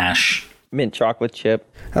 Heavenly Hash. Mint chocolate chip.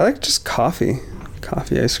 I like just coffee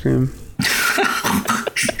ice cream.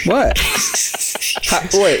 What?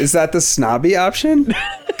 Wait, is that the snobby option?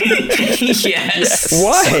 Yes.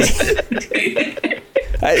 Why?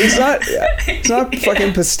 It's not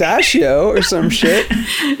fucking pistachio or some shit.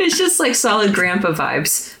 It's just like solid grandpa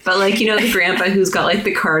vibes. But like, the grandpa who's got like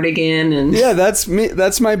the cardigan and... Yeah, that's me.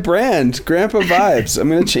 That's my brand. Grandpa vibes. I'm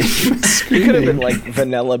going to change my screen. It could have been like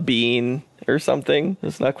vanilla bean or something.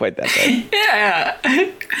 It's not quite that bad.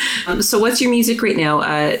 Yeah. So what's your music right now?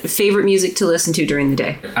 Favorite music to listen to during the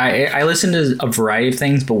day? I listen to a variety of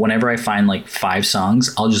things, but whenever I find like 5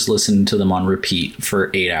 songs, I'll just listen to them on repeat for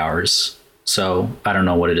 8 hours. So I don't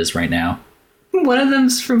know what it is right now. One of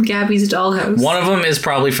them's from Gabby's Dollhouse. One of them is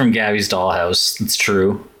probably from Gabby's Dollhouse. That's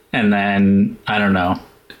true. And then, I don't know.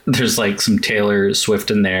 There's like some Taylor Swift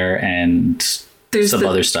in there and some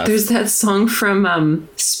other stuff. There's that song from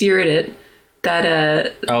Spirited.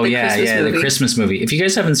 The Christmas movie. If you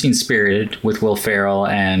guys haven't seen Spirited with Will Ferrell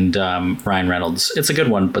and Ryan Reynolds, it's a good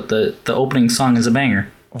one, but the opening song is a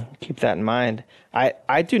banger. Keep that in mind.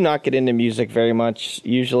 I do not get into music very much.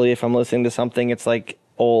 Usually if I'm listening to something, it's like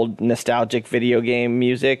old nostalgic video game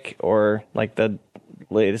music or like the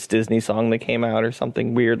latest Disney song that came out or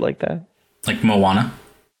something weird like that. Like Moana?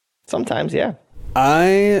 Sometimes, yeah.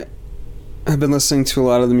 I have been listening to a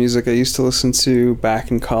lot of the music I used to listen to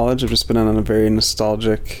back in college. I've just been on a very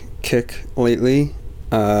nostalgic kick lately.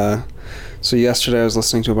 So yesterday I was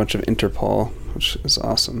listening to a bunch of Interpol, which is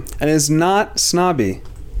awesome. And it's not snobby,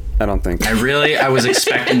 I don't think. I was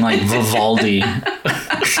expecting like Vivaldi.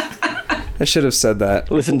 I should have said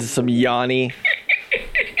that. Listen to some Yanni.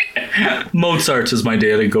 Mozart is my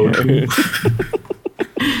daily go-to.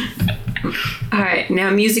 All right, now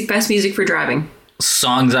best music for driving.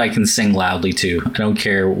 Songs I can sing loudly to. I don't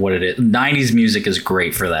care what it is. 90s music is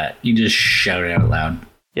great for that. You just shout it out loud.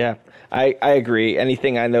 Yeah, I agree.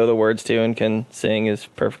 Anything I know the words to and can sing is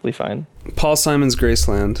perfectly fine. Paul Simon's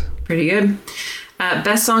Graceland. Pretty good.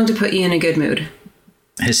 Best song to put you in a good mood.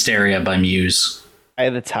 Hysteria by Muse. Eye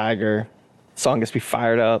of the Tiger. Song gets me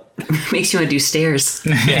fired up. Makes you want to do stairs.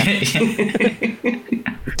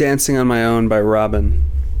 Dancing on My Own by Robin.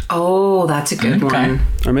 Oh, that's a good one.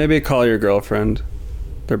 Or maybe Call Your Girlfriend.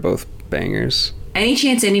 They're both bangers. Any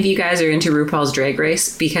chance any of you guys are into RuPaul's Drag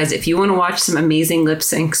Race? Because if you want to watch some amazing lip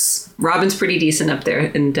syncs, Robin's pretty decent up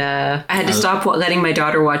there. And I had to stop letting my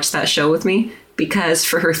daughter watch that show with me because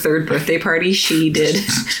for her third birthday party, she did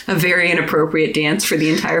a very inappropriate dance for the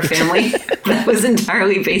entire family that was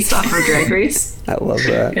entirely based off of Drag Race. I love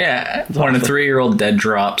that. Yeah, when a 3-year-old dead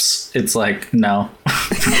drops, it's like, no.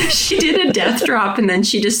 She did a death drop, and then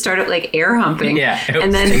she just started like air humping. Yeah.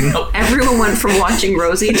 And then everyone went from watching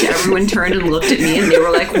Rosie to everyone turned and looked at me, and they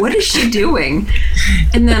were like, what is she doing?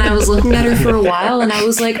 And then I was looking at her for a while, and I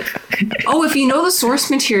was like, oh, if you know the source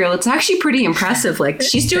material, it's actually pretty impressive. Like,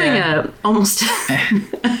 she's doing almost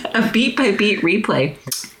a beat by beat replay.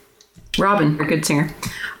 Robin, you're a good singer.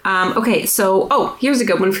 Okay, so, here's a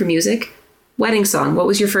good one for music. Wedding song. What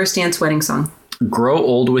was your first dance wedding song? Grow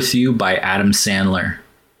Old With You by Adam Sandler,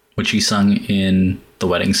 which he sung in The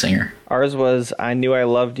Wedding Singer. Ours was I Knew I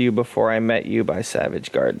Loved You Before I Met You by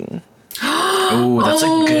Savage Garden. Oh, that's a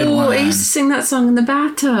good one. I used to sing that song in the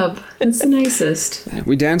bathtub. It's the nicest.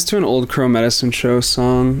 We danced to an old Crow Medicine Show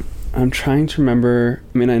song. I'm trying to remember.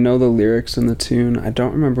 I mean, I know the lyrics and the tune. I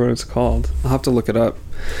don't remember what it's called. I'll have to look it up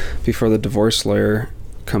before the divorce lawyer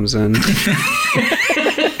comes in.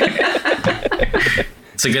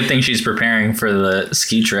 It's a good thing she's preparing for the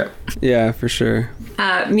ski trip. Yeah, for sure.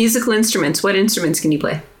 Musical instruments. What instruments can you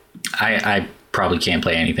play? I probably can't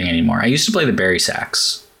play anything anymore. I used to play the bari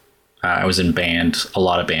sax. I was in a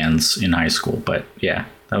lot of bands in high school, but yeah,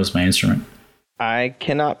 that was my instrument. I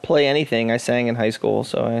cannot play anything. I sang in high school,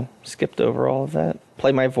 so I skipped over all of that.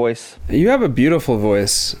 Play my voice. You have a beautiful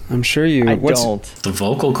voice. I'm sure you... I don't. The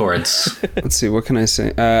vocal cords. Let's see, what can I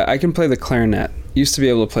say? I can play the clarinet. Used to be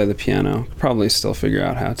able to play the piano. Probably still figure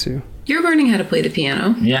out how to. You're learning how to play the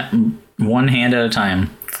piano. Yeah, one hand at a time.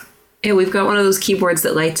 Yeah, we've got one of those keyboards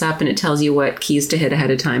that lights up and it tells you what keys to hit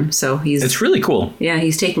ahead of time. So It's really cool. Yeah,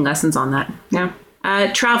 he's taking lessons on that. Yeah.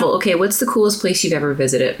 Travel. Okay, what's the coolest place you've ever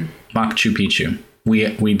visited? Machu Picchu.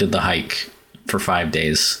 We did the hike for 5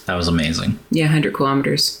 days. That was amazing. Yeah, 100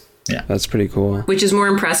 kilometers. Yeah. That's pretty cool. Which is more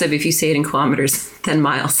impressive if you say it in kilometers than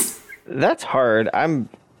miles. That's hard. I'm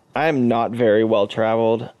not very well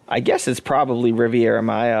traveled. I guess it's probably Riviera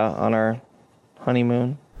Maya on our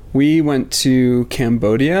honeymoon. We went to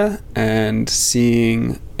Cambodia, and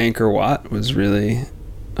seeing Angkor Wat was really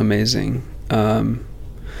amazing.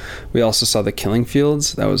 We also saw the Killing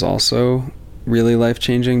Fields. That was also really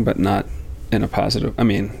life-changing, but not in a positive... I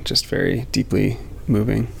mean, just very deeply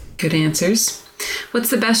moving. Good answers. What's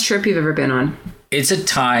the best trip you've ever been on? It's a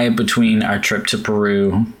tie between our trip to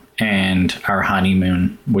Peru and our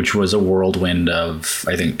honeymoon, which was a whirlwind of,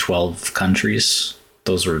 I think, 12 countries.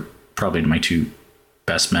 Those were probably my two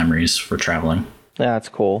best memories for traveling. Yeah, that's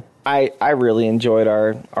cool. I really enjoyed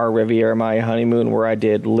our Riviera Maya honeymoon, where I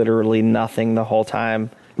did literally nothing the whole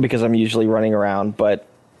time because I'm usually running around. But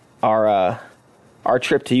our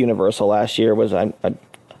trip to Universal last year was, I'm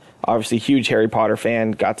obviously a huge Harry Potter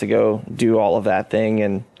fan, got to go do all of that thing,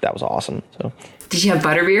 and that was awesome. So, did you have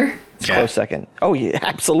butterbeer? Close second. Oh yeah,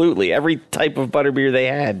 absolutely. Every type of butterbeer they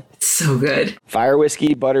had. So good. Fire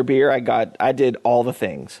whiskey, butterbeer. I did all the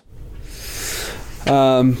things.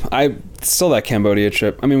 I still that Cambodia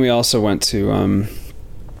trip. I mean, we also went to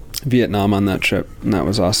Vietnam on that trip, and that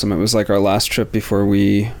was awesome. It was like our last trip before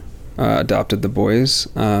we adopted the boys,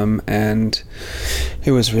 and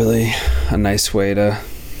it was really a nice way to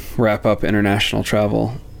wrap up international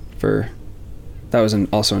travel. That was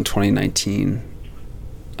also in 2019.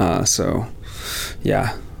 So,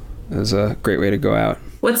 yeah, it was a great way to go out.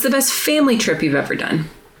 What's the best family trip you've ever done?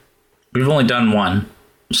 We've only done one,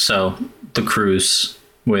 so the cruise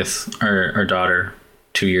with our daughter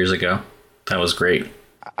 2 years ago. That was great.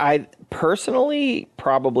 I personally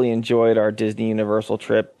probably enjoyed our Disney Universal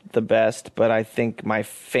trip the best, but I think my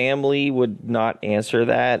family would not answer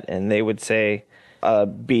that, and they would say a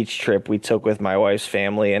beach trip we took with my wife's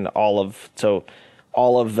family and all of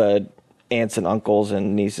the aunts and uncles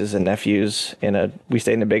and nieces and nephews we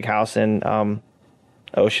stayed in a big house in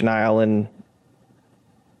Ocean Island,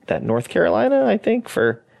 that North Carolina, I think,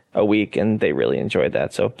 for a week, and they really enjoyed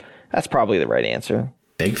that. So that's probably the right answer.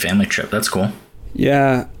 Big family trip. That's cool.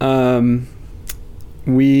 Yeah.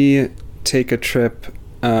 We take a trip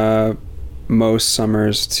most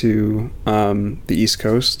summers to the East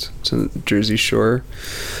Coast, to the Jersey Shore,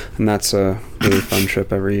 and that's a really fun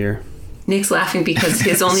trip every year. Nick's laughing because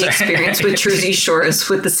his only experience with Jersey Shore is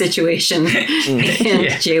with the situation and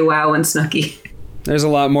JWoww and Snooki. There's a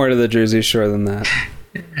lot more to the Jersey Shore than that.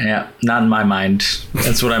 Yeah, not in my mind.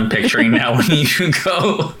 That's what I'm picturing now when you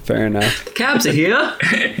go. Fair enough. The cabs are here.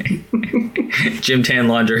 Gym Tan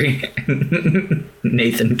Laundry.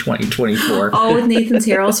 Nathan 2024. Oh, with Nathan's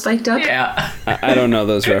hair all spiked up? Yeah. I don't know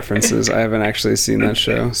those references. I haven't actually seen that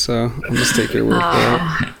show, so I'll just take your word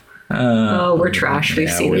for it. We're trash. We've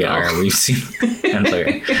seen it all. We've seen. I'm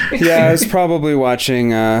sorry. Yeah, I was probably watching,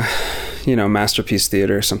 Masterpiece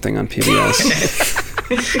Theater or something on PBS.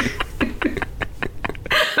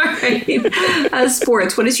 All right.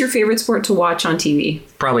 Sports. What is your favorite sport to watch on TV?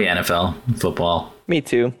 Probably NFL, football. Me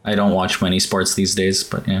too. I don't watch many sports these days,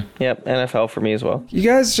 but yeah. Yep, NFL for me as well. You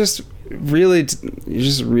guys you're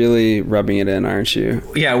just really rubbing it in, aren't you?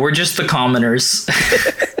 Yeah, we're just the commoners.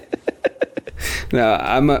 No,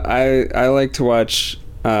 I like to watch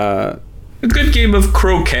A good game of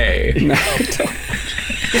croquet. No,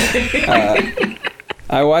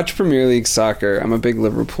 I watch Premier League soccer. I'm a big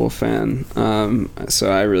Liverpool fan,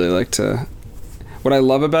 so I really like to. What I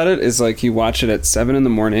love about it is like you watch it at 7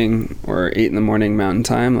 a.m. or 8 a.m. Mountain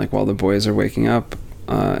Time, like while the boys are waking up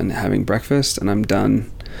and having breakfast, and I'm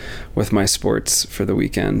done with my sports for the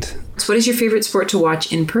weekend. So what is your favorite sport to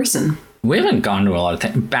watch in person? We haven't gone to a lot of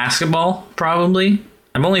things. Basketball, probably.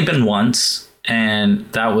 I've only been once,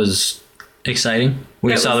 and that was exciting.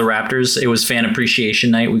 We saw the Raptors. It was fan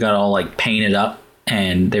appreciation night. We got all like painted up,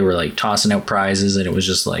 and they were like tossing out prizes, and it was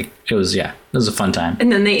just like, it was a fun time.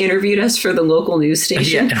 And then they interviewed us for the local news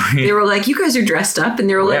station. Yeah. They were like, you guys are dressed up, and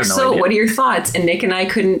they were like, so what are your thoughts? And Nick and I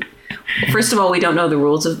couldn't. First of all, we don't know the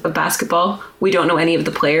rules of basketball. We don't know any of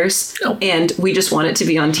the players. Nope. And we just want it to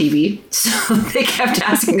be on TV. So they kept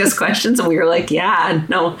asking us questions, and we were like, yeah,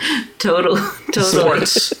 no, totally.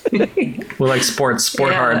 Sports. We like sports.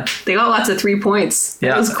 Sport hard. They got lots of 3 points.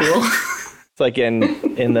 That was cool. It's like in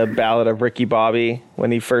the Ballad of Ricky Bobby,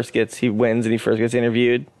 when he wins and he first gets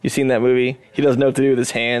interviewed. You seen that movie? He doesn't know what to do with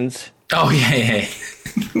his hands. Oh, yeah.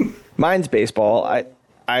 Mine's baseball. I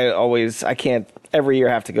can't every year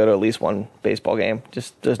have to go to at least one baseball game.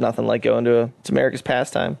 Just there's nothing like going to it's America's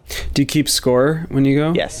pastime. Do you keep score when you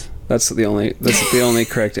go? Yes. That's the only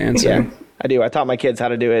correct answer. Yeah, I do. I taught my kids how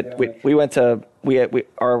to do it. We went to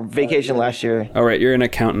our vacation last year. Oh, right. You're an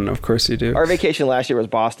accountant. Of course you do. Our vacation last year was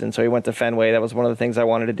Boston, so we went to Fenway. That was one of the things I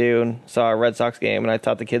wanted to do, and saw a Red Sox game, and I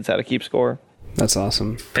taught the kids how to keep score. That's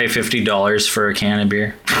awesome. Pay $50 for a can of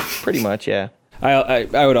beer. Pretty much, yeah.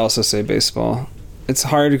 I would also say baseball. It's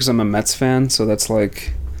hard because I'm a Mets fan, so that's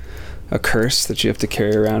like a curse that you have to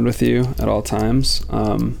carry around with you at all times.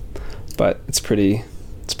 But it's pretty.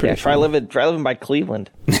 Yeah, try living by Cleveland.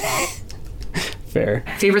 Fair.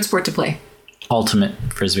 Favorite sport to play? Ultimate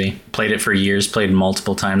Frisbee. Played it for years. Played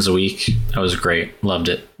multiple times a week. That was great. Loved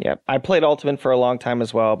it. Yeah, I played Ultimate for a long time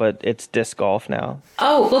as well, but it's disc golf now.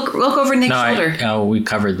 Oh, look over Nick's shoulder. We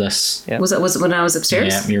covered this. Yeah. Was it when I was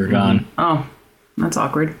upstairs? Yeah, you were gone. Mm-hmm. Oh, that's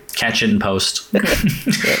awkward. Catch it in post.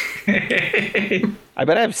 I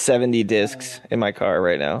bet I have 70 discs in my car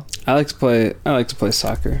right now. I like to play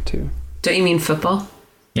soccer too. Don't you mean football?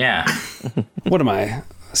 Yeah. What am I,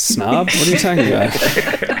 a snob? What are you talking about?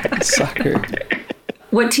 Soccer.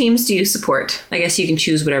 What teams do you support? I guess you can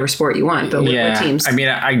choose whatever sport you want, but what teams? I mean,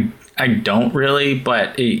 I don't really,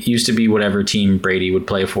 but it used to be whatever team Brady would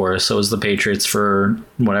play for. So it was the Patriots for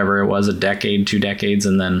whatever it was, a decade, 2 decades,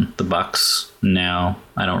 and then the Bucks. Now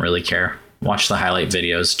I don't really care. Watch the highlight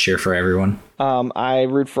videos, cheer for everyone. I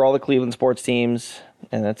root for all the Cleveland sports teams,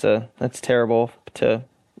 and that's terrible to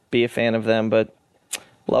be a fan of them, but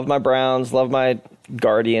love my Browns, love my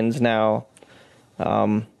Guardians now.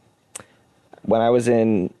 When I was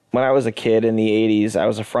a kid in the 80s, I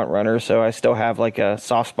was a front runner, so I still have like a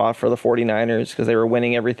soft spot for the 49ers because they were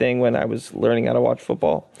winning everything when I was learning how to watch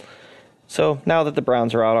football. So now that the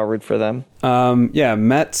Browns are out, I'll root for them.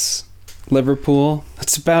 Mets, Liverpool.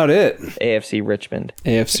 That's about it. AFC Richmond.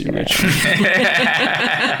 Richmond.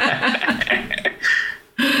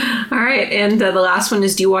 All right, and the last one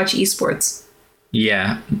is, do you watch esports?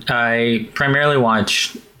 Yeah, I primarily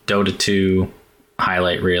watch Dota 2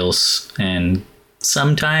 highlight reels and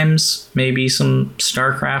sometimes maybe some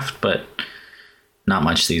StarCraft, but not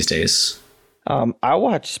much these days. I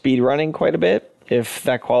watch speedrunning quite a bit, if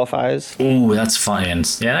that qualifies. Ooh, that's fun.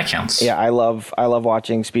 Yeah, that counts. Yeah, I love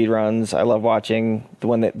watching speedruns. I love watching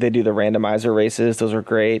when they do the randomizer races. Those are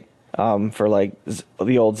great for like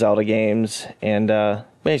the old Zelda games and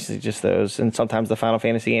basically just those, and sometimes the Final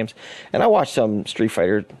Fantasy games. And I watch some Street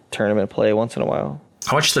Fighter tournament play once in a while.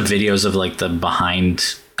 I watch the videos of like the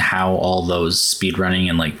behind how all those speedrunning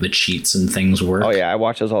and like the cheats and things work. Oh yeah, I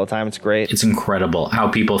watch those all the time. It's great. It's incredible how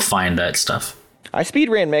people find that stuff. I speed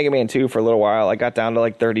ran Mega Man 2 for a little while. I got down to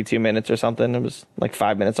like 32 minutes or something. It was like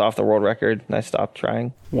 5 minutes off the world record, and I stopped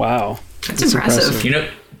trying. Wow. That's impressive. You know,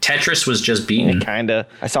 Tetris was just beaten. Yeah, kinda.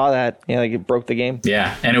 I saw that. Yeah, like it broke the game.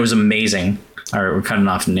 Yeah, and it was amazing. All right, we're cutting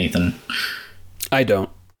off Nathan. I don't.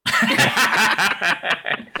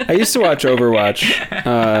 I used to watch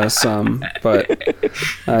Overwatch some, but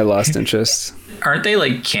I lost interest. Aren't they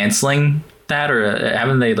like canceling that, or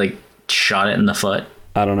haven't they like shot it in the foot?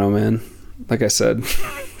 I don't know, man. Like I said,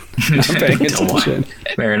 not paying attention.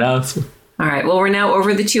 Fair enough. All right. Well, we're now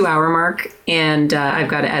over the 2-hour mark, and I've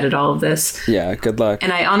got to edit all of this. Yeah, good luck.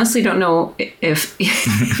 And I honestly don't know if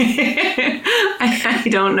I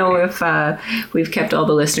don't know if we've kept all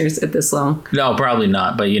the listeners at this long. No, probably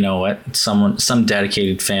not. But you know what? Some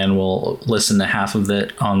dedicated fan will listen to half of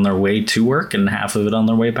it on their way to work and half of it on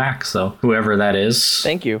their way back. So whoever that is,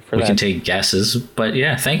 thank you for we that. can take guesses. But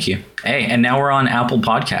yeah, thank you. Hey, and now we're on Apple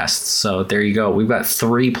Podcasts. So there you go. We've got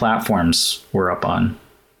 3 platforms we're up on.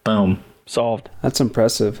 Boom. Solved. That's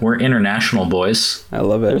impressive. We're international, boys. I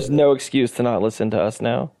love it. There's no excuse to not listen to us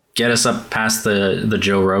now. Get us up past the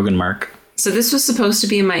Joe Rogan mark. So this was supposed to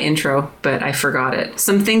be in my intro, but I forgot it.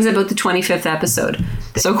 Some things about the 25th episode.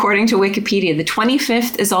 So according to Wikipedia, the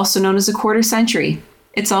 25th is also known as a quarter century.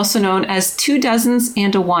 It's also known as 2 dozens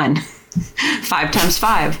and a 1. 5 times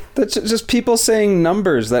 5. That's just people saying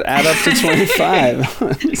numbers that add up to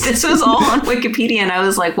 25. This was all on Wikipedia, and I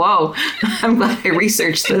was like, whoa, I'm glad I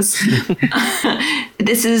researched this.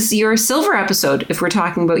 This is your silver episode if we're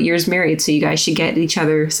talking about years married, so you guys should get each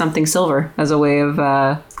other something silver as a way of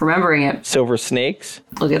remembering it. Silver snakes.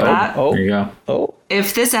 Look at that. Oh, There you go. oh.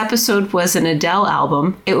 If this episode was an Adele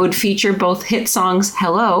album, it would feature both hit songs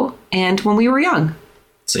Hello and When We Were Young.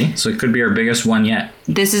 See? So it could be our biggest one yet.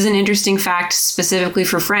 This is an interesting fact specifically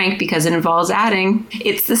for Frank because it involves adding.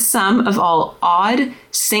 It's the sum of all odd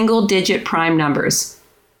single-digit prime numbers.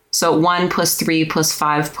 So 1 plus 3 plus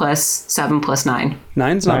 5 plus 7 plus 9.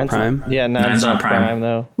 Nine's not prime. Yeah, nine's not prime,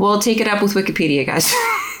 though. Well, take it up with Wikipedia, guys.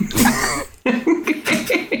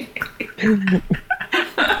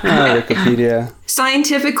 Wikipedia.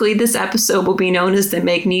 Scientifically, this episode will be known as the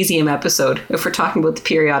magnesium episode if we're talking about the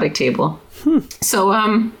periodic table. So,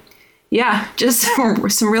 yeah, just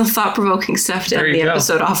some real thought-provoking stuff to end the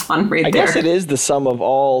episode off on right there. I guess it is the sum of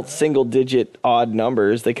all single-digit odd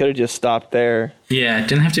numbers. They could have just stopped there. Yeah, it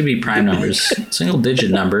didn't have to be prime numbers. Single-digit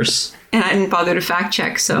numbers. And I didn't bother to fact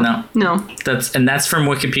check, so no. That's from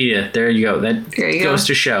Wikipedia. There you go. That goes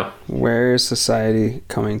to show. Where is society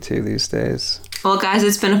coming to these days? Well, guys,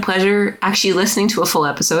 it's been a pleasure actually listening to a full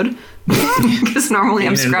episode because normally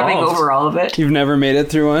I'm scrubbing over all of it. You've never made it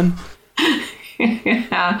through one?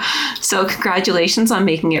 Yeah. So congratulations on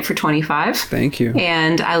making it for 25. Thank you.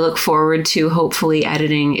 And I look forward to hopefully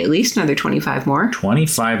editing at least another 25 more.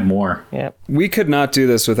 25 more. Yeah. We could not do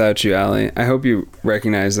this without you, Allie. I hope you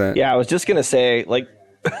recognize that. Yeah, I was just going to say, like,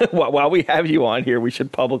 while we have you on here, we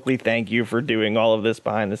should publicly thank you for doing all of this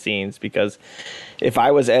behind the scenes, because if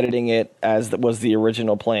I was editing it as was the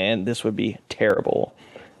original plan, this would be terrible.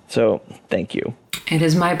 So thank you. It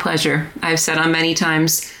is my pleasure. I've said on many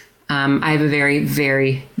times, I have a very,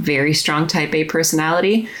 very, very strong type A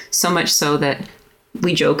personality, so much so that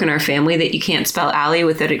we joke in our family that you can't spell Allie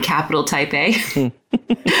without a capital type A.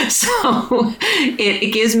 So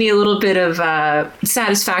it gives me a little bit of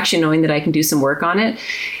satisfaction knowing that I can do some work on it.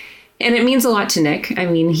 And it means a lot to Nick. I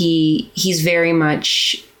mean, he's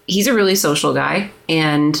a really social guy.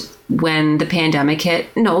 And when the pandemic hit,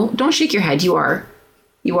 no, don't shake your head. You are.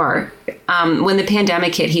 When the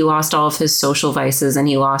pandemic hit, he lost all of his social vices and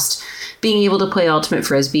he lost being able to play Ultimate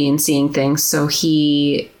Frisbee and seeing things. So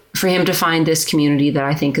for him to find this community that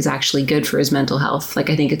I think is actually good for his mental health, like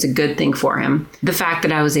I think it's a good thing for him. The fact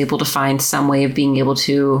that I was able to find some way of being able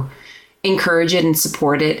to encourage it and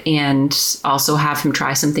support it and also have him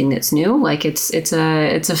try something that's new, like it's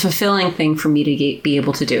a fulfilling thing for me to be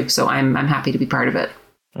able to do. So I'm happy to be part of it.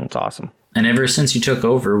 That's awesome. And ever since you took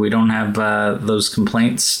over, we don't have those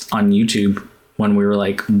complaints on YouTube when we were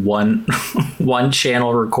like one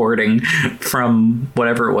channel recording from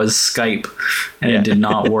whatever it was, Skype, and it did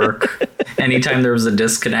not work. Anytime there was a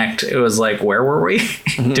disconnect, it was like, where were we?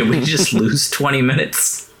 Did we just lose 20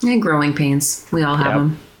 minutes? And growing pains. We all have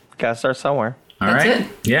them. Gotta start somewhere. All That's right. it.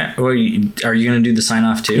 Yeah. Well, are you going to do the sign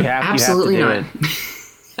off too? Absolutely not.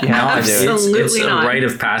 It's a rite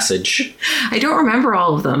of passage. I don't remember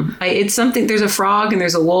all of them. It's something. There's a frog and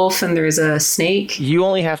there's a wolf and there's a snake. You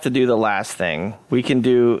only have to do the last thing. We can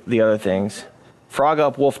do the other things. Frog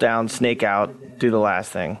up, wolf down, snake out. Do the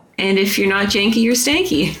last thing. And if you're not janky, you're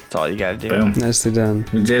stanky. That's all you got to do. Boom. Nicely done.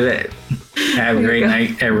 We did it. Have a great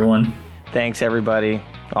night, everyone. Thanks, everybody.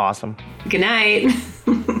 Awesome. Good night.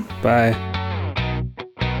 Bye.